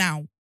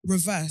 Now,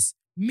 reverse.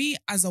 Me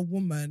as a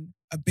woman,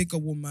 a bigger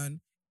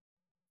woman,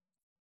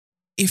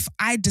 if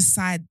I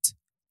decide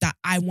that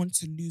I want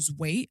to lose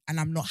weight and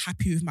I'm not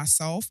happy with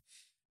myself,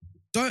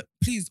 don't,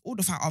 please, all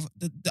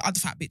the other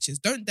fat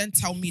bitches, don't then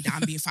tell me that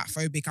I'm being fat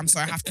phobic. I'm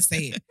sorry, I have to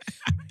say it.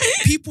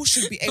 People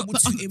should be able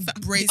to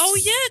embrace. Oh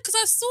yeah, because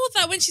I saw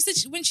that when she said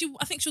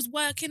I think she was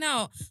working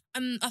out,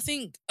 and I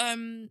think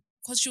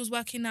because she was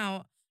working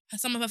out,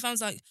 some of her fans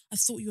like, I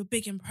thought you were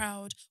big and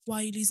proud. Why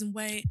are you losing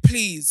weight?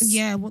 Please.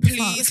 Yeah, what the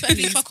Please, fuck?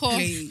 please, Fuck off.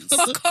 please.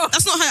 Fuck off.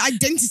 That's not her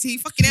identity.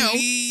 Fucking hell.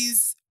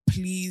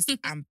 Please,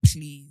 and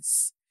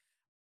please.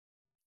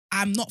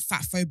 I'm not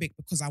fat phobic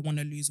because I want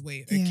to lose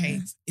weight, okay? Yeah.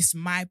 It's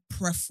my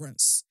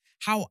preference.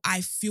 How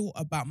I feel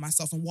about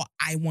myself and what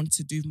I want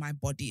to do with my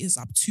body is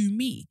up to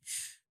me.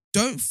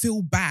 Don't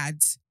feel bad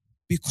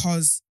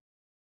because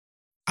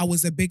I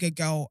was a bigger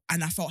girl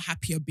and I felt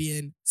happier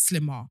being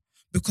slimmer.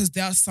 Because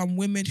there are some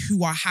women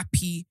who are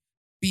happy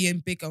being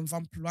big and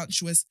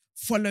voluptuous,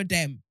 follow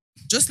them.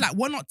 Just like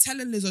we're not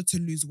telling Lizzo to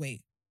lose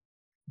weight.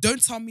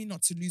 Don't tell me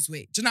not to lose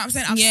weight. Do you know what I'm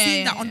saying? I've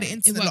seen that on the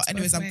internet a lot.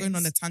 Anyways, I'm going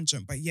on a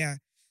tangent, but yeah,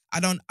 I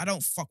don't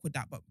fuck with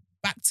that. But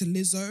back to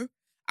Lizzo,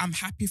 I'm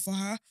happy for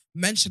her.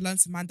 Men should learn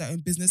to mind their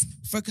own business.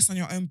 Focus on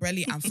your own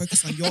belly and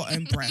focus on your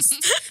own breast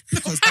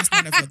because that's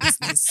none of your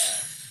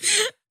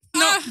business.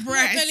 Not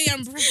breast. Belly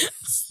and breast.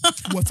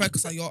 We'll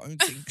focus on your own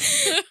thing.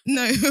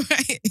 No,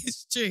 right,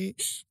 it's true.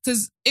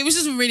 Because it was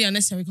just a really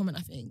unnecessary comment,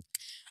 I think.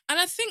 And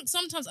I think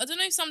sometimes, I don't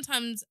know if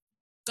sometimes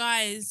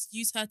guys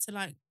use her to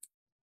like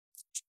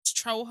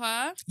troll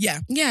her. Yeah.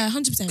 Yeah,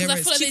 100%. Because I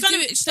feel like they do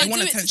it. They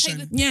want do it to attention.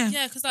 take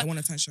Yeah, because They like want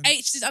attention.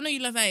 H did. I know you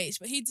love H,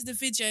 but he did a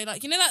video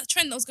like, you know that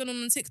trend that was going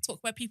on TikTok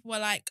where people were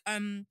like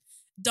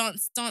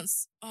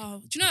dance. Oh,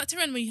 do you know that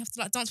trend where you have to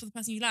like dance for the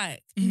person you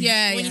like?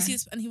 Yeah, When you see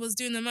this, and he was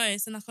doing the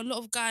most, and like a lot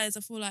of guys,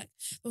 I feel like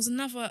there was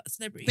another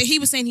celebrity. But he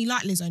was saying he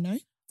liked Lizzo, no?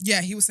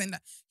 Yeah, he was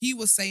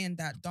saying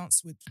that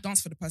dance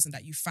for the person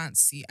that you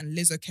fancy, and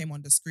Lizzo came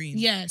on the screen.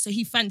 Yeah, so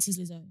he fancies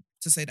Lizzo.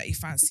 To say that he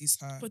fancies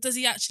her. But does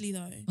he actually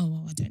though? Oh,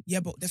 well, I don't.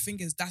 Yeah, but the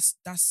thing is, that's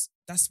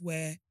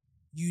where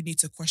you need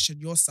to question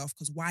yourself,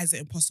 because why is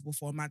it impossible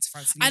for a man to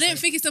fancy Lizzo? I don't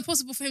think it's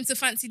impossible for him to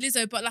fancy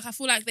Lizzo, but like I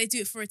feel like they do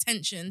it for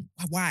attention.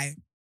 Why?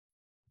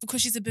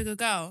 Because she's a bigger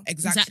girl.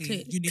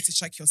 Exactly. You need to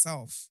check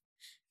yourself.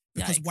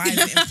 Because Yikes. why is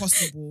it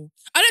impossible?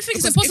 I don't think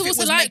it's Because impossible if it to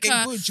was like Megan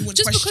her. Good, you wouldn't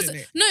Just because question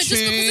it. just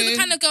because of the True.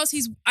 kind of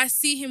girls I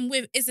see him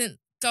with isn't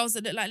girls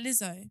that look like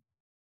Lizzo.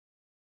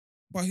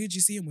 But who do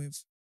you see him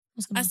with?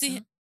 I see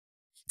him.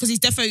 Because he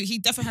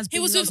defo has. He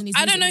was girls with, in his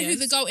I don't know music who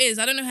the videos. girl is.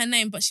 I don't know her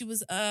name, but she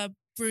was a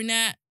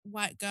brunette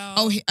white girl.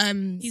 Oh,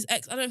 He's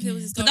ex. I don't know if it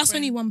was his but girlfriend. that's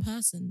only one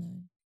person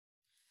though.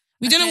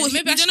 We don't know Okay, what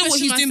maybe I should he's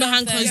question doing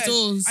behind myself closed there.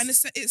 doors. And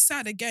it's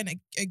sad again.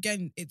 But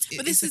this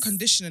It's a is-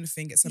 conditioning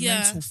thing. It's a Yeah.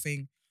 mental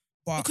thing.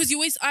 But Because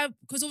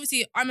because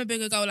obviously I'm a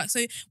bigger girl. Like,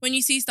 so when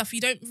you see stuff, you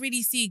don't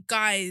really see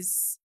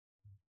guys.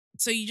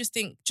 So you just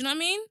think, do you know what I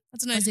mean? I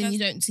don't know. As if in, you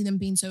that's- don't see them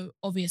being so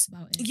obvious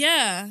about it.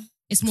 Yeah.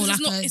 It's more 'Cause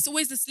like it's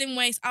always the slim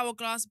waist,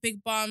 hourglass,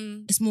 big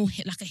bum. it's more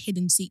like a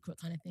hidden secret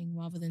kind of thing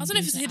rather than. I don't know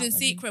if being it's a so hidden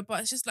outwardly. secret,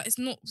 but it's just like it's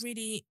not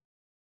really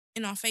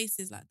in our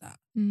faces like that.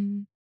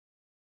 Mm,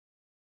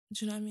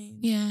 Do you know what I mean?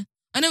 yeah,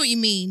 I know what you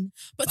mean.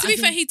 But But to I be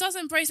fair, think- he does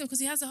embrace him because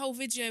he has a whole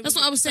video. That's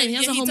with- what I was saying. He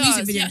has yeah, a whole does.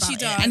 music video He about actually it,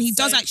 does. and he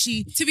does So,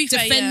 actually To be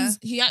fair, defend.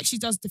 He actually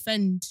does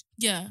defend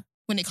yeah,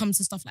 when it comes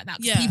to stuff like that.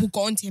 'Cause Yeah. people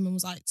got onto him and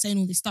was like saying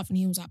all this stuff, and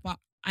he was like, "But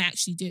I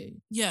actually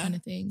do," yeah, kind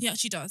of thing. he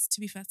actually does. To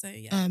be fair, so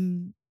yeah.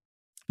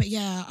 But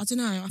yeah, I don't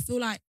know. I feel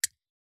like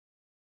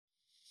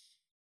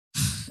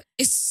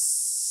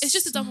it's It's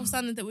just a double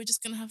standard that we're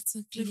just gonna have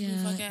to live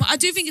with. I guess. But I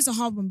do think it's a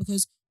hard one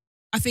because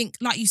I think,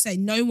 like you say,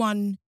 no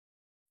one.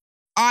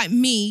 I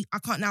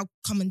can't now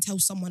come and tell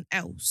someone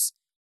else.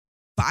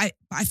 But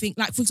I think,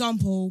 like, for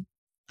example,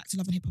 back to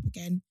Love and Hip Hop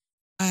again.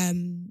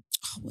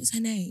 What's her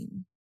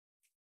name?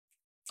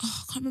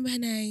 Oh, I can't remember her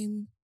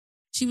name.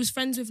 She was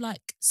friends with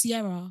like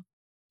Sierra,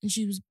 and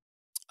she was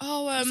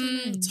Oh, her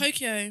name?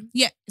 Tokyo.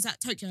 yeah, is that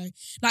Tokyo?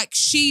 Like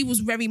she was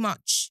very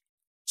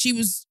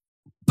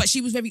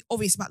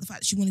obvious about the fact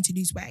that she wanted to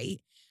lose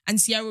weight. And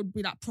Sierra would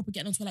be like proper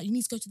getting onto her, like, you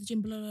need to go to the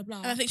gym, blah, blah, blah.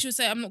 And I think she would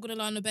say, "I'm not gonna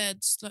lie on the bed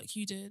like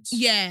you did."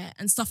 Yeah,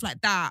 and stuff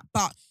like that.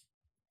 But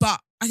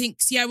I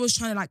think Sierra was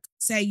trying to like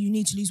say you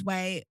need to lose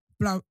weight,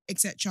 blah,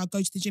 etc.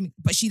 Go to the gym.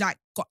 But she like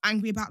got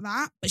angry about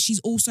that. But she's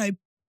also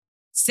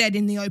said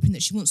in the open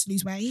that she wants to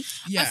lose weight.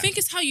 yeah, I think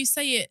it's how you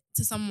say it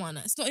to someone.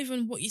 It's not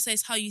even what you say;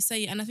 it's how you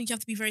say it. And I think you have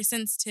to be very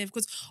sensitive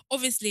because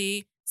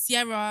obviously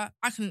Sierra,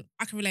 I can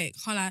relate.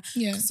 Can't lie.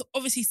 Yeah. So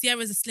obviously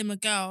Sierra is a slimmer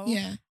girl.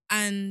 Yeah.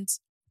 And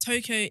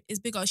Tokyo is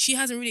bigger. She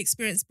hasn't really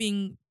experienced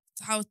being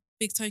how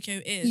big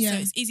Tokyo is. Yeah. So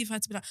it's easy for her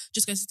to be like,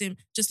 just go to the gym,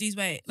 just lose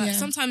weight. Like Yeah.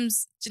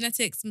 sometimes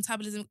genetics,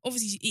 metabolism,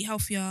 obviously you eat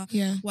healthier,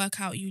 Yeah. work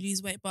out, you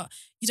lose weight, but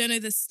you don't know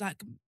this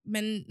like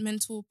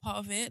mental part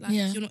of it. Like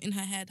Yeah. you're not in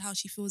her head, how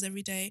she feels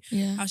every day,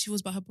 Yeah. how she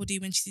feels about her body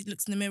when she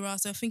looks in the mirror.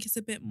 So I think it's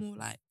a bit more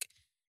like,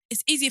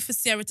 it's easier for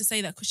Sierra to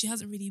say that because she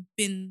hasn't really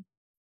been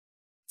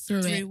Through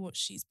it. through what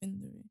she's been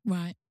through.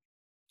 Right.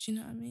 Do you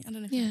know what I mean? I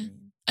don't know if Yeah. you know what I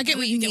mean. I get don't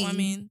what know you if mean. get what I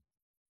mean.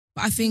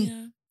 But I think,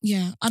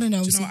 yeah, I don't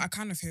know. Do you know obviously- what?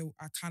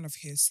 I kind of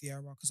hear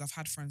Sierra because I've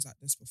had friends like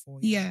this before.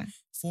 Yeah.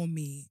 For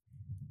me,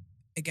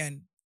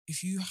 again,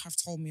 if you have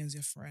told me as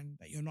your friend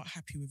that you're not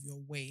happy with your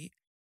weight,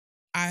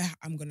 I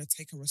am gonna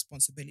take a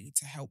responsibility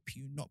to help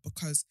you, not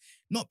because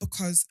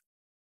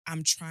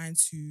I'm trying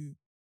to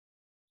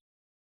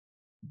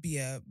be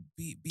a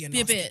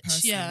nasty bitch,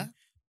 person. yeah.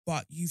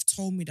 But you've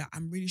told me that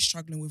I'm really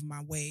struggling with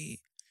my weight,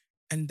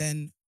 and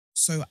then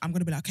so I'm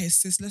gonna be like, okay,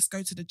 sis, let's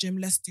go to the gym,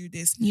 let's do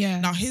this. Yeah.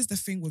 Now, here's the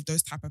thing with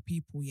those type of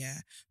people, yeah,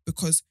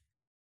 because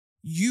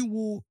you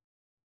will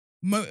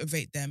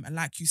motivate them, and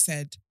like you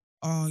said,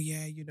 oh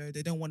yeah, you know,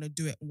 they don't want to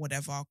do it,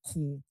 whatever,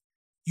 cool.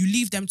 You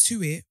leave them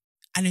to it,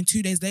 and then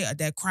 2 days later,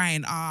 they're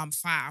crying, I'm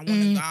fat, I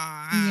want to go,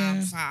 I'm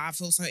yeah. fat, I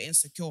feel so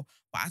insecure.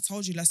 But I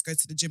told you, let's go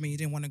to the gym, and you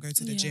didn't want to go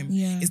to the Yeah. gym.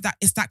 Yeah.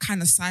 It's that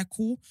kind of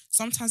cycle.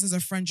 Sometimes as a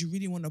friend, you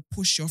really want to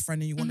push your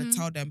friend and you want Mhm. to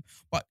tell them,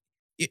 but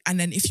And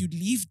then if you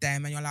leave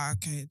them and you're like,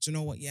 okay, do you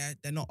know what? Yeah,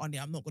 they're not on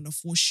it. I'm not going to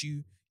force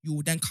you. You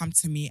will then come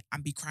to me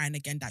and be crying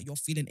again that you're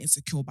feeling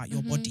insecure about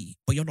your body,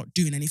 but you're not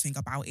doing anything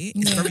about it.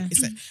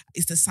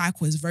 It's the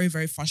cycle. It's very,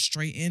 very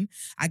frustrating.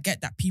 I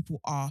get that people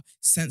are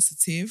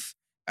sensitive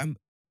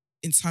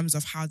in terms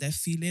of how they're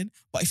feeling,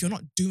 but if you're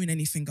not doing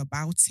anything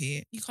about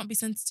it, you can't be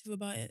sensitive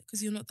about it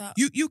because you're not that.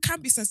 You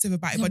can be sensitive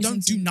about it, but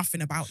don't do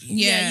nothing about it.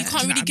 Yeah, you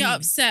can't Do really know get what I mean?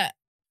 upset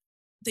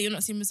that you're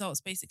not seeing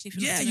results. Basically, if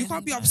you're not doing you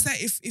can't be anything.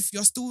 upset if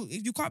you're still.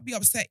 You can't be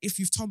upset if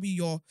you've told me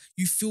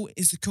you feel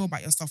insecure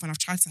about yourself and I've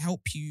tried to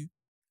help you,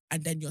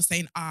 and then you're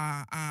saying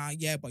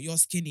yeah, but you're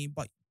skinny,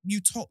 but you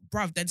talk,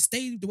 bruv, then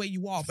stay the way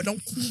you are, but don't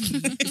call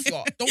me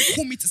don't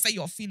call me to say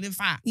you're feeling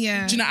fat.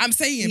 Yeah. Do you know what I'm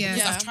saying? Yeah.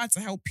 Because I've tried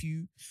to help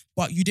you,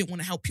 but you didn't want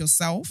to help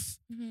yourself.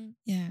 Mm-hmm.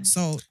 Yeah.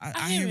 So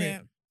I hear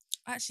it.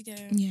 I actually get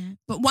it. Yeah.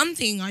 But one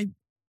thing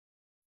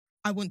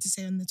I want to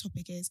say on the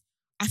topic is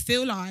I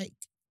feel like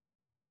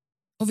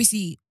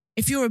obviously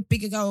if you're a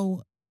bigger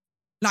girl,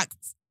 like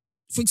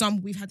for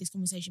example, we've had this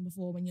conversation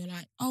before when you're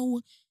like,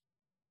 oh,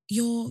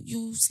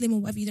 you're slim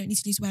or whatever, you don't need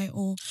to lose weight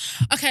or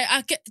Okay,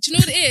 I get. Do you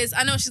know what it is?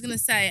 I know what she's gonna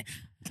say.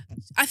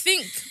 I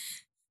think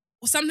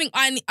something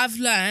I've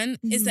learned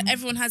is that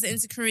everyone has their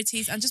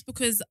insecurities, and just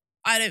because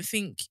I don't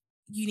think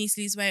you need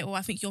to lose weight or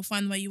I think you're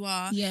fine where you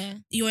are,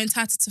 you're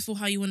entitled to feel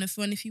how you want to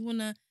feel, and if you want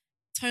to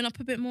tone up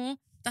a bit more,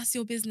 that's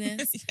your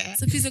business.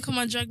 So please don't come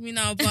and drag me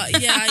now.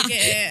 But yeah, I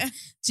get it.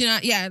 Do you know?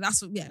 Yeah,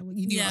 that's what. Yeah, what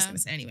you knew I was gonna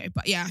say anyway.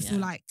 But yeah, I feel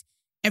like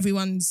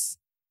everyone's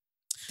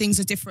things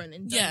are different,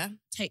 and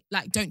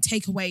don't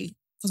take away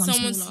because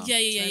I'm smaller.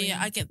 Yeah.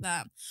 I get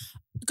that.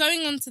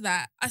 Going on to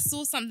that, I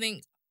saw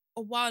something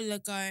a while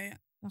ago,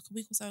 like a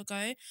week or so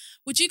ago.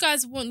 Would you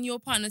guys want your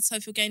partner to tell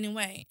if you're gaining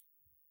weight?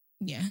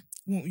 Yeah.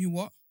 Want you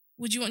what?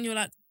 Would you want your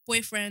like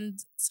boyfriend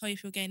to tell you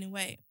if you're gaining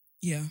weight?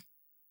 Yeah.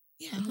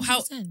 Yeah.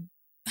 100%.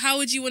 How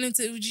would you want him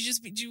to? Would you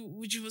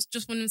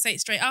just want him to say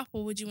it straight up,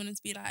 or would you want him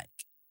to be like?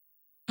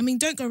 I mean,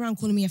 don't go around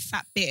calling me a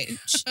fat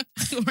bitch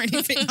or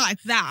anything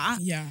like that.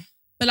 Yeah.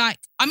 But like,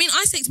 I mean,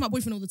 I say it to my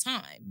boyfriend all the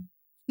time.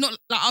 Not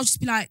like I'll just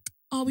be like,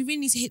 oh, we really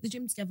need to hit the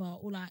gym together,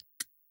 or like,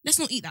 let's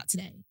not eat that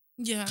today.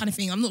 Yeah. Kind of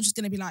thing. I'm not just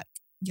gonna be like,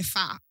 you're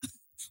fat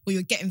or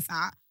you're getting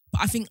fat.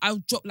 But I think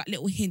I'll drop like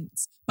little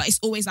hints. But it's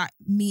always like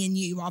me and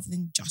you rather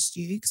than just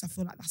you, because I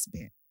feel like that's a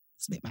bit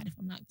bad if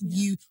I'm like,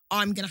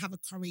 I'm gonna have a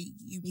curry,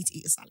 you need to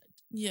eat a salad.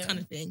 Yeah. Kind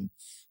of thing.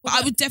 But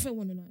I would definitely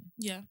want to know.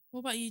 Yeah. What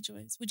about you,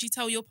 Joyce? Would you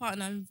tell your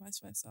partner and vice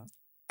versa?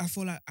 I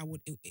feel like I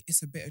would.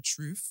 It's a bit of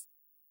truth.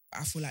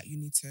 But I feel like you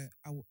need to.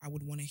 I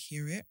would want to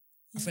hear it.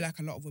 I feel like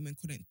a lot of women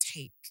couldn't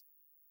take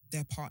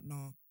their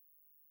partner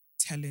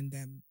telling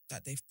them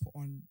that they've put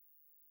on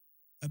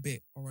a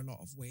bit or a lot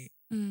of weight.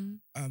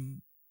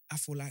 I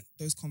feel like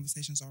those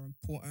conversations are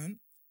important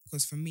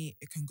because for me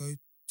it can go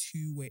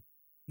two ways.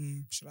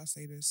 Should I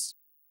say this?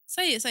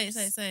 Say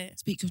it.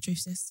 Speak your truth,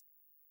 sis.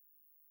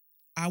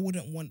 I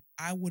wouldn't want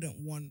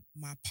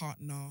my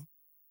partner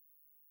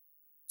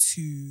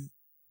to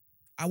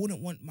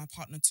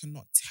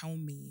not tell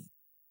me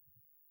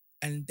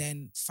and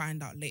then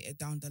find out later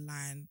down the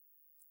line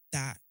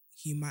that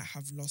he might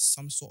have lost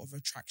some sort of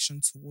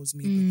attraction towards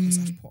me because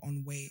I've put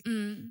on weight.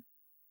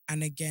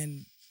 And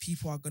again,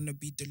 people are going to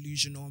be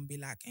delusional and be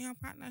like, hey, your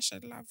partner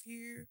should love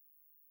you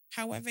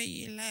however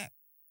you look.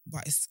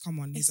 But come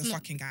on, he's a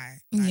fucking guy.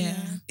 Like,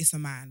 it's a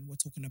man we're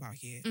talking about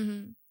here.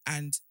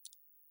 And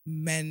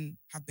men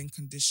have been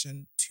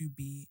conditioned to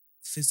be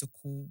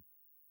physical,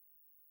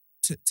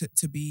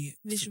 to be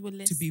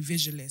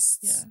visualists.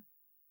 Yeah.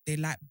 They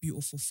like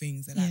beautiful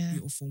things. They like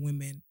beautiful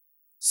women.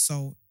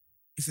 So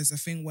if it's a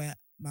thing where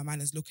my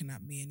man is looking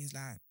at me and he's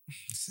like,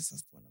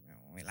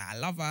 I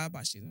love her,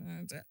 but she's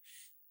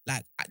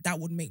like, that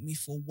would make me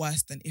feel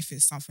worse than if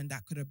it's something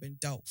that could have been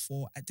dealt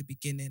for at the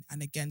beginning.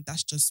 And again,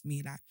 that's just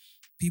me. Like,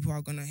 people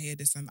are gonna hear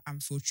this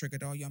and feel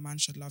triggered. Oh, your man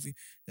should love you.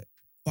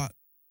 But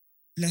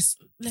let's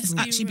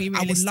actually be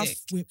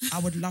realistic. I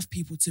would love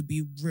people to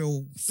be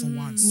real for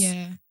once.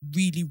 Yeah.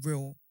 Really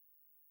real.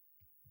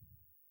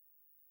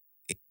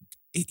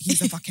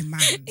 He's a fucking man.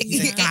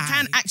 He's a guy. It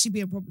can actually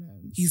be a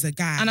problem. He's a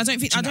guy. And I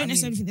don't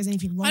necessarily think there's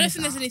anything wrong. I don't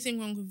think there's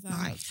anything wrong with that.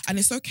 Like, and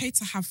it's okay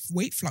to have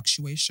weight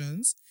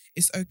fluctuations.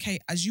 It's okay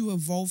as you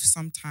evolve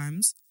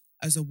sometimes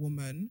as a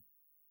woman.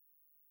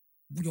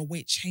 Your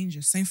weight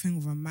changes. Same thing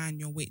with a man.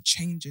 Your weight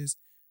changes.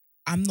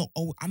 I'm not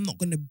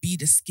gonna be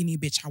the skinny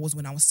bitch I was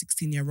when I was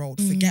 16-year-old.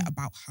 Forget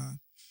about her.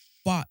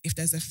 But if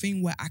there's a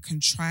thing where I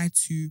can try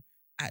to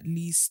at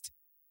least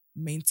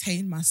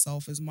maintain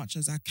myself as much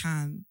as I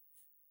can,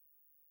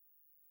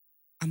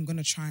 I'm going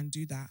to try and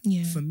do that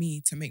for me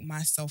to make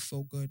myself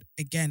feel good.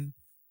 Again,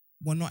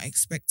 we're not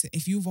expecting...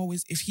 If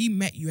he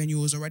met you and you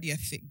was already a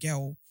thick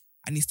girl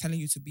and he's telling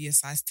you to be a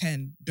size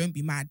 10, don't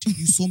be mad.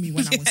 You saw me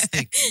when I was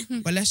thick.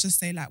 But let's just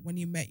say like when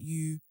he met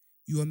you,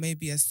 you were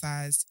maybe a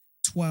size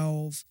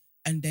 12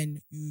 and then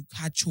you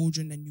had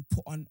children and you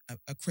put on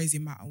a crazy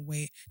amount of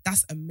weight.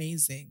 That's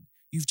amazing.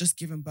 You've just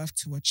given birth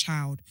to a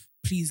child.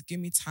 Please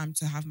give me time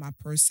to have my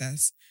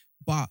process.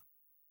 But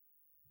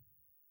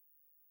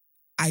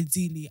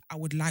ideally, I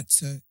would like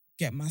to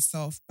get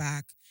myself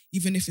back,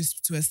 even if it's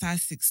to a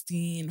size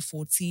 16,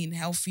 14,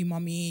 healthy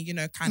mummy,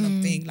 kind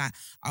of thing. Like,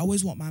 I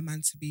always want my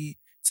man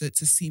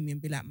to see me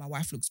and be like, my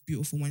wife looks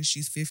beautiful when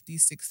she's 50,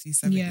 60,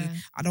 70. Yeah.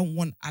 I don't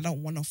want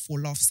to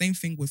fall off. Same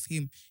thing with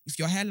him. If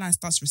your hairline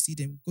starts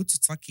receding, go to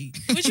Turkey.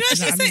 Would you Do you know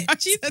actually what I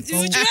say? mean? Would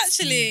Go you to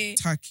actually?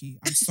 Turkey.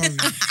 I'm sorry.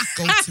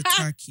 Go to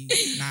Turkey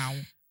now.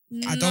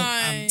 I don't.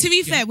 No. To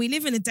be Yeah. fair, we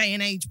live in a day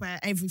and age where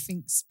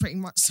everything's pretty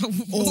much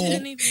solvable. Or-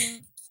 Didn't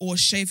even- Or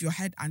shave your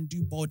head and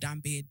do bald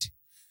and beard.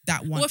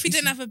 That one. What if you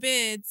didn't have a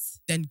beard?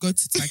 Then go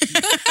to Turkey.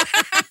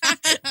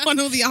 One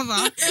or the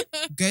other.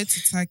 Go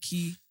to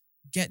Turkey.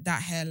 Get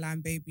that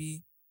hairline,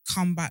 baby.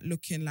 Come back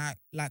looking like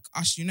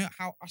Usher. You know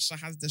how Usher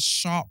has the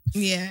sharp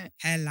Yeah.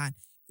 hairline.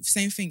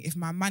 Same thing. If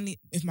my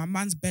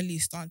man's belly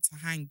is starting to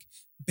hang,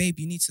 babe,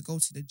 you need to go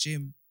to the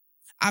gym.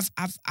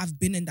 I've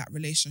been in that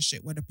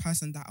relationship where the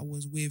person that I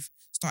was with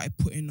started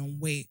putting on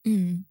weight,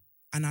 Mm.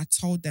 and I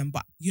told them,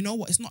 but you know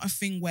what? It's not a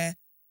thing where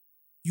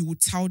you will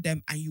tell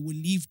them and you will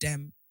leave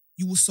them.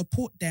 You will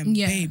support them,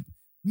 Yeah. babe.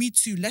 Me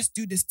too. Let's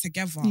do this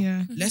together.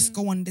 Yeah. Let's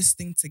go on this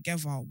thing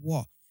together.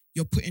 What?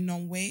 You're putting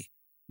on weight?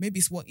 Maybe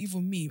it's what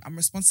even me. I'm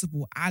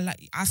responsible. I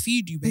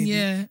feed you, baby.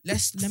 Yeah.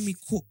 Let me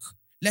cook.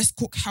 Let's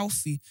cook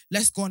healthy.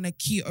 Let's go on a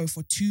keto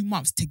for 2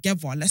 months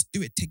together. Let's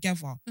do it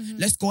together. Mhm.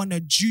 Let's go on a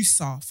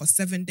juicer for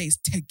 7 days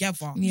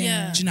together.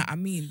 Yeah. Do you know what I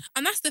mean?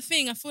 And that's the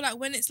thing. I feel like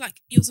when it's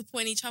like you're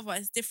supporting each other,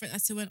 it's different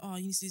as to when,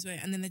 you need to lose weight,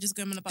 and then they're just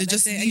going on about They're their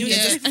just, thing, and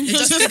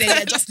you're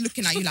they're just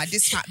looking at you like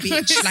this fat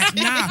bitch. Like,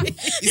 nah.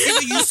 It's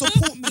either you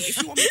support me. If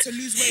you want me to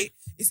lose weight,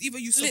 it's either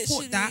you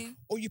support that Literally.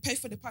 or you pay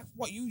for the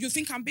what you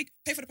think I'm big,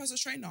 pay for the personal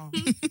trainer.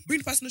 Bring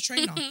the personal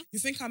trainer. You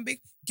think I'm big?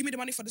 Give me the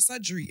money for the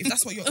surgery. If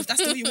that's the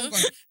way you want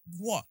to go.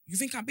 What? You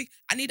think I'm big?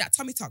 I need that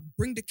tummy tuck.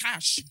 Bring the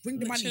cash. Bring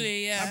the money.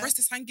 Literally, yeah. My breast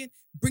is hanging.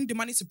 Bring the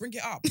money to bring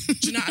it up. Do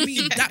you know what I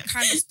mean? That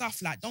kind of stuff.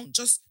 Like, don't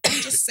just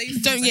say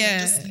things Don't- and then yeah.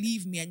 just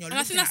leave me and you're And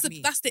I looking think at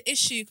me. that's the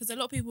issue, because a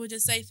lot of people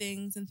just say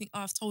things and think,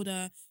 I've told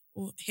her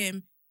or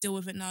him, deal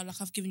with it now.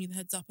 Like, I've given you the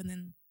heads up, and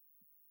then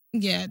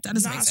Yeah, that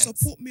doesn't Nah, make sense.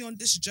 support me on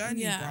this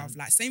journey, Yeah. bruv.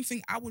 Like, same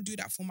thing, I will do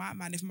that for my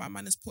man. If my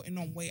man is putting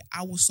on weight,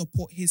 I will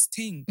support his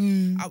thing.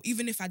 Mm.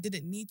 Even if I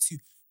didn't need to,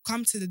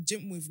 come to the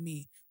gym with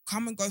me.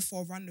 Come and go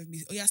for a run with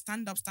me. Oh yeah,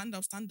 stand up,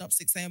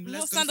 6 a.m.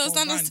 Let's go for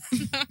a run.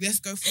 Let's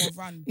go for a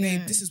run. Babe,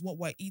 Yeah. this is what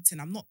we're eating.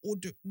 I'm not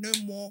ordering no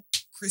more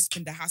crisp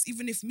in the house.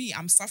 Even if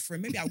I'm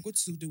suffering, maybe I'll go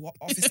to the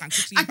office and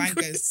quickly bang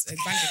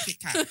a Kit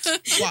Kat.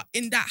 But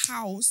in that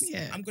house,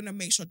 Yeah. I'm going to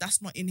make sure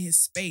that's not in his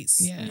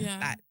space. Yeah. Yeah.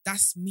 Like,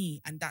 that's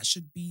me, and that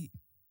should be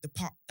the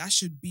part. That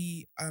should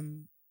be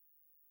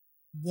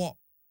what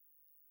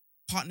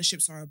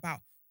partnerships are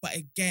about. But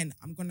again,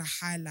 I'm gonna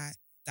highlight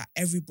that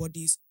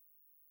everybody's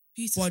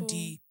Beautiful.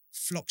 body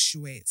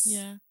fluctuates,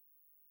 Yeah.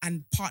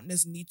 and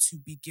partners need to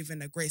be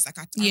given a grace. Like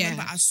I Yeah.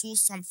 remember I saw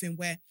something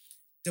where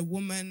the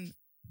woman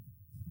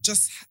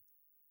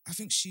I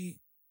think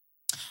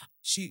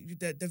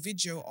the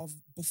video of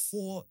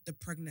before the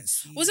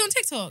pregnancy. Was it on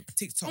TikTok?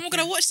 TikTok? Oh my God,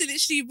 I watched it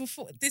literally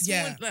before this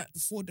Yeah, one. Like,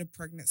 before the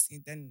pregnancy.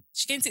 Then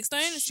she gained 6 stone.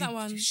 It's that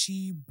one.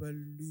 She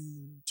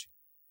ballooned.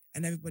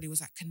 And everybody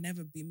was like, can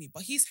never be me.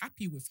 But he's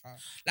happy with her.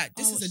 Like,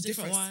 this Oh, is a it's a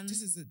different difference. one.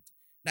 This is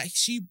like,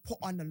 she put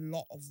on a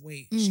lot of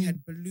weight. Mm. She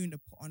had ballooned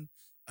and put on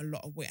a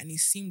lot of weight. And he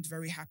seemed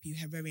very happy,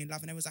 very in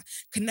love. And I was like,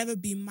 can never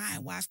be my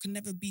wife, can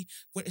never be.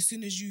 But as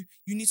soon as you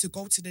need to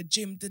go to the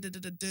gym,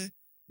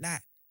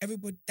 like,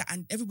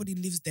 everybody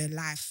lives their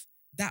life.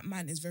 That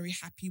man is very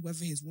happy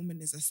whether his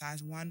woman is a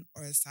size 1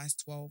 or a size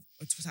 12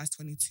 or a size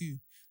 22.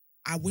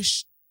 I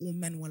wish all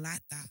men were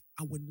like that.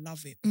 I would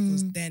love it,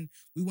 because then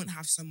we wouldn't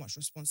have so much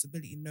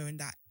responsibility knowing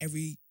that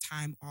every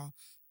time our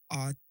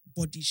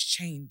bodies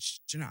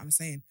change. Do you know what I'm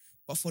saying?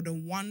 But for the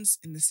ones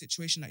in the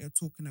situation that you're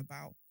talking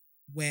about,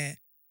 where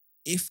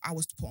if I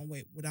was to put on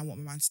weight, would I want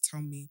my man to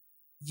tell me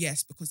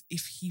yes? Because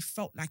if he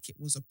felt like it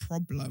was a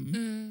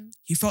problem,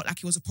 he felt like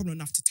it was a problem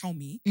enough to tell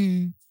me,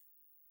 Mm.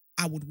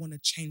 I would want to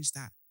change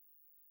that.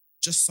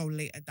 Just so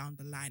later down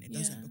the line, it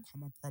doesn't Yeah.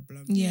 become a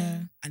problem.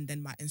 Yeah. And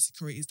then my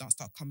insecurities don't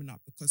start coming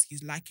up because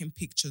he's liking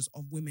pictures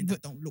of women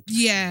that don't look like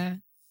Yeah.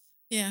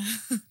 Yeah.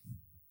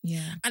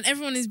 Yeah. And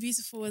everyone is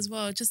beautiful as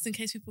well, just in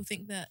case people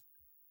think that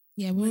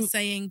Yeah. we're We're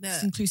saying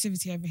that.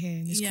 inclusivity over here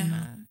in this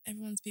corner.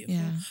 Everyone's beautiful.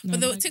 Yeah. No, But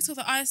the I- TikTok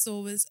that I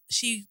saw was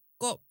she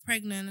got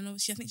pregnant, and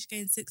obviously I think she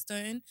gained 6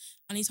 stone,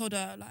 and he told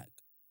her like,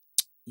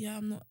 yeah,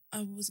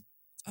 I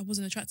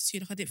wasn't attracted to you.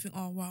 Like, I didn't think,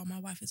 oh wow, my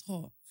wife is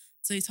hot.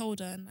 So he told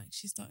her, and like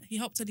he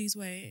helped her lose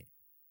weight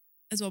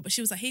as well. But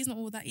she was like, he's not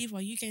all that either.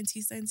 You gained 2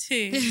 stone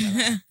too.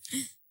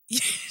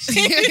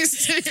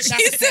 That's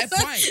a fair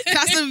point.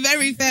 That's a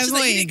very fair She's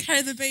like, you point. didn't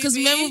carry the baby. Because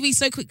men will be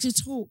so quick to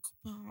talk,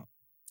 but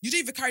You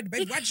didn't even carry the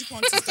baby. Why did you put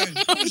on 2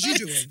 stone? What was you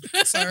doing,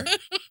 sir?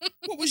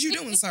 What was you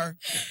doing, sir?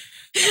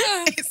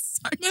 it's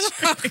so Men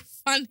are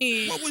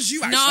funny. What was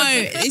you No,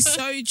 actually doing? it's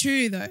so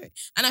true though.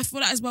 And I feel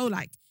that as well,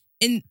 like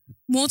in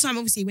more time,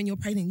 obviously, when you're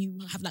pregnant, you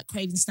have like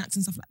craving snacks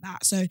and stuff like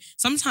that. So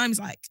sometimes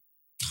like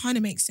kind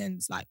of makes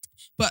sense. Like,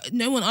 but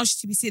no one asked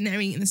you to be sitting there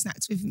eating the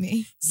snacks with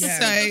me. Yeah,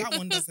 So that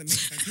one doesn't make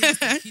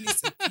sense. He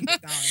needs to keep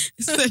it down.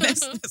 so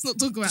let's not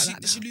talk about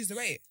that. Did she lose the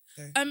weight?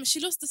 She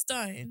lost the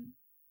stone.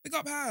 Pick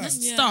up her. Let's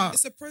Yeah. start.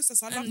 It's a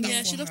process. I love And that yeah,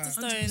 for she lost her. the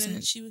stone, 100%.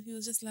 and he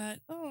was just like,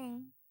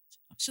 oh,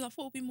 she like,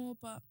 thought it would be more,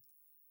 but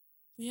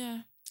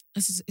yeah.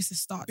 It's a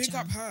start. Big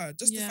Jam. up her.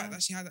 Just the Yeah. fact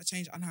that she had that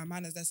change and her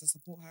man is there to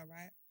support her,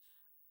 right?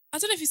 I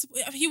don't know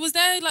if he was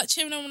there like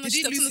cheering on when Did she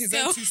he stepped on lose the his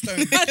scale. own 2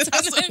 stone? I don't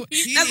That's know. what-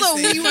 He That's needs what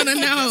to- we wanna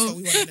know. That's what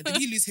we want to know. Did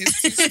he lose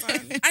his 2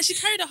 stone? And she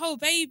carried a whole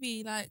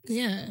baby, like,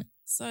 Yeah.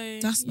 so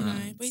That's you know.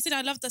 mad. But he said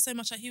I loved her so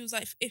much. Like he was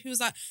like,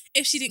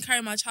 if she didn't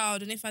carry my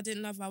child, and if I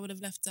didn't love her, I would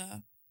have left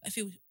her. If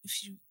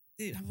she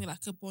didn't have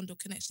like a bond or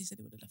connection, he said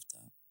he would have left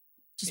her.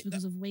 Just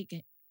because of weight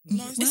gain.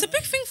 No, It's a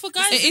big thing for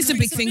guys. It is a isn't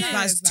big It's thing for big.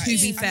 guys, Like, to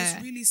be and fair.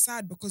 it's really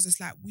sad because it's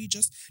like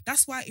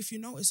that's why if you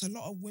notice a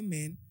lot of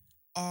women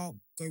are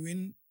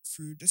going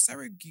through the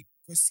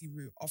surrogacy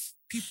route of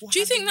people. Do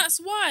you think having- that's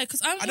why?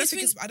 Because I I don't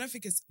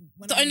think it's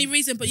when the I only mean-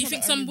 reason, but it's you not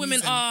think the some only women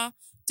reason. are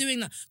doing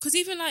that? Because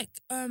even like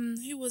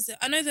who was it?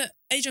 I know that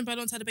Adrian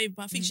Ballon's had a baby,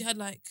 but I think she had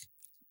like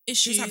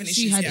issues. She was having She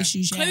issues, had yeah.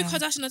 issues. Khloe Yeah.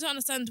 Kardashian, I don't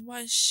understand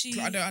why she.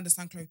 I don't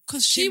understand Chloe.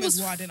 Because she Kim was.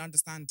 as well, I didn't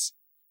understand.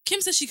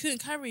 Kim said she couldn't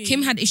carry.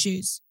 Kim had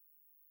issues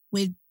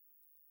with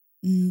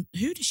who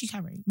did she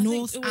carry? I think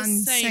North it was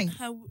and Saint. Saint.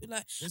 Her,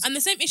 like, Was- and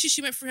the same issue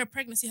she went through her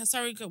pregnancy, her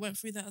surrogate went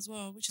through that as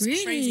well, which is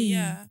Really? crazy.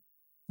 Yeah.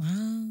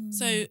 Wow.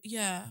 So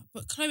yeah,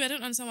 but Chloe, I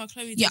don't understand why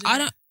Chloe. yeah, did I it.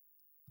 don't.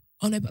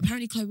 Oh no, but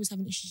apparently Chloe was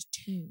having issues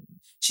too.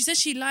 She said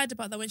she lied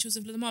about that when she was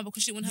with Lamar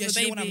because she didn't want to Yeah, have she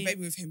a didn't baby. want to have a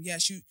baby with him. Yeah,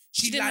 she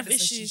She didn't lied have and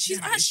said issues. she She's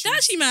didn't have actually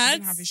issues. mad. She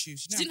didn't have issues.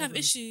 She didn't have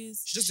problems.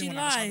 issues. She just She didn't want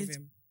to have a child lied. with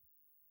him.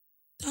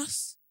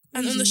 That's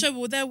And on the crazy. show,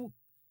 well, they're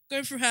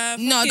going through her.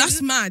 No, fucking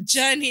that's mad.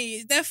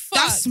 journey. They're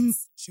fucked.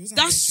 That's She wasn't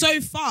That's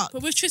having so fucked.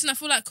 But with Tristan, I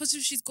feel like because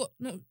she's got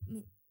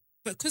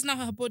but because now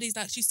her body's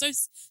like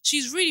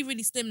she's really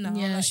really slim now.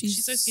 Yeah, Like,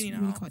 she's so skinny now.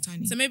 really quite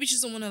tiny. So maybe she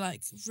doesn't want to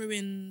like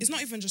ruin. It's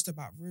not even just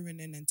about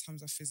ruining in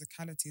terms of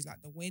physicalities.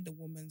 Like the way the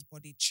woman's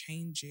body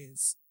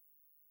changes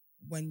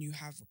when you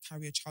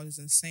carry a child is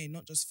insane.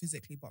 Not just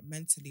physically, but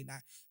mentally.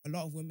 Like a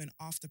lot of women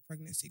after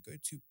pregnancy go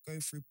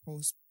through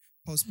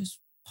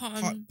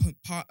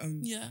postpartum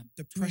Yeah.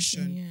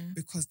 depression Yeah.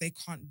 because they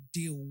can't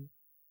deal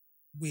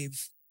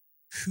with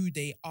who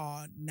they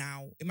are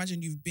now.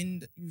 Imagine you've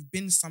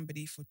been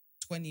somebody for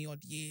 20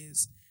 odd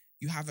years.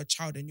 You have a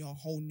child and you're a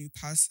whole new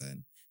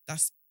person.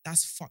 That's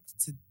fucked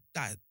to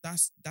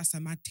that's a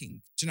mad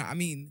thing. Do you know what I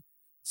mean?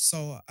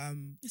 So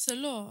It's a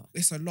lot.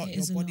 it's a lot. It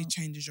Your is a body lot.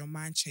 changes, your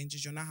mind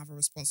changes, you now have a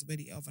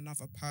responsibility of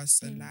another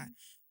person. Mm. Like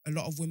a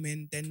lot of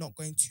women, they're not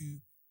going to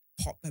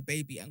pop a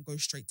baby and go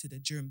straight to the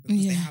gym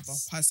because they have a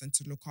Yes. person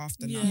to look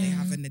after now. They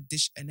Yeah. have an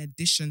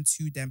addition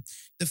to them.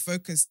 The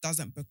focus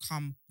doesn't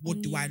become what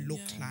On do I you, look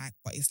yeah. like,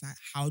 but it's like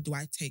how do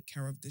I take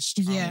care of this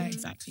child? Yeah, Um,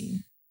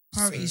 exactly.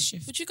 Priorities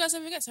shift. Would you guys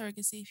ever get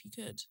surrogacy if you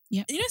could?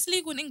 Yeah. You know it's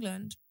illegal in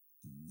England.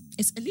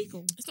 It's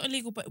illegal. It's not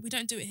illegal, but we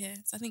don't do it here.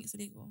 So I think it's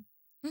illegal.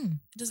 Hmm.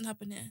 It doesn't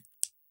happen here.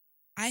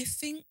 I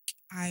think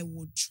I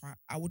would try.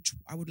 I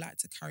would like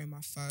to carry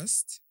my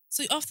first.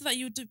 So after that,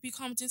 you would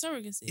become doing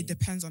surrogacy. It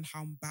depends on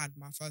how bad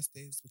my first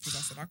is because I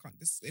said I can't.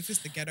 If it's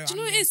the ghetto, Do you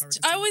know I'm what doing it is? surrogacy.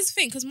 I always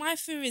think, because my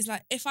fear is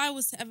like, if I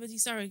was to ever do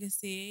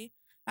surrogacy,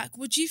 like,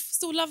 would you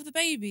still love the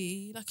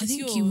baby? Like, I it's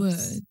think yours? you would.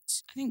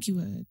 I think you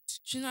would.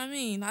 Do you know what I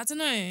mean? I don't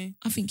know.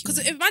 I think you Because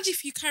would. imagine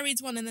if you carried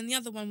one and then the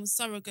other one was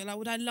surrogate. Like,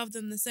 would I love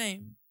them the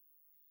same?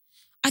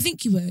 I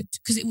think you would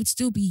because it would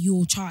still be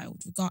your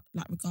child,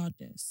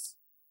 regardless.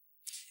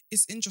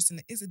 It's interesting.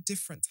 It is a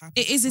different type.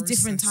 It of is a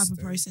different process, type of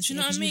though. process. Do you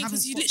know yeah, what I mean? haven't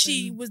Because you got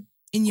literally them was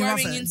in your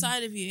growing oven.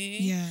 inside of you.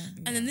 Yeah,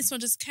 And then this one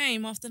just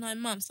came after 9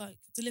 months, like,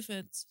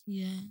 delivered.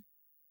 yeah.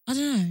 I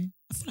don't know.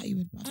 I feel like you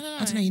would, but I don't know.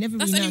 I don't know. You never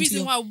That's really the know only until reason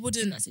you're why I in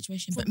wouldn't that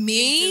situation. But probably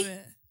me, do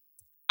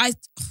it.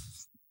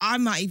 I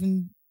might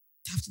even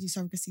have to do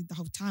surrogacy the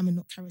whole time and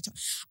not carry a child.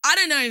 I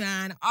don't know,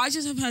 man. I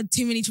just have heard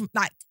too many.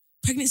 Like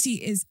pregnancy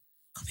is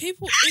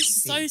People,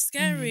 it's so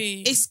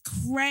scary. It's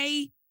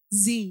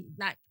crazy.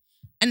 Like,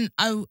 and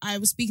I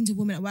was speaking to a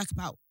woman at work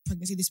about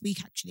pregnancy this week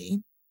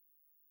actually,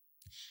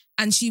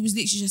 and she was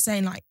literally just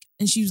saying like,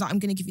 and she was like, "I'm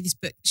going to give you this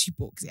book she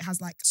bought because it has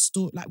like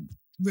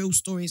real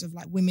stories of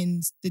like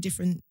women's the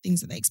different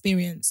things that they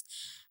experience."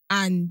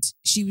 And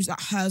she was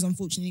like, hers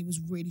unfortunately was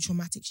really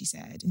traumatic. She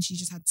said, and she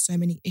just had so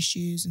many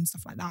issues and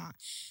stuff like that.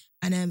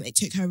 And it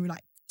took her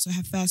like. So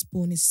her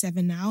firstborn is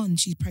 7 now and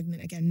she's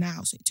pregnant again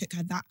now. So it took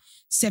her that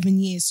 7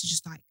 years to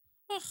just like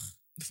Ugh.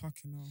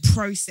 Fucking hell.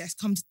 process,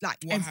 come to What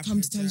come to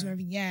happened, terms with yeah.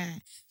 everything. Yeah.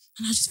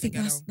 And I just think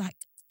Ghetto. that's like,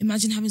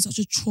 imagine having such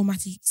a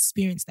traumatic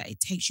experience that it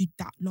takes you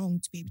that long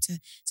to be able to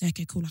say,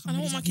 okay, cool, like I I'm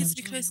don't ready want to my have kids to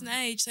be another close in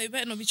child. age, so it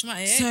better not be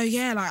traumatic. So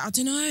yeah, like I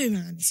don't know,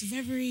 man. It's a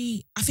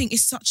very, I think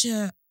it's such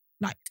a,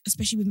 like,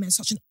 especially with men,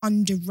 such an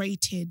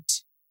underrated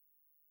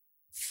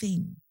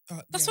thing.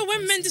 That's Yeah, why when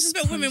men process.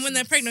 disrespect women when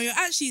they're Process. pregnant,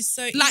 you're actually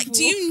so evil. Like,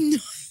 do you know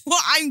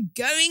what I'm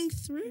going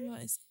through?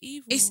 Like, it's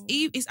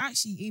evil. It's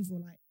actually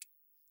evil. Like,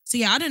 so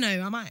yeah, I don't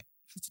know. I might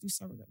have to do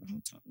surrogate the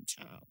whole time,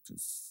 child,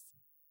 because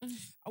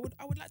I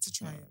would like to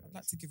try it. I'd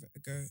like to give it a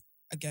go.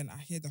 again,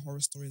 I hear the horror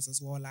stories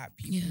as well. Like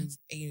people's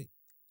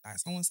like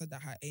someone said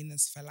that her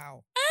anus fell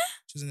out.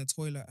 She was in the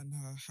toilet and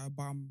her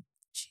bum,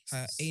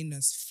 her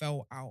anus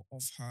fell out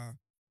of her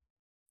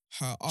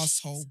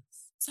asshole.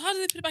 So how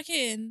did they put it back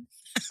in?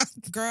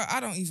 Girl, I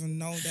don't even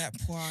know that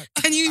part.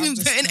 Can you even I've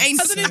put just an heard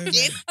anus so back in? many-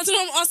 I don't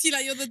know. I'm asking you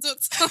like you're the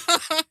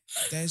doctor.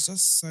 There's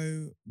just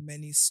so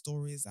many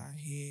stories I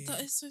hear.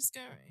 That is so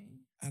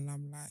scary. And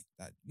I'm like,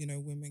 that,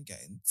 women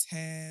getting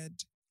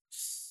teared,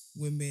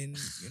 women,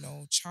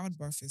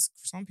 childbirth is,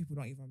 some people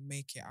don't even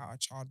make it out of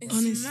childbirth. It's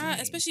Honestly. mad,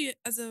 especially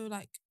as a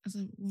As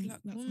a black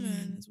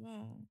woman as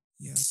well.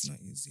 Yeah, it's not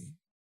easy.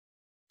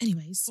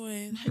 Anyways,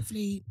 Boy.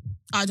 hopefully,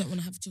 I don't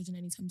want to have children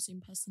anytime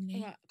soon, personally.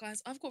 All right, guys,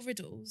 I've got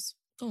riddles.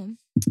 Go on.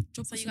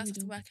 Drop So us you a guys have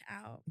to riddle. work it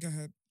out. Go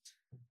ahead.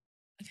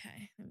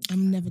 Okay. let me I'm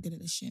try. never good at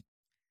this shit.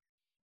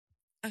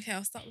 Okay,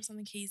 I'll start with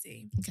something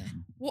easy. Okay.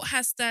 What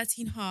has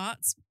 13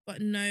 hearts but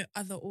no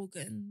other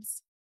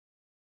organs?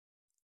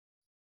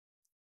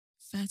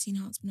 13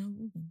 hearts, but no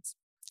organs.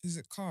 Is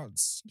it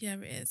cards? Yeah,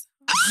 it is.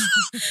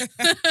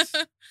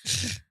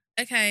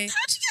 Okay.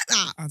 How'd you get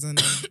that? I don't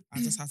know. I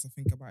just have to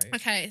think about it.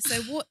 Okay.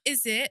 So what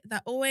is it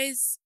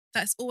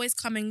that's always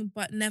coming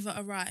but never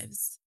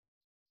arrives?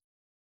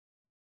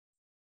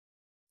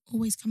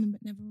 Always coming,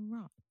 but never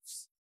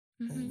arrives.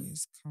 Mhm.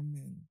 Always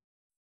coming,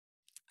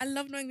 I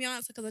love knowing the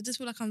answer because I just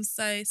feel like I'm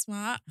so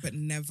smart. but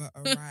never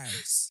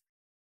arrives.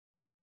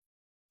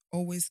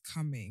 Always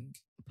coming.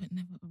 But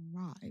never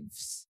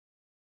arrives.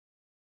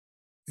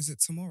 Is it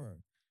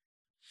tomorrow?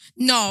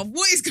 No,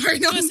 what is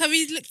going on? Honest, have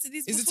you looked at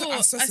these Is it before?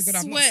 I swear to God,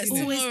 I've not swear it's seen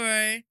it.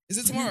 tomorrow. Is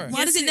it tomorrow? Why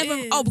Yes, does it it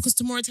never? is. Oh, because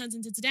tomorrow turns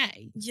into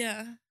today.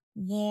 Yeah.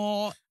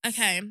 What?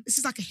 Okay. This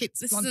is like a hit.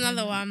 This is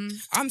another one.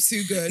 I'm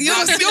too good.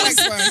 Yours- Give me the yours-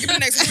 next one. Give me the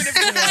next one. Give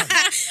me the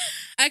next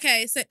one.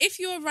 Okay, so if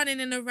you're running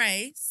in a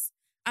race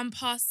and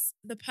pass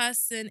the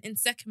person in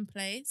second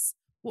place,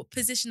 what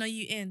position are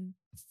you in?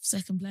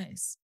 Second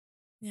place.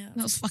 Yeah.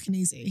 That was fucking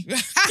easy.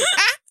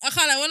 I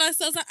can't like when I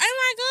saw, I was like,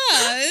 oh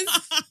my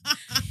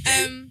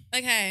god.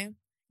 Okay.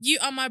 You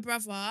are my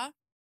brother,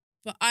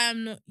 but I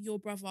am not your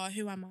brother.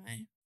 Who am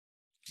I?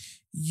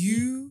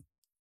 You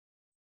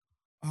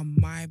are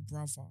my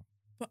brother.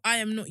 But I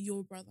am not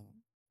your brother.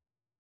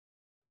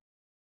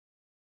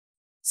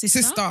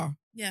 Sister.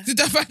 Yeah. okay.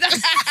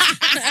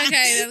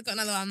 Okay, then I've got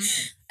another one.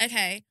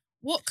 Okay.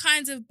 What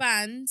kind of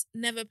band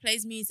never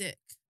plays music?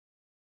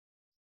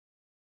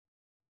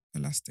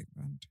 Elastic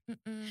band.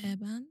 Mm-mm.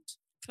 Hairband.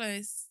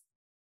 Close.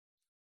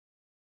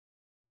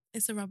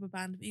 It's a rubber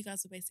band, but you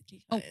guys are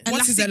basically Oh, close.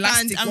 What is Elastic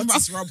elastic? band and What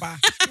is rubber?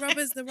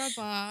 Rubber's the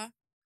rubber.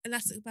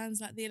 Elastic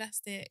band's like the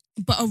elastic.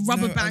 But a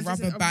rubber No, a band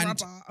rubber isn't band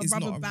a rubber. A is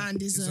rubber not a-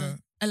 band is is a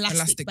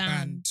elastic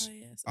band. Oh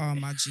yes. Oh,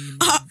 my G.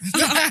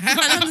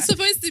 I'm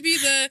supposed to be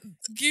the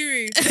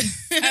guru.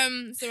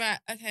 So right,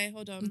 okay,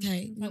 hold on.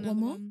 Okay, you got one Another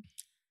more?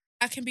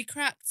 I can be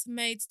cracked,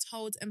 made,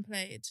 told, and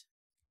played.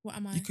 What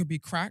am I? You could be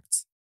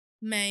cracked.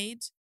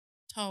 Made,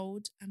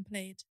 told, and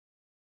played.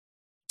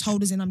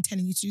 Told as in I'm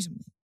telling you to do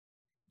something.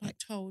 Like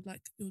told,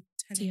 like you're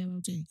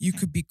telling. TOLD. You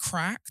could be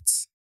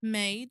cracked,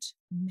 Made,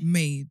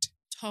 made,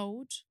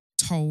 told,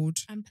 told.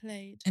 and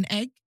played. An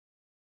egg.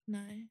 No,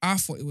 I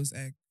thought it was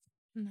egg.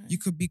 no. You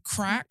could be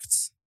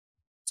cracked,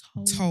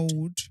 Told.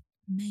 told,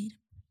 Made.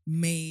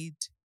 made,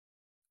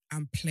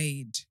 and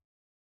played.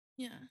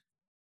 Yeah.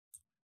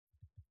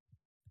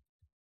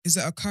 Is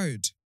it a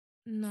code?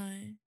 No.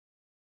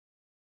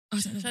 I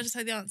don't know. Should I just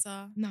say the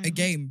answer? No. A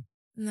game?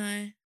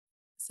 No.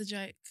 It's a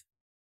joke.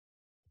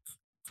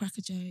 Crack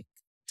a joke.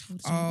 Told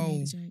a joke. Oh.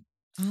 Made a joke.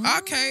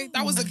 Okay,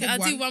 that was a Okay, good I'll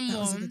one. do one That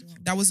more. was a good one.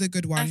 That was a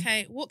good one.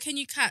 Okay, what can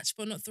you catch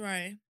but not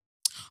throw?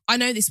 I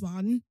know this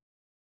one.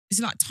 Is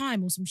it like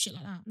time or some shit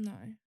like that? No.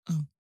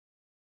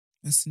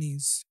 A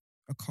sneeze,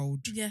 a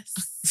cold. Yes.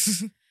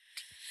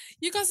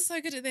 You guys are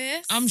so good at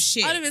this. I'm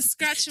shit. I'd have been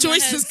scratching my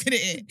Joyce head. was good at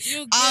it.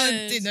 You're good. I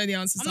didn't know the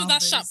answers. I'm not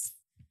that sharp. afterwards.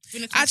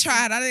 when it I comes to-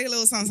 tried. I did a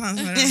little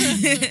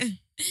sometimes.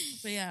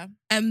 But yeah.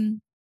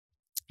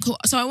 Cool.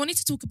 So I wanted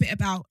to talk a bit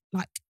about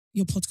like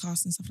your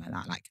podcast and stuff like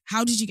that. Like,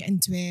 how did you get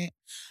into it?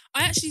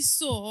 I actually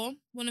saw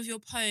one of your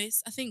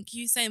posts. I think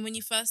you saying when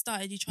you first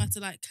started, you tried to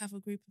like have a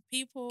group of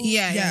people.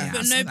 Yeah. But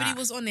I saw nobody that.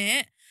 was on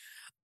it.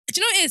 Do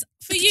you know what it is?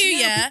 For But you, you know,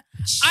 yeah.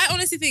 I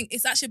honestly think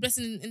it's actually a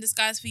blessing in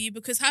disguise for you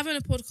because having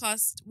a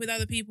podcast with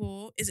other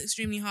people is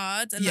extremely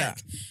hard. And Yeah.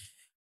 like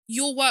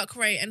your work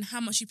rate and how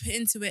much you put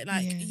into it,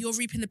 like Yeah. you're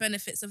reaping the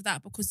benefits of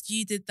that because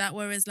you did that.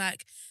 Whereas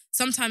like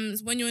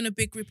sometimes when you're in a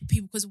big group of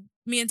people, because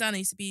me and Dana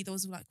used to be, there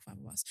was like 5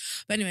 of us.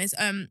 But anyways,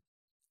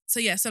 so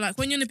yeah, so like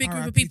when you're in a big group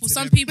of R.I.P. people, to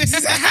some them. people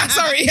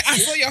Sorry, I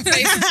saw your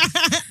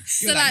face.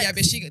 So You're like, like-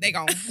 yeah, but they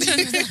gone.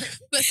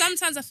 But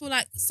sometimes I feel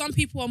like some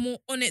people are more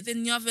on it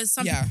than the others.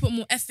 Some Yeah. people put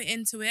more effort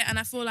into it. And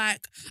I feel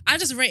like I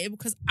just rate it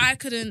because I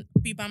couldn't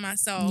be by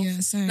myself. Yeah,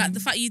 same. Like the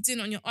fact you did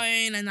it on your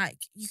own and like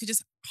you could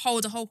just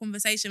hold a whole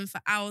conversation for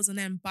hours and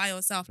then by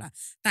yourself, like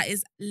that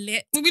is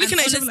lit. We'll be looking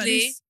And at each other like honestly,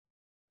 this.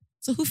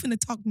 So who finna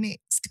talk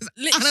next? Because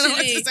I don't know what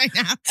Literally. to say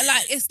now.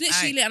 like it's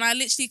literally Like- lit and I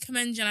literally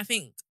commend you and I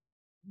think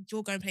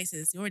you're going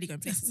places. You're already going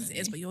places as it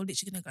is, but you're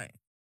literally gonna go.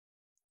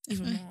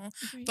 even more.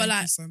 Agree. But Thank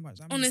like, you so much.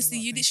 That means a honestly,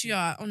 lot. you Thank literally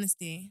are.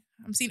 Honestly,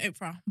 I'm seeing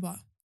Oprah, but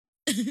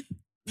Her.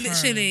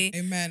 literally,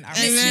 Amen. I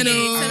Amen. receive it.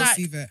 So, I like,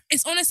 receive it.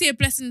 it's honestly a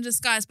blessing in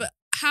disguise. But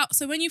how?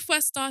 So when you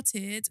first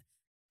started,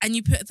 and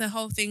you put the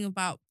whole thing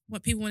about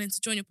what people wanted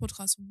to join your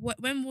podcast,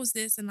 when was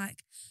this? And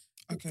like,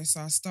 Okay,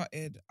 so I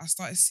started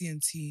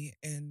CNT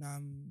in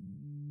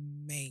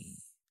May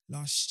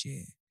last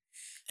year.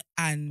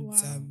 And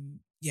Wow.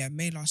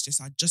 May last year.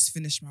 So I just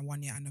finished my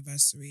 1 year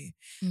anniversary.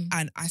 Mm.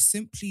 And I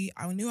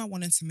knew I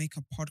wanted to make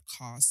a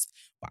podcast,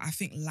 but I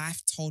think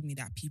life told me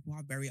that people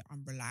are very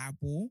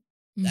unreliable,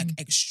 like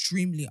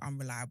extremely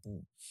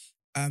unreliable.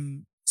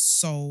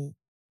 So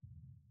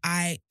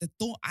the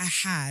thought I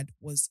had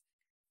was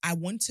I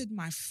wanted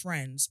my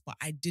friends, but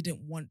I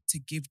didn't want to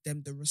give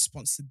them the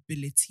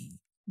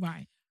responsibility.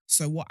 Right.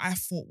 So what I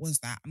thought was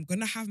that I'm going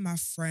to have my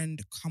friend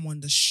come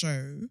on the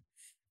show,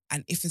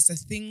 and if it's a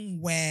thing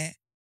where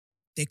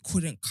they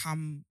couldn't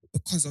come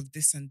because of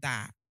this and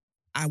that,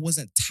 I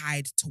wasn't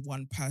tied to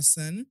one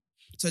person.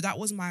 So that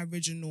was my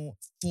original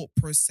thought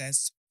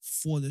process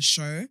for the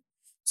show.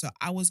 So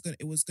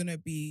it was gonna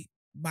be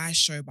my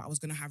show, but I was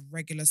gonna have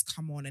regulars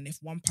come on, and if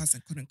one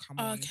person couldn't come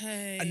on,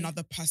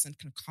 another person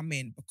can come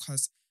in,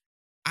 because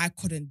I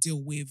couldn't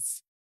deal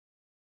with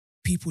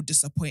people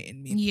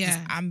disappointing me. Yeah.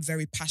 Because I'm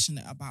very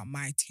passionate about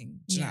my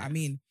thing. Do you know what I Yeah.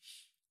 mean?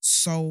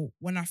 So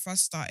when I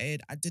first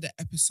started, I did an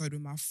episode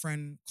with my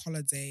friend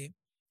Holiday.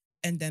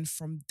 And then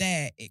from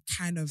there, it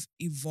kind of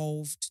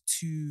evolved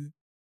to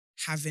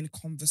having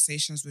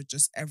conversations with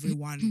just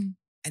everyone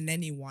and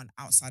anyone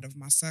outside of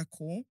my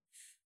circle.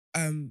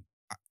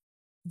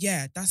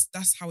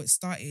 That's how it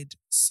started.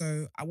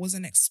 So I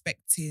wasn't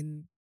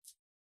expecting.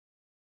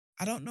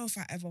 I don't know if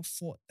I ever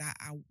thought that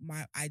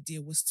my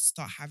idea was to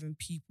start having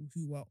people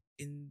who were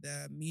in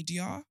the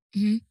media,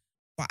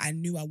 but I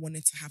knew I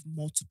wanted to have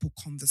multiple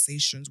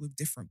conversations with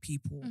different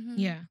people.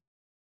 Yeah.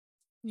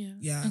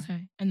 Yeah.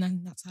 Okay. And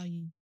then that's how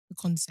the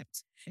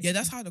concept. Yeah,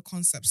 that's how the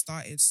concept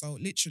started. So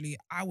literally,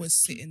 I was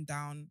sitting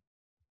down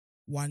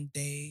one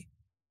day.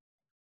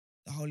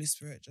 The Holy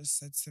Spirit just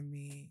said to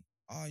me,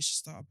 "Oh, you should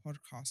start a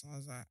podcast." And I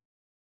was like,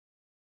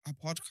 "A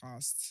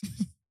podcast?"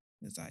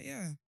 He was like,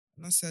 "Yeah."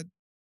 And I said,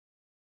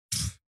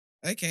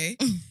 "Okay."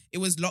 It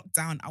was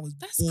lockdown. I was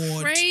That's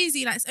bored.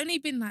 crazy. Like, it's only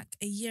been like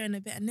a year and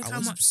a bit, and look I how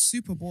was much.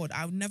 super bored.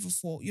 I never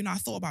thought, I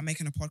thought about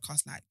making a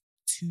podcast like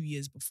 2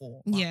 years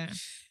before. But, Yeah.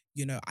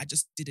 I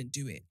just didn't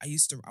do it. I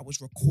used to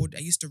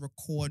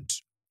record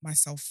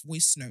myself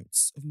voice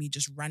notes of me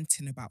just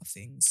ranting about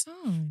things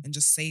and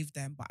just save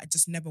them, but I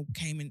just never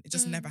came in. It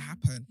just never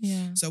happened.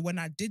 Yeah. So when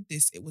I did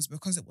this, it was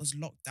because it was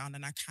lockdown,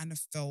 and I kind of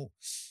felt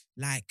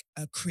like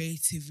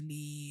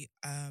creatively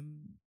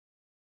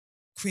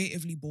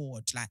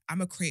bored. Like,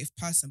 I'm a creative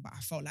person, but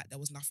I felt like there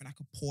was nothing I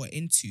could pour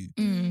into.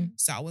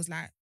 So I was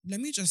like, let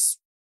me just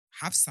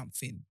have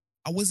something.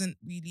 I wasn't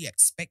really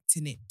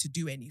expecting it to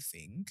do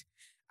anything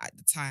at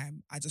the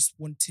time. I just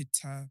wanted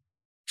to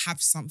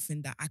have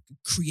something that I could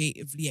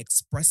creatively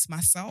express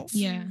myself.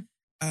 Yeah.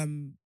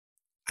 And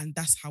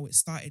that's how it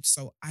started.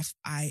 So I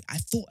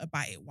thought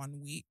about it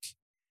 1 week,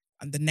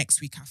 and the next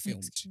week I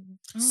filmed.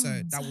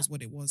 So that was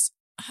what it was.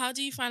 How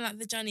do you find like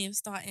the journey of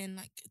starting?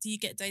 Like, do you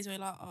get days where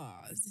you're like, oh,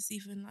 is this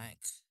even like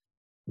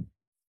in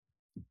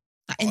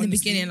the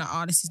Honestly, beginning,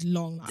 like, this is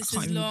long. Like, this I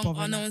can't is even long? bother.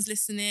 Or no like- one's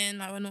listening.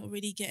 Like, we're not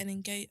really getting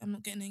engaged. I'm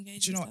not getting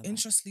engaged. Do you know and what? stuff.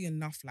 Interestingly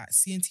enough, like,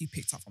 CNT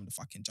picked up from the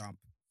fucking jump.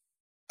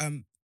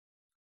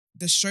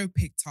 The show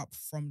picked up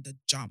from the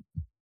jump.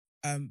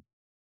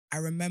 I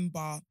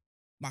remember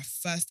my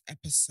first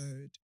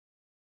episode.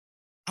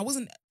 I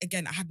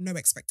had no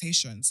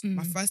expectations.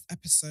 My first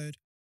episode,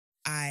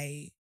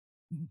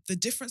 the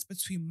difference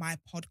between my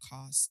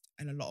podcast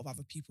and a lot of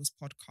other people's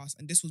podcasts,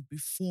 and this was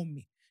before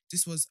me.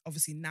 This was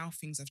obviously, now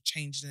things have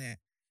changed in it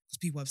because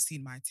people have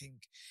seen my thing.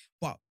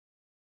 But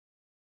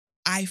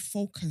I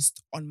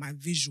focused on my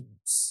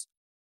visuals.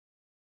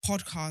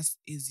 Podcast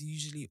is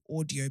usually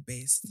audio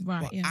based,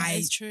 Right, but yeah. That I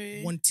is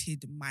true.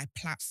 wanted my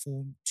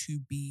platform to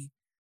be,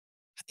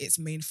 its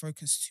main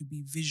focus to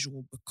be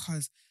visual,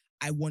 because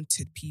I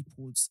wanted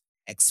people's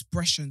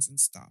expressions and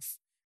stuff.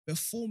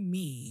 Before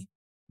me,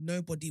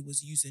 nobody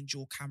was using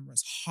dual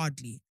cameras,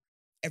 hardly.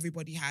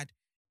 Everybody had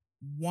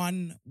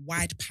one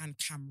wide pan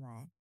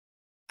camera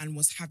and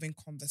was having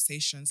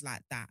conversations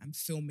like that and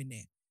filming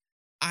it.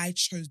 I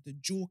chose the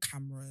dual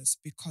cameras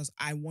because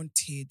I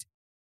wanted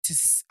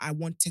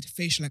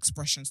facial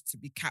expressions to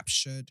be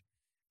captured,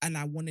 and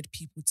I wanted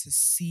people to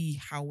see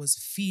how I was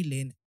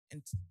feeling,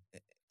 and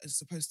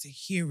as opposed to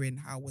hearing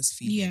how I was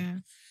feeling. Yeah.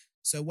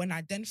 So when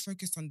I then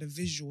focused on the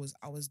visuals,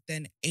 I was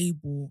then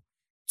able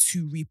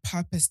to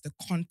repurpose the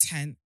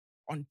content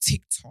on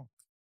TikTok.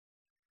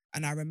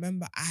 And I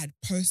remember I had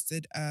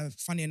posted,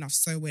 funny enough,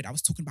 so weird, I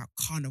was talking about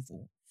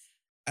carnival.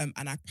 And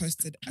I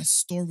posted a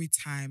story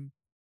time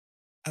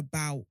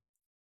about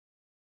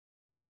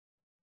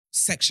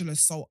sexual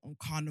assault on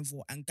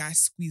carnival and guys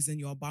squeezing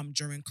your bum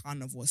during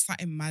carnival,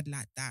 something mad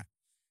like that.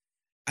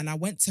 And I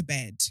went to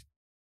bed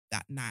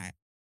that night,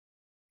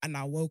 and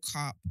I woke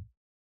up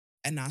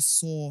and I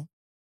saw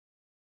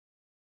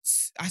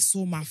I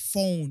saw my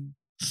phone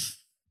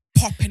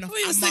popping off.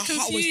 We were And so my heart was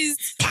confused.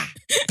 pa,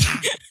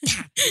 pa,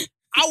 pa.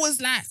 I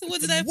was like, So what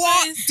did I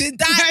what post? did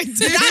I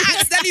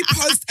accidentally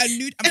post a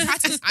nude? And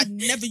practice I'd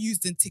never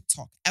used in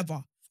TikTok ever.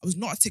 I was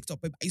not a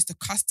TikTok babe. I used to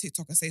cuss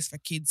TikTok and say it's for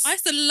kids. I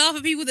used to laugh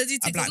at people that do I'm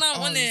TikTok. Now I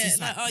want this it. is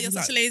Like, oh, you're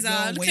such a like, laser.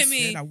 you're Look at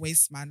me. That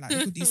waste, man. Like,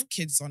 look at these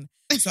kids on.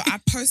 So I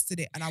posted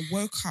it and I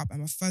woke up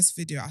and my first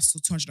video, I saw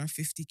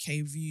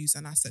 250k views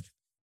and I said,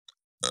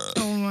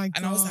 Oh my god.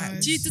 And I was like,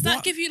 Does that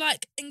what? give you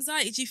like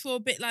anxiety? Do you feel a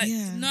bit like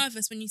Yeah.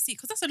 nervous when you see?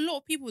 Because that's a lot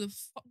of people that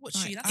watch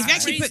Like, you. That's if you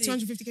actually put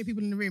crazy. 250k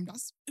people in the room,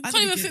 that's You at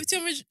can't the even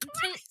beginning- fit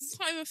 200. You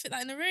can't even fit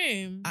that in a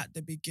room. At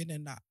the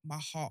beginning, that my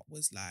heart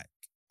was like,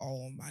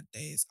 oh my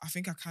days. I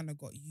think I kind of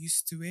got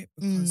used to it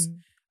because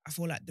I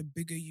feel like the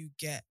bigger you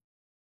get,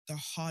 the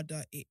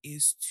harder it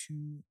is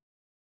to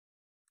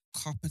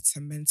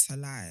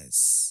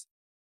compartmentalize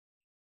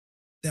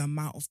the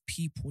amount of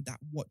people that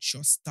watch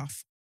your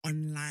stuff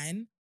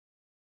online.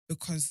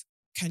 Because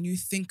can you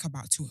think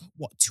about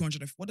what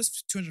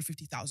does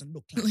 250,000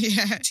 look like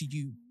yeah. to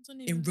you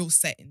Don't in even- real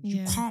setting?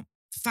 Yeah. You can't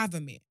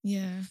fathom it.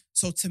 Yeah.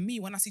 So to me,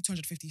 when I see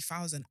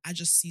 250,000, I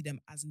just see them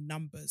as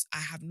numbers. I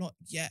have not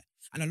yet,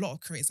 and a lot of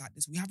creators like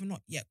this, we have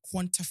not yet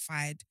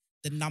quantified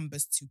the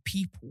numbers to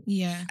people.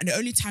 Yeah. And the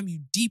only time you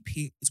deep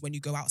it is when you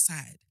go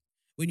outside,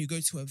 when you go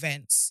to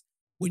events,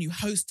 when you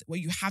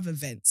have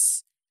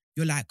events,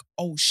 you're like,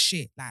 oh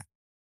shit, like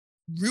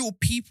real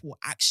people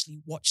actually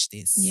watch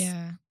this.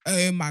 Yeah.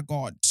 Oh my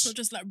God. It's not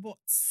just like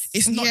bots.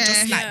 It's not Yeah.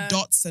 just like Yeah.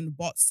 dots and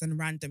bots and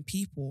random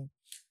people.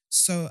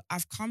 So I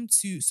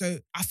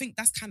think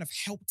that's kind of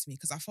helped me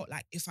because I felt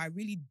like if I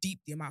really deep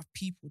the amount of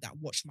people that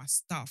watch my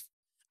stuff,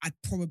 I'd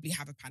probably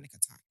have a panic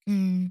attack.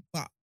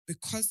 But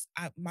because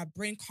my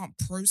brain can't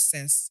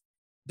process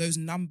those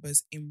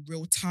numbers in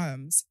real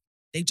terms,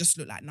 they just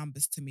look like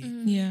numbers to me.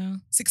 Mm. Yeah.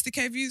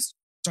 60k views,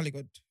 jolly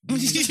good.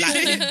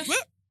 Yeah.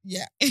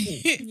 Yeah,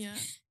 cool. Yeah.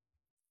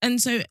 And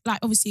so, like,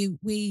 obviously,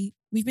 we've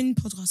been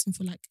podcasting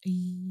for like a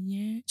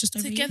year, just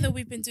over Together, a year.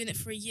 we've been doing it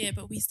for a year,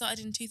 but we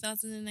started in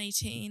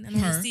 2018. And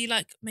Her. obviously,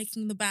 like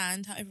making the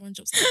band, how everyone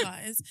drops their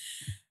guys,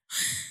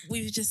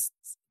 we've just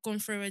gone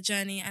through a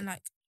journey. And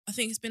like, I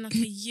think it's been like a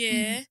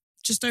year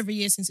Just over a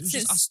year since it was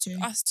since just us two.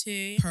 us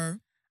two. Per.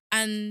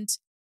 And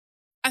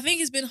I think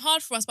it's been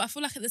hard for us, but I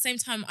feel like at the same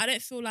time, I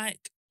don't feel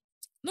like,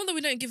 not that we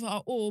don't give it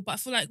our all, but I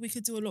feel like we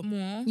could do a lot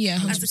more Yeah,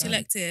 as a 100%.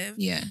 collective.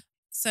 Yeah.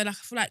 So like, I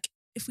feel like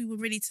if we were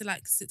really to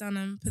like sit down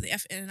and put the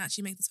effort in and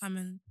actually make the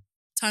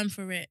time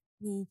for it,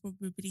 we'll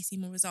probably see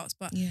more results.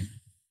 But Yeah.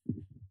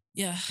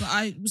 yeah, But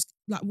I was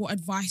like, what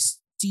advice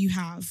do you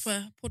have?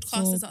 for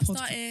podcasters that are podca-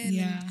 starting,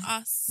 yeah. and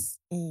us.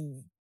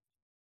 Oh,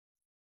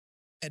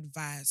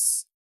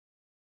 advice.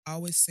 I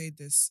always say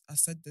this. I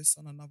said this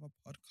on another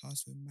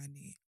podcast with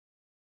Manny.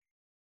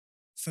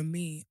 For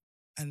me,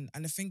 and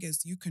the thing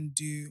is, you can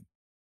do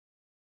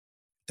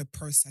the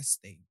process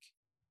thing.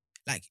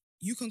 Like,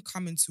 you can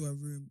come into a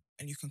room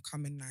and you can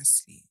come in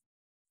nicely.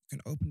 You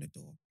can open the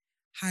door.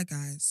 Hi,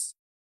 guys.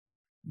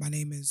 My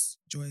name is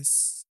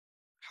Joyce.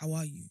 How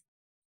are you?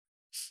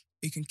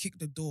 You can kick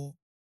the door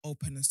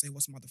open and say,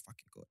 what's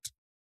motherfucking good?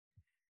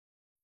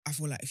 I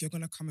feel like if you're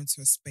going to come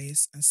into a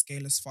space and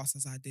scale as fast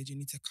as I did, you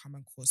need to come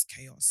and cause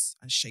chaos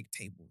and shake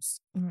tables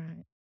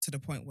Right. to the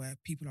point where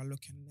people are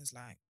looking and it's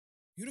like,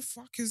 who the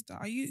fuck is that?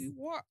 Are you,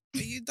 what?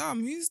 Are you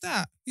dumb? Who's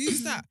that?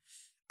 Who's that?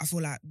 I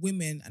feel like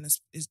women, and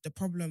it's the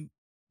problem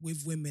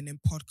with women in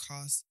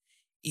podcasts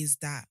is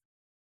that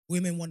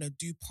women want to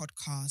do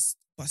podcasts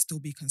but still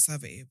be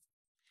conservative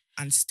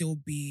and still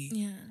be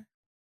Yeah,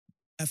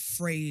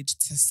 afraid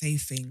to say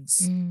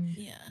things.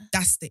 yeah,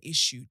 That's the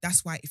issue.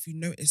 That's why if you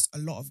notice a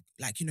lot of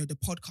the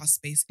podcast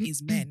space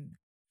is men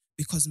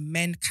because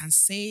men can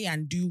say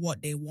and do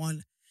what they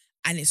want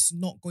and it's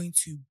not going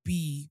to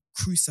be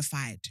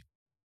crucified.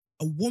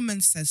 A woman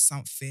says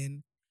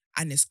something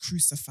and it's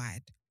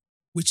crucified,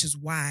 which is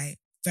why,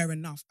 fair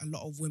enough, a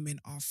lot of women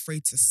are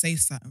afraid to say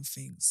certain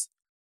things.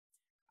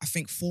 I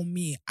think for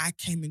me, I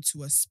came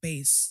into a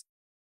space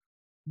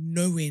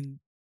knowing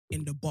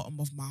in the bottom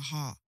of my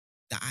heart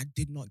that I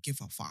did not give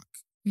a fuck.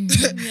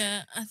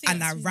 yeah. I think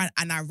And that's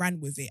I ran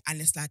with it.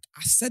 And it's like,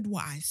 I said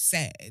what I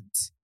said,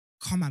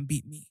 come and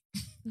beat me.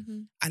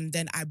 Mhm. And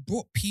then I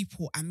brought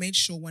people, I made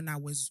sure when I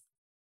was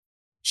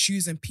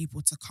choosing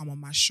people to come on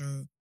my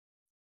show,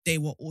 they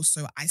were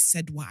also, I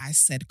said what I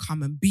said,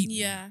 come and beat me.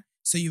 Yeah,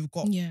 So you've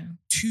got Yeah.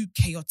 two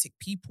chaotic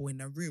people in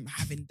a room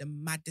having the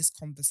maddest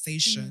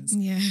conversations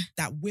Yeah.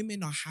 that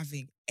women are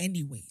having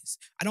anyways.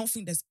 I don't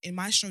think in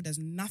my show, there's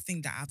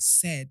nothing that I've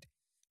said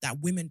that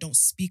women don't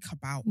speak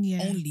about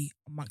Yeah. only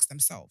amongst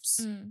themselves.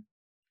 Mm.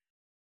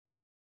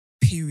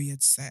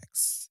 Period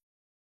sex.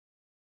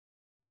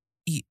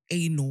 Eat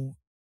anal,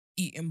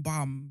 eating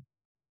bum.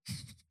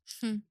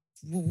 Hmm.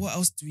 What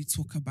else do we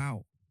talk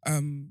about?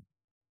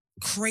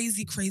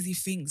 Crazy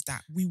things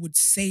that we would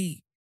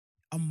say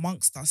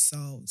amongst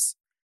ourselves,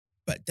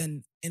 but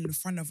then in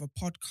front of a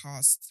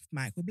podcast,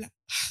 Mike would be like,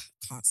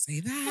 can't say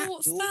that.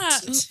 What's Ooh,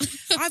 that?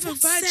 I'm a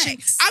What's virgin.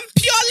 sex? I'm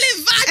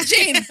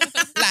purely virgin.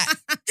 Like,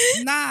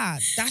 nah,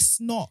 that's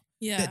not.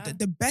 Yeah,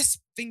 The best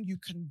thing you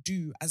can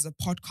do as a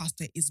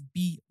podcaster is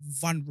be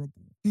vulnerable,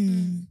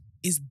 Mm.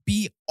 is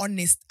be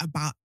honest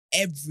about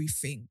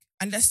everything.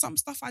 And there's some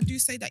stuff I do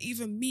say that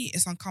even me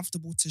is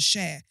uncomfortable to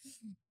share.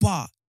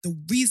 But the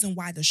reason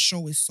why the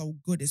show is so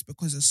good is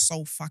because it's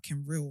so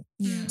fucking real.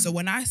 Yeah. So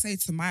when I say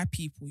to my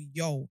people,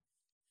 yo,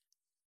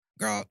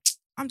 girl,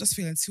 I'm just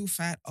feeling too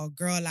fat, or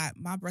girl, like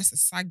my breast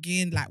is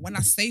sagging. Like when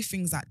I say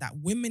things like that,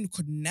 women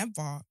could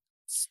never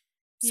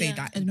say Yeah.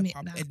 that in the Admit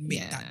pub, that, admit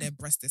yeah. that their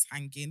breast is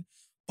hanging.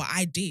 But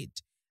I did.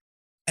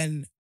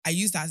 And I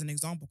use that as an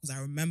example because I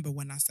remember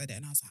when I said it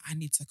and I was like, I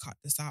need to cut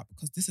this out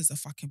because this is a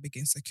fucking big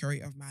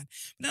insecurity of mine.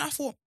 But then I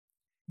thought,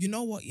 you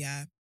know what,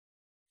 yeah,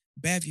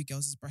 bare of you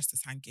girls' breast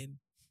is hanging.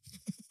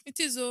 It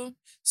is all.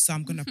 So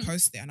I'm going to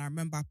post it. And I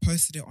remember I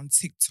posted it on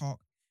TikTok.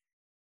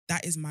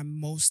 That is my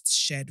most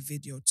shared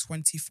video,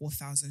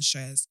 24,000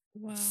 shares,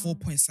 Wow.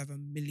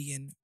 4.7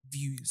 million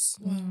views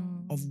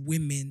Wow. of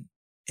women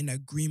in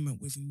agreement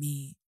with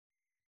me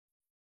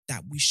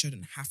that we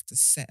shouldn't have to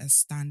set a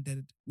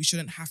standard. We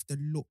shouldn't have to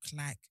look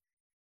like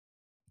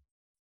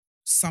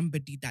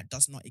somebody that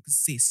does not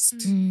exist.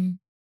 Mm.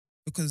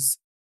 Because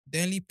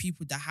the only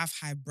people that have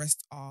high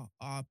breasts are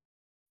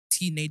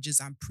teenagers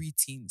and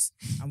preteens.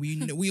 And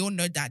we all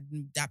know that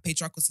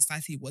patriarchal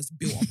society was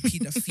built on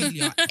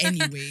pedophilia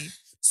anyway.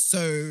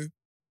 So,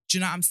 do you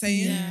know what I'm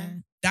saying? Yeah.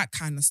 That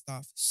kind of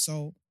stuff.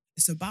 So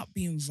it's about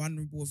being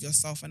vulnerable with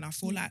yourself. And I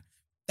feel like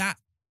that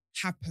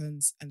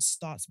happens and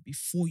starts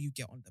before you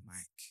get on the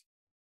mic.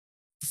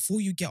 Before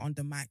you get on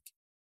the mic,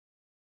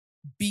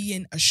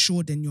 being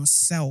assured in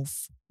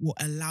yourself will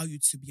allow you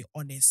to be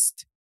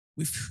honest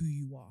with who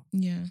you are.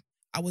 Yeah.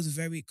 I was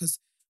because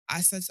I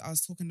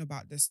was talking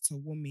about this to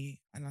Wumi,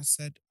 and I was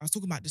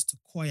talking about this to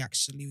Koi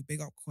actually,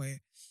 big up Koi.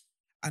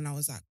 And I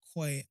was like,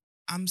 Koi,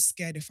 I'm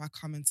scared if I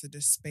come into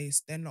this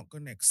space, they're not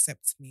going to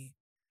accept me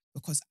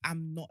because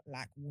I'm not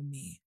like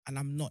Wumi, and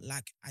I'm not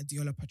like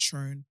Adiola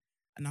Patron,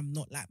 and I'm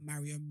not like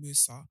Mario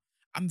Musa.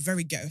 I'm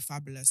very ghetto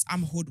fabulous.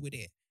 I'm hood with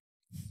it.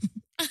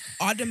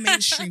 Are the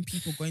mainstream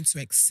people going to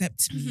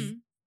accept me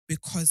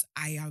because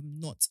I am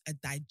not a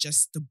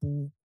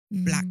digestible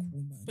black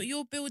woman? But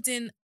you're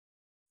building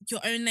your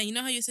own lane. You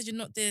know how you said you're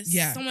not this?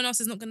 Yeah. Someone else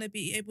is not going to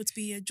be able to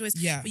be your choice.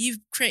 Yeah. But you've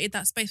created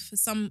that space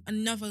for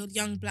another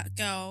young black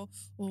girl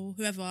or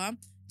whoever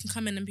can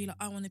come in and be like,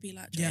 I want to be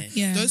like Joy. Yeah.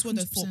 Yeah. Those were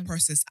the 100%. thought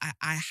process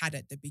I had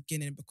at the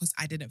beginning because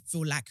I didn't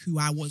feel like who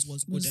I was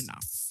good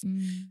enough.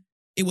 Mm.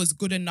 It was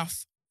good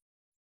enough.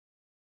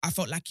 I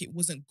felt like it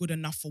wasn't good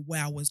enough for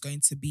where I was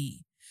going to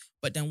be.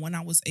 But then when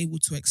I was able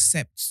to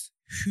accept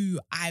who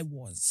I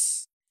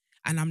was,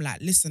 and I'm like,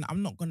 listen,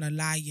 I'm not gonna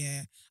lie,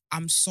 yeah,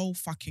 I'm so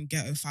fucking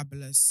ghetto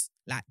fabulous.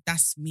 Like,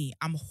 that's me.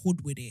 I'm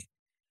hood with it.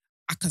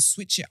 I can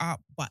switch it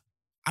up, but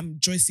I'm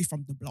Joycey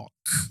from the block.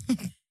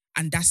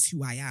 And that's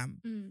who I am.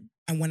 Mm.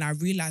 And when I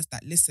realized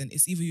that, listen,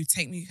 it's either you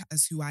take me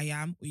as who I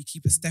am or you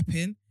keep a step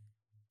in,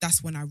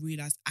 that's when I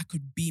realized I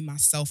could be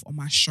myself on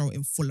my show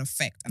in full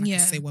effect. And I Yeah.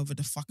 can say whatever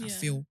the fuck I Yeah.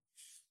 feel.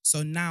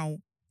 So now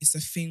it's a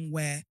thing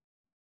where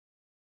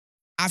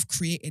I've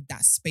created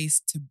that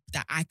space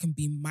that I can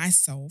be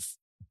myself,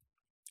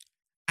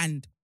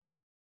 and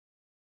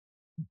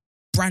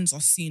brands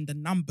are seeing the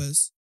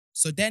numbers.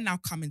 So they're now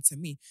coming to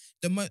me.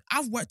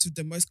 I've worked with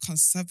the most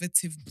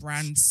conservative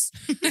brands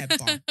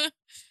ever.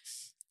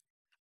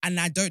 And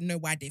I don't know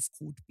why they've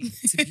called me,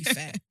 to be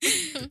fair.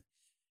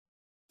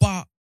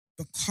 But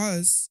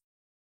because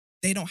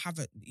they don't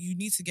have you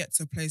need to get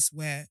to a place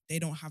where they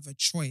don't have a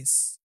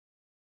choice.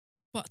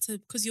 But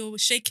because you're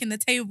shaking the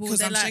table, Because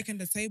they're I'm like, shaking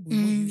the table.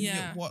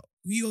 Yeah.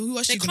 Who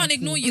else they you can't gonna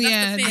ignore call? you.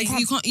 That's the thing.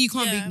 You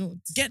can't be Yeah. ignored.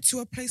 Get to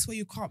a place where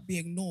you can't be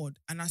ignored.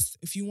 And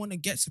if you want to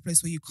get to a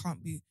place where you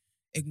can't be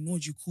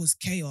ignored, you cause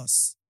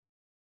chaos.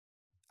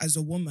 As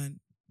a woman,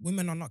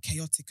 women are not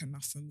chaotic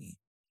enough for me.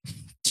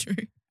 True.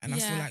 And I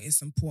feel Yeah. like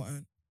it's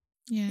important.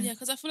 Yeah. Yeah,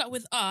 because I feel like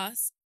with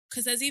us,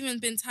 because there's even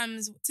been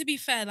times, to be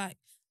fair, like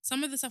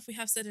some of the stuff we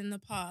have said in the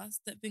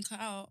past that have been cut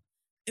out,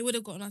 it would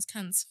have gotten us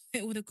cancelled.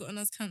 It would have gotten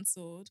us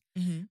cancelled.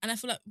 Mm-hmm. And I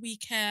feel like we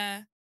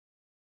care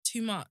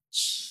too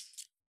much.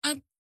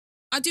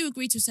 I do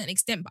agree to a certain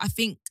extent, but I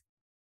think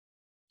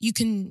you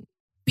can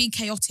be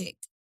chaotic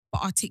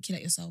but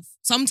articulate yourself.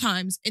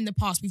 Sometimes in the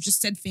past, we've just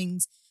said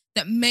things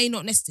that may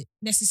not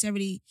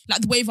necessarily,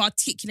 like the way we've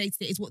articulated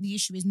it is what the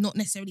issue is, not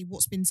necessarily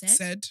what's been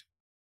said.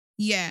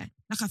 Yeah.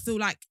 Like I feel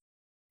like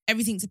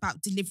everything's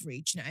about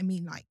delivery. Do you know what I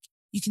mean? Like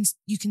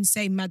you can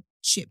say mad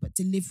shit, but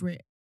deliver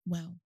it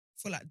well.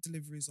 I feel like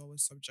delivery is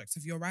always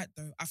subjective. You're right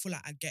though. I feel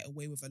like I get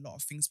away with a lot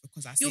of things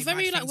because I say You're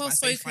very mad like things, but I well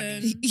say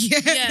spoken. funny.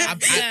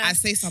 Yeah. I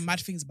say some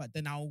mad things, but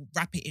then I'll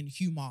wrap it in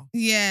humor.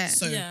 Yeah.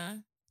 So Yeah.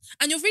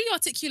 And you're really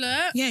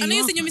articulate. Yeah, I know you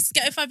you are said you're quite. Mr.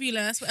 Ghetto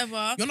Fabulous,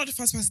 whatever. you're not the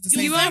first person to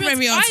say You that. are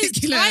very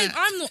articulate.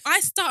 I'm not. I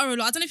stutter a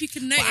lot. I don't know if you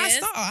can But notice. I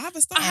stutter. I have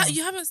a stutter.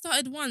 You haven't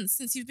started once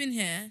since you've been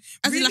here.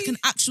 As in like Really? an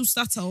actual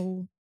stutter.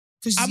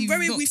 I'm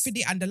very with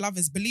it and the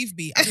lovers, believe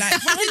me. I'm like,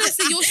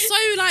 Honestly, you're so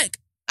like.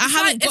 I it's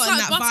haven't like, gotten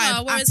it's like that butter,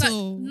 vibe where at it's like,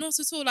 all. not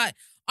at all. Like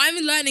I'm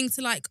learning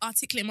to like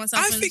articulate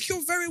myself. I and think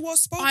you're very well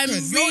spoken. I'm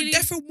really- You're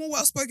definitely more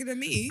well spoken than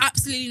me.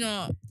 absolutely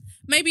not.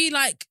 Maybe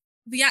like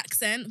the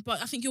accent, but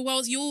I think you're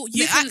well. You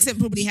The can, accent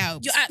probably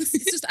helps. Your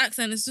it's just the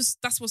accent. It's just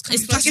that's what's coming.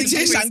 It's fucking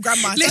English English. and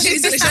grammar. Literally,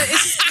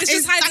 It's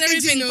just hiding fucking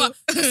everything. Gino.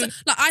 But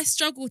like I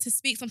struggle to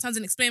speak sometimes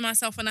and explain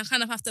myself, and I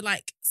kind of have to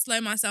like slow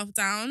myself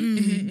down.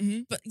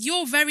 Mm. But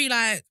you're very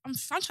like I'm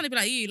trying to be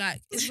like you.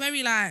 Like it's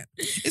very like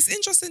It's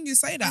interesting you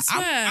say that. I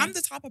swear. I'm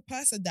the type of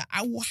person that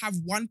I will have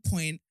one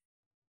point,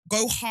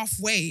 go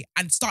halfway,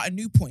 and start a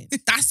new point.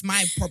 That's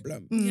my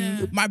problem.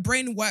 yeah. My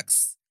brain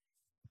works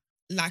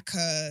like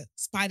a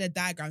spider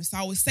diagram. So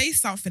I will say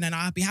something and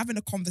I'll be having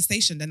a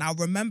conversation, then I'll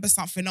remember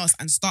something else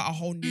and start a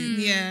whole new.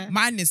 Yeah.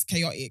 Mine is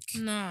chaotic.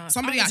 No.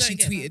 Somebody I actually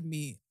don't get tweeted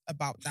me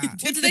about that.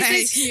 that. What did they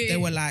say to you? They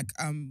were like,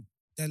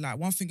 they're like,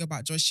 one thing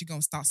about Joyce, she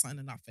gonna start something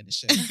and not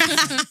finish it.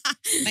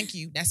 Thank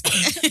you. That's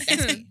me.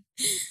 That's me.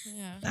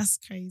 Yeah. That's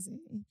crazy.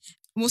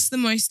 What's the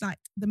most like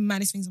the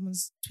maddest thing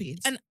someone's tweeted?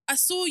 And I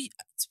saw you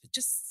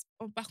just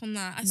back on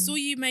that. I saw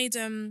you made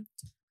a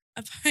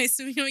post.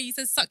 You know, you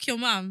said "suck your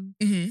mum."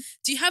 Mm-hmm.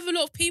 Do you have a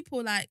lot of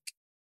people like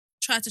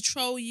try to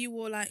troll you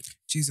or like?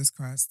 Jesus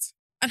Christ.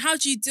 And how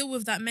do you deal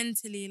with that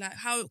mentally? Like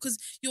how? Because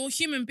you're a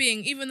human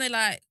being, even though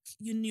like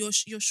you're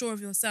sure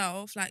of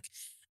yourself, like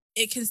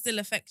it can still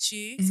affect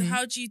you. So Mhm.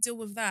 how do you deal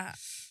with that?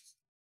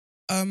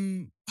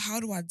 How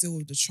do I deal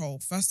with the troll?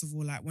 First of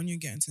all, like when you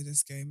get into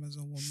this game as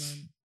a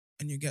woman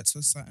and you get to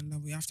a certain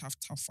level, you have to have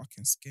tough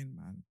fucking skin,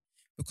 man.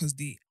 Because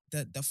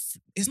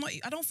it's not.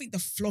 I don't think the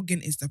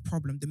flogging is the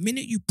problem. The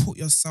minute you put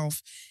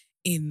yourself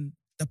in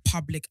the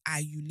public eye,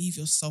 you leave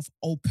yourself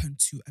open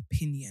to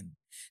opinion.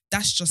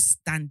 That's just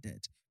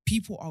standard.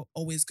 People are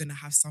always gonna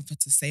have something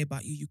to say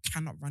about you. You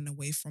cannot run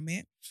away from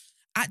it.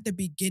 At the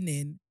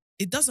beginning,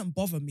 it doesn't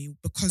bother me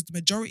because the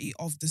majority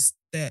of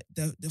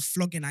the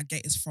flogging I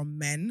get is from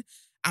men.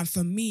 And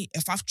for me,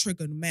 if I've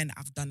triggered men,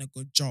 I've done a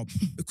good job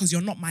because you're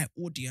not my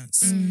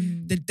audience.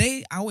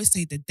 Mm. I always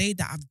say the day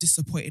that I've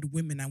disappointed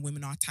women and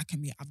women are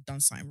attacking me, I've done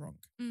something wrong.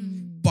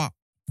 Mm. But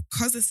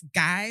because it's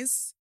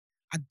guys,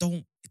 I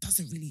don't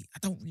really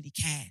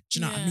care. Do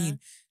you know what I Yeah. mean?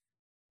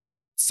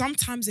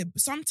 Sometimes at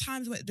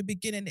the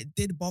beginning it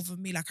did bother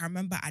me. Like I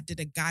remember I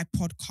did a guy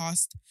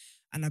podcast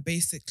and I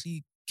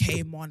basically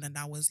came on and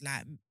I was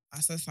like, I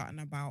said something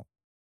about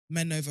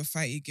men over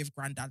 30 give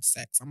granddad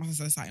sex. I must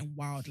have said something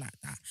wild like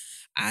that.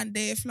 And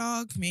they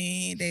flogged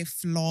me. They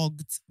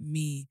flogged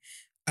me.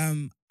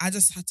 I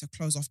just had to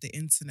close off the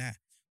internet.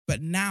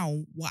 But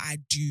now what I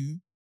do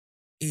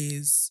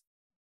is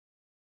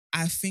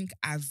I think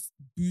I've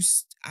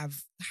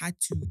had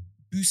to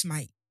boost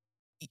my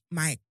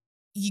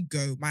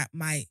ego,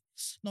 my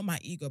not my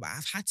ego, but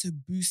I've had to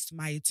boost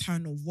my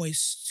eternal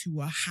voice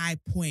to a high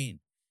point,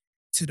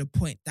 to the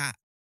point that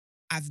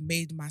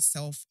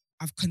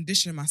I've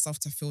conditioned myself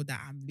to feel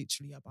that I'm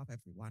literally above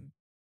everyone.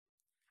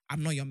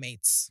 I'm not your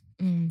mates.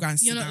 Mm. Go and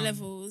sit You're not down.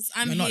 levels.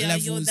 I'm You're not here.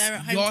 You're levels. there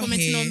at home You're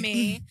commenting here. on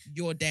me.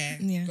 You're there.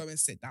 Yeah. Go and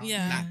sit down.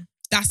 Yeah. Like,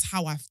 that's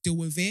how I deal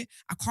with it.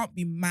 I can't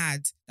be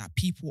mad that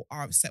people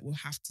are upset with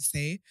have to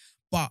say,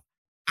 but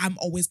I'm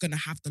always going to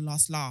have the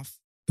last laugh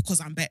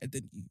because I'm better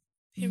than you.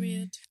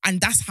 Period.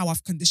 And that's how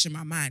I've conditioned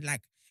my mind.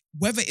 Like,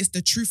 whether it's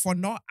the truth or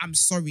not, I'm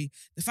sorry.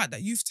 The fact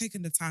that you've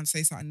taken the time to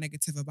say something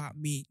negative about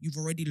me, you've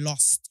already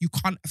lost. You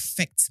can't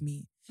affect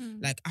me.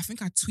 Mm. Like, I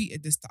think I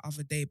tweeted this the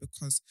other day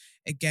because,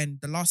 again,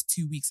 the last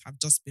 2 weeks have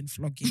just been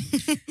flogging.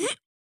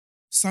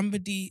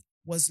 Somebody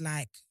was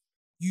like,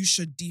 you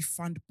should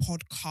defund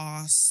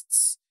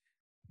podcasts.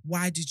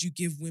 Why did you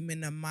give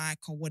women a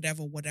mic or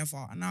whatever?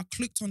 And I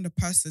clicked on the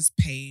person's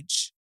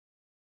page.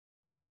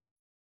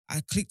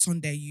 I clicked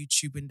on their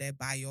YouTube and their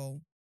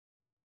bio.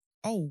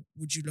 Oh,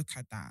 would you look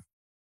at that?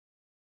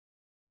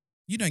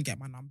 You don't get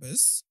my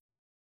numbers.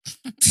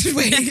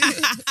 Wait.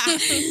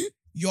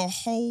 Your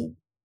whole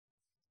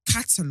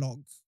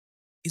catalogue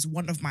is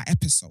one of my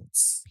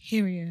episodes.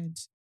 Period.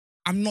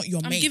 I'm not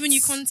your I'm mate. giving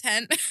you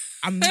content.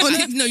 I'm No,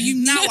 you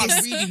now need I'm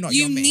this. really not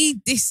You your mate.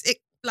 need this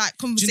like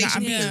Do you know what I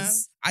conversation mean?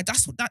 because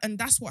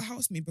That's what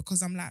helps me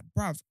because I'm like,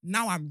 bruv,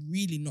 now I'm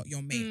really not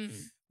your mate.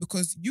 Mm.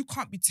 Because you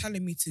can't be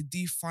telling me to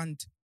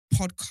defund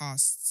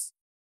podcasts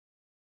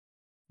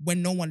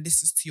when no one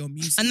listens to your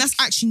music. and that's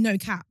actually no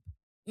cap.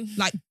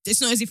 Like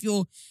it's not as if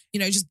you're,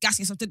 just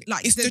gassing yourself.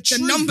 Like It's the the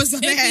truth. numbers are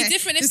It'd there. be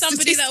different if The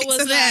somebody that statistics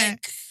was are there.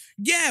 like,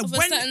 yeah, of a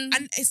certain-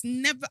 and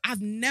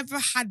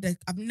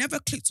I've never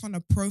clicked on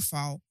a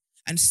profile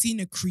and seen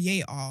a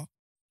creator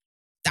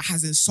that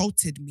has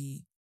insulted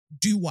me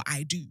do what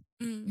I do.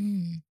 mm,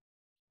 Mm.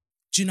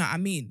 Do you know what I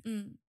mean?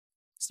 mm,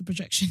 It's the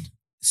projection.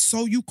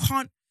 So you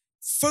can't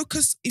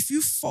focus. If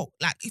you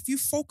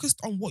focused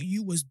on what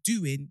you was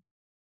doing,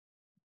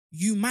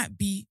 you might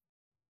be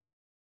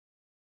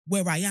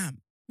where I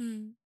am,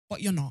 mm,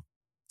 but you're not.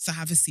 So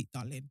have a seat,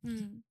 darling.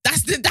 mm.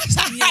 That's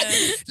how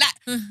Yeah. like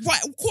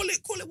right.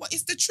 Call it what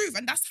it's the truth,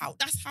 and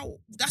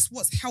that's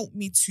what's helped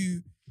me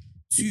to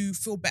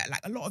feel better.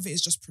 Like a lot of it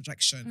is just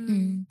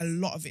projection. Mm. A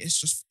lot of it is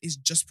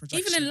just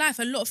projection. Even in life,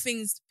 a lot of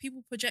things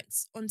people project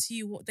onto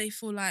you what they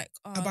feel like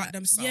are About like-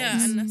 themselves.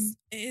 Yeah, and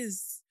it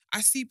is.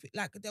 I see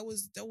like there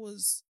was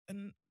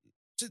and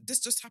this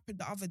just happened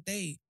the other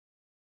day.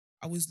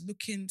 I was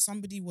looking,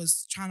 somebody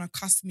was trying to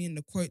cuss me in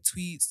the quote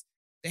tweets.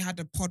 They had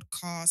a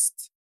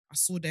podcast. I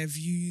saw their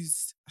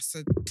views. I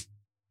said,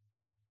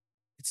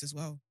 it's as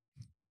well.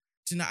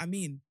 Do you know what I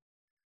mean?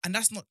 And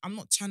I'm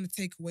not trying to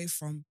take away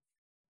from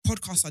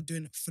podcasts are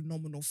doing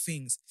phenomenal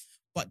things,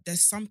 but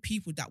there's some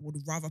people that would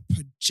rather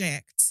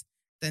project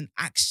than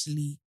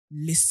actually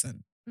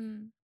listen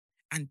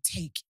and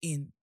take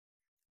in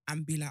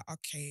and be like,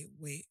 okay,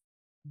 wait,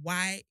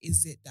 why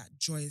is it that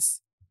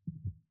Joyce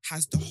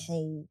has the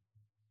whole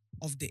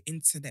of the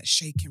internet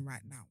shaking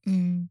right now?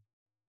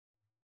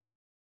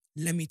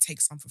 Let me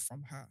take something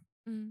from her.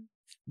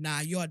 Nah,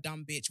 you're a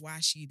dumb bitch. Why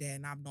is she there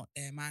and I'm not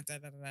there? Man, da,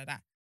 da, da, da, da.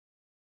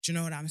 Do you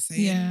know what I'm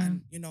saying? Yeah.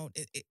 And, you know,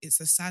 it's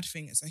a sad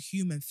thing. It's a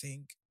human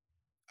thing.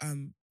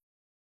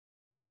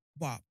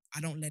 But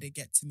I don't let it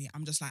get to me.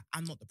 I'm just like,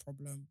 I'm not the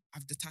problem.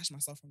 I've detached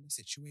myself from the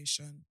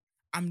situation.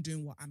 I'm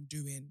doing what I'm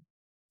doing.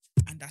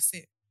 And that's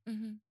it.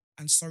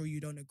 And sorry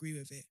you don't agree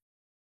with it.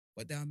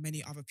 But there are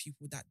many other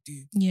people that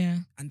do. Yeah.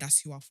 And that's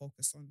who I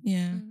focus on.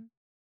 Yeah.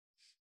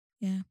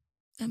 Yeah.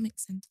 That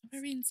makes sense.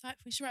 Very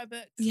insightful. You should write a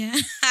book. Yeah.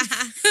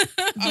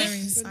 Very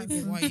It's only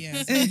been insightful. 1 year.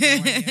 It's only been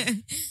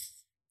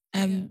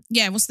 1 year.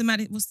 Yeah. What's the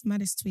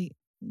maddest tweet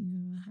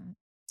you ever had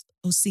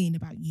or seen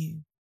about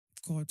you?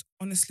 God,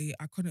 honestly,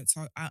 I couldn't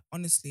tell. I've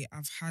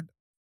had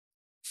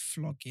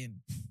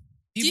flogging.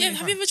 Have you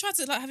ever tried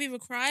to, have you ever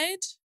cried?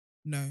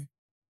 No,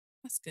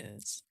 That's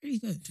good. Really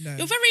good. no.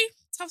 You're very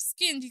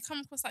tough-skinned. You come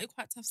across like you're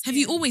quite tough-skinned. Have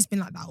you always been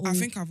like that? Or? I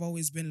think I've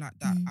always been like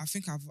that. Mm. I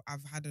think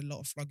I've had a lot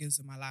of floggings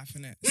in my life,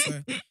 innit?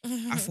 So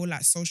I feel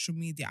like social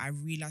media, I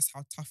realized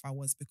how tough I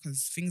was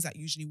because things that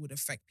usually would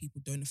affect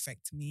people don't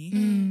affect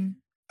me.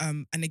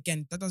 And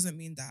again, that doesn't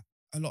mean that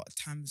a lot of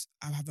times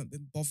I haven't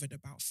been bothered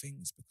about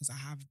things because I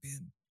have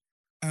been.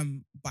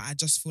 But I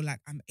just feel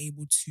like I'm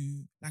able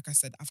to, like I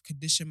said, I've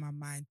conditioned my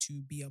mind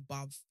to be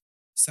above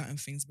certain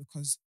things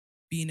because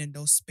being in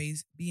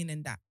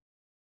that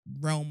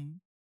realm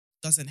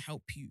doesn't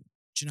help you.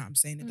 Do you know what I'm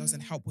saying? It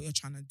doesn't help what you're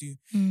trying to do.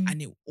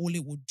 And all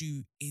it will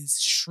do is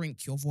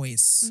shrink your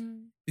voice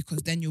because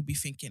then you'll be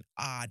thinking,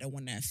 I don't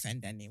want to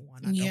offend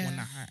anyone. I don't want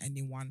to hurt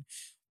anyone.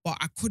 But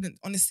I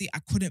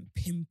couldn't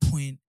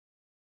pinpoint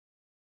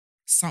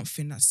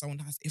something that someone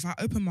has. If I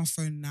open my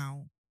phone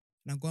now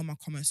and I go in my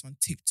comments on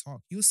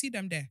TikTok, you'll see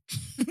them there.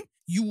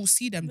 You will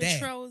see them there.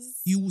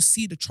 Trolls. You will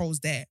see the trolls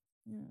there.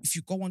 Yeah. If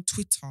you go on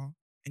Twitter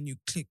and you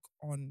click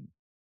on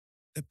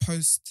the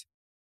post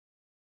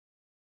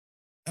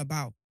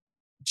about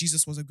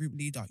Jesus was a group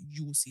leader,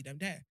 you will see them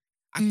there.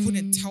 I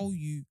couldn't tell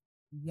you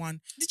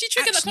one. Did you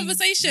trigger that Actually,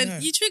 conversation? no.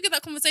 You triggered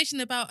that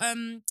conversation about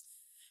when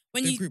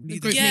The you group leader.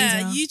 group yeah,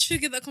 leader. you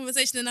triggered that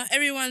conversation and now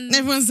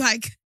Everyone's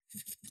like,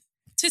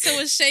 Twitter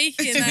was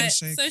shaking, like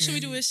Shaking. social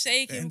media was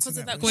shaking The because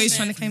of internet that. was always comment.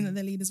 trying to claim that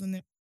they're leaders when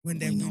they're when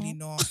they're We're really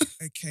not.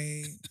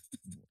 Okay.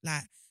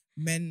 Like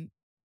men,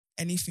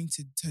 anything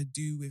to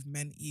do with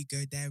men ego,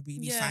 they're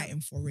really Yeah.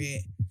 fighting for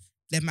it.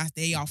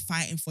 They are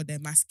fighting for their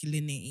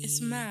masculinity.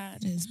 It's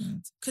mad. It is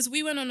mad. Because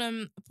we went on a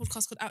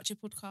podcast called Out Your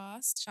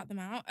Podcast, shout them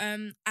out.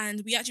 And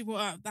we actually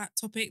brought up that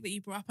topic that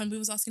you brought up, and we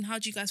was asking, how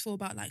do you guys feel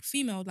about like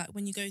female, like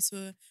when you go to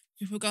a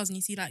group of girls and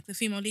you see like the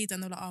female leader,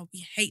 and they're like, oh,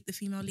 we hate the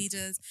female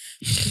leaders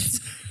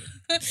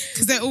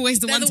Because they're always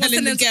the they're ones the ones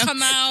telling telling the them girl. to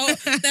come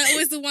out. They're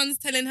always the ones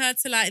telling her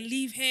to like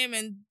leave him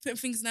and put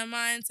things in her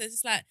mind. So it's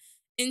just like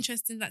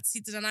interesting like to see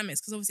the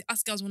dynamics because obviously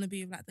us girls want to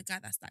be with like the guy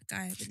that's that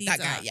guy, the leader. That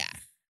guy, yeah.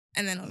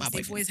 And then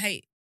obviously boyfriend. boys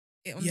hate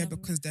it on Yeah, the other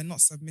because they're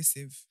not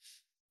submissive.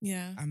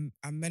 yeah. And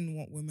men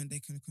want women they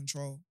can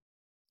control.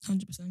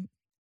 100%.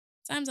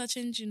 Times are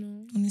changing, you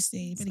know. Honestly,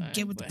 you better So,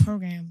 get with the but-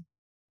 program.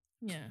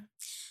 Yeah.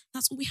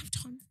 That's all we have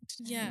time for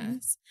today.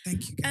 Yes.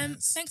 Thank you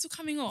guys. Thanks for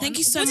coming on. Thank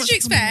you so what much did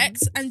you for coming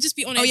expect? And just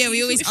be honest. Oh, yeah, we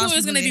If always you thought ask it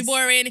was people going to be this.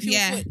 boring. If you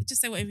Yeah. thought, just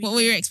say whatever you What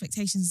were your think.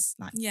 expectations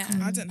like? Yeah.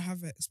 coming I on? didn't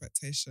have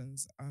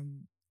expectations.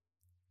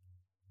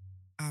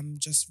 I'm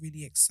just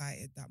really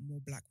excited that more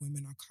Black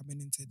women are coming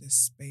into this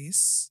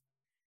space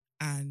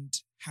and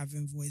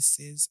having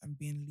voices and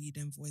being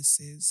leading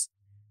voices.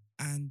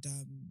 And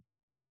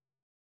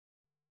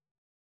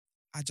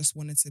I just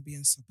wanted to be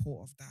in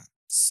support of that.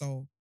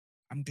 So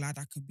I'm glad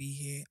I could be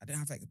here. I didn't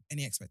have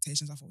any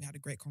expectations. I thought we had a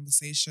great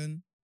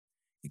conversation.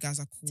 You guys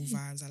are cool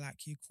vibes. I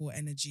like you, cool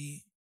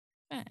energy.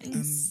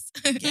 Thanks.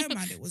 Yeah,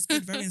 man, it was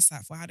good. Very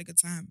insightful. I had a good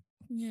time.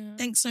 Yeah.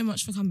 Thanks so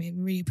much for coming.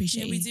 We really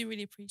appreciate Yeah, we you do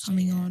really appreciate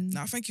coming it. on.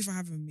 No, thank you for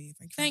having me.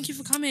 Thank you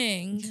for having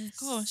me. coming. Yes.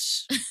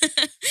 Gosh.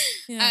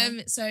 Yeah.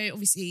 So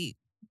obviously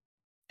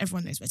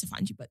everyone knows where to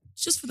find you, but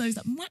just for those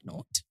that might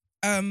not.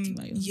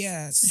 About your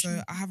Yeah, social so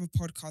media. I have a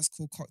podcast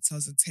called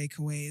Cocktails and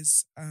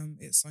Takeaways.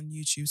 It's on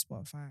YouTube,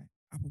 Spotify,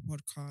 Apple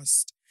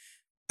Podcast,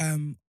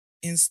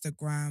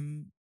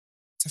 Instagram.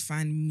 To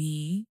find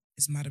me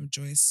is Madam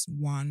Joyce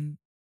 1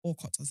 or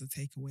Cocktails and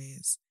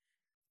Takeaways,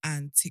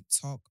 and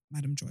TikTok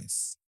Madam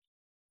Joyce.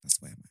 That's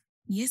where I'm at.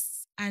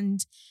 Yes,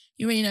 and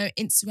you already know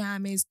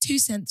Instagram is 2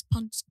 cents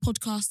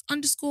podcast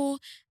 _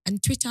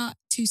 and Twitter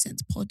 2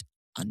 cents pod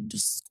 _.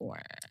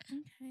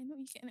 Okay, not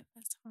you getting it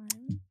first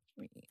time.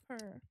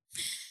 Purr.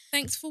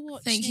 Thanks for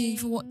watching. Thank you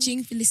for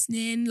watching, for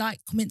listening,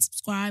 like, comment,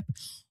 subscribe,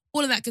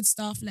 all of that good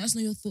stuff. Let us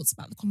know your thoughts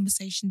about the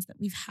conversations that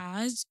we've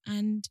had.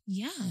 And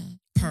yeah.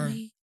 Per.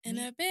 we In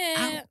a bit.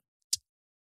 out.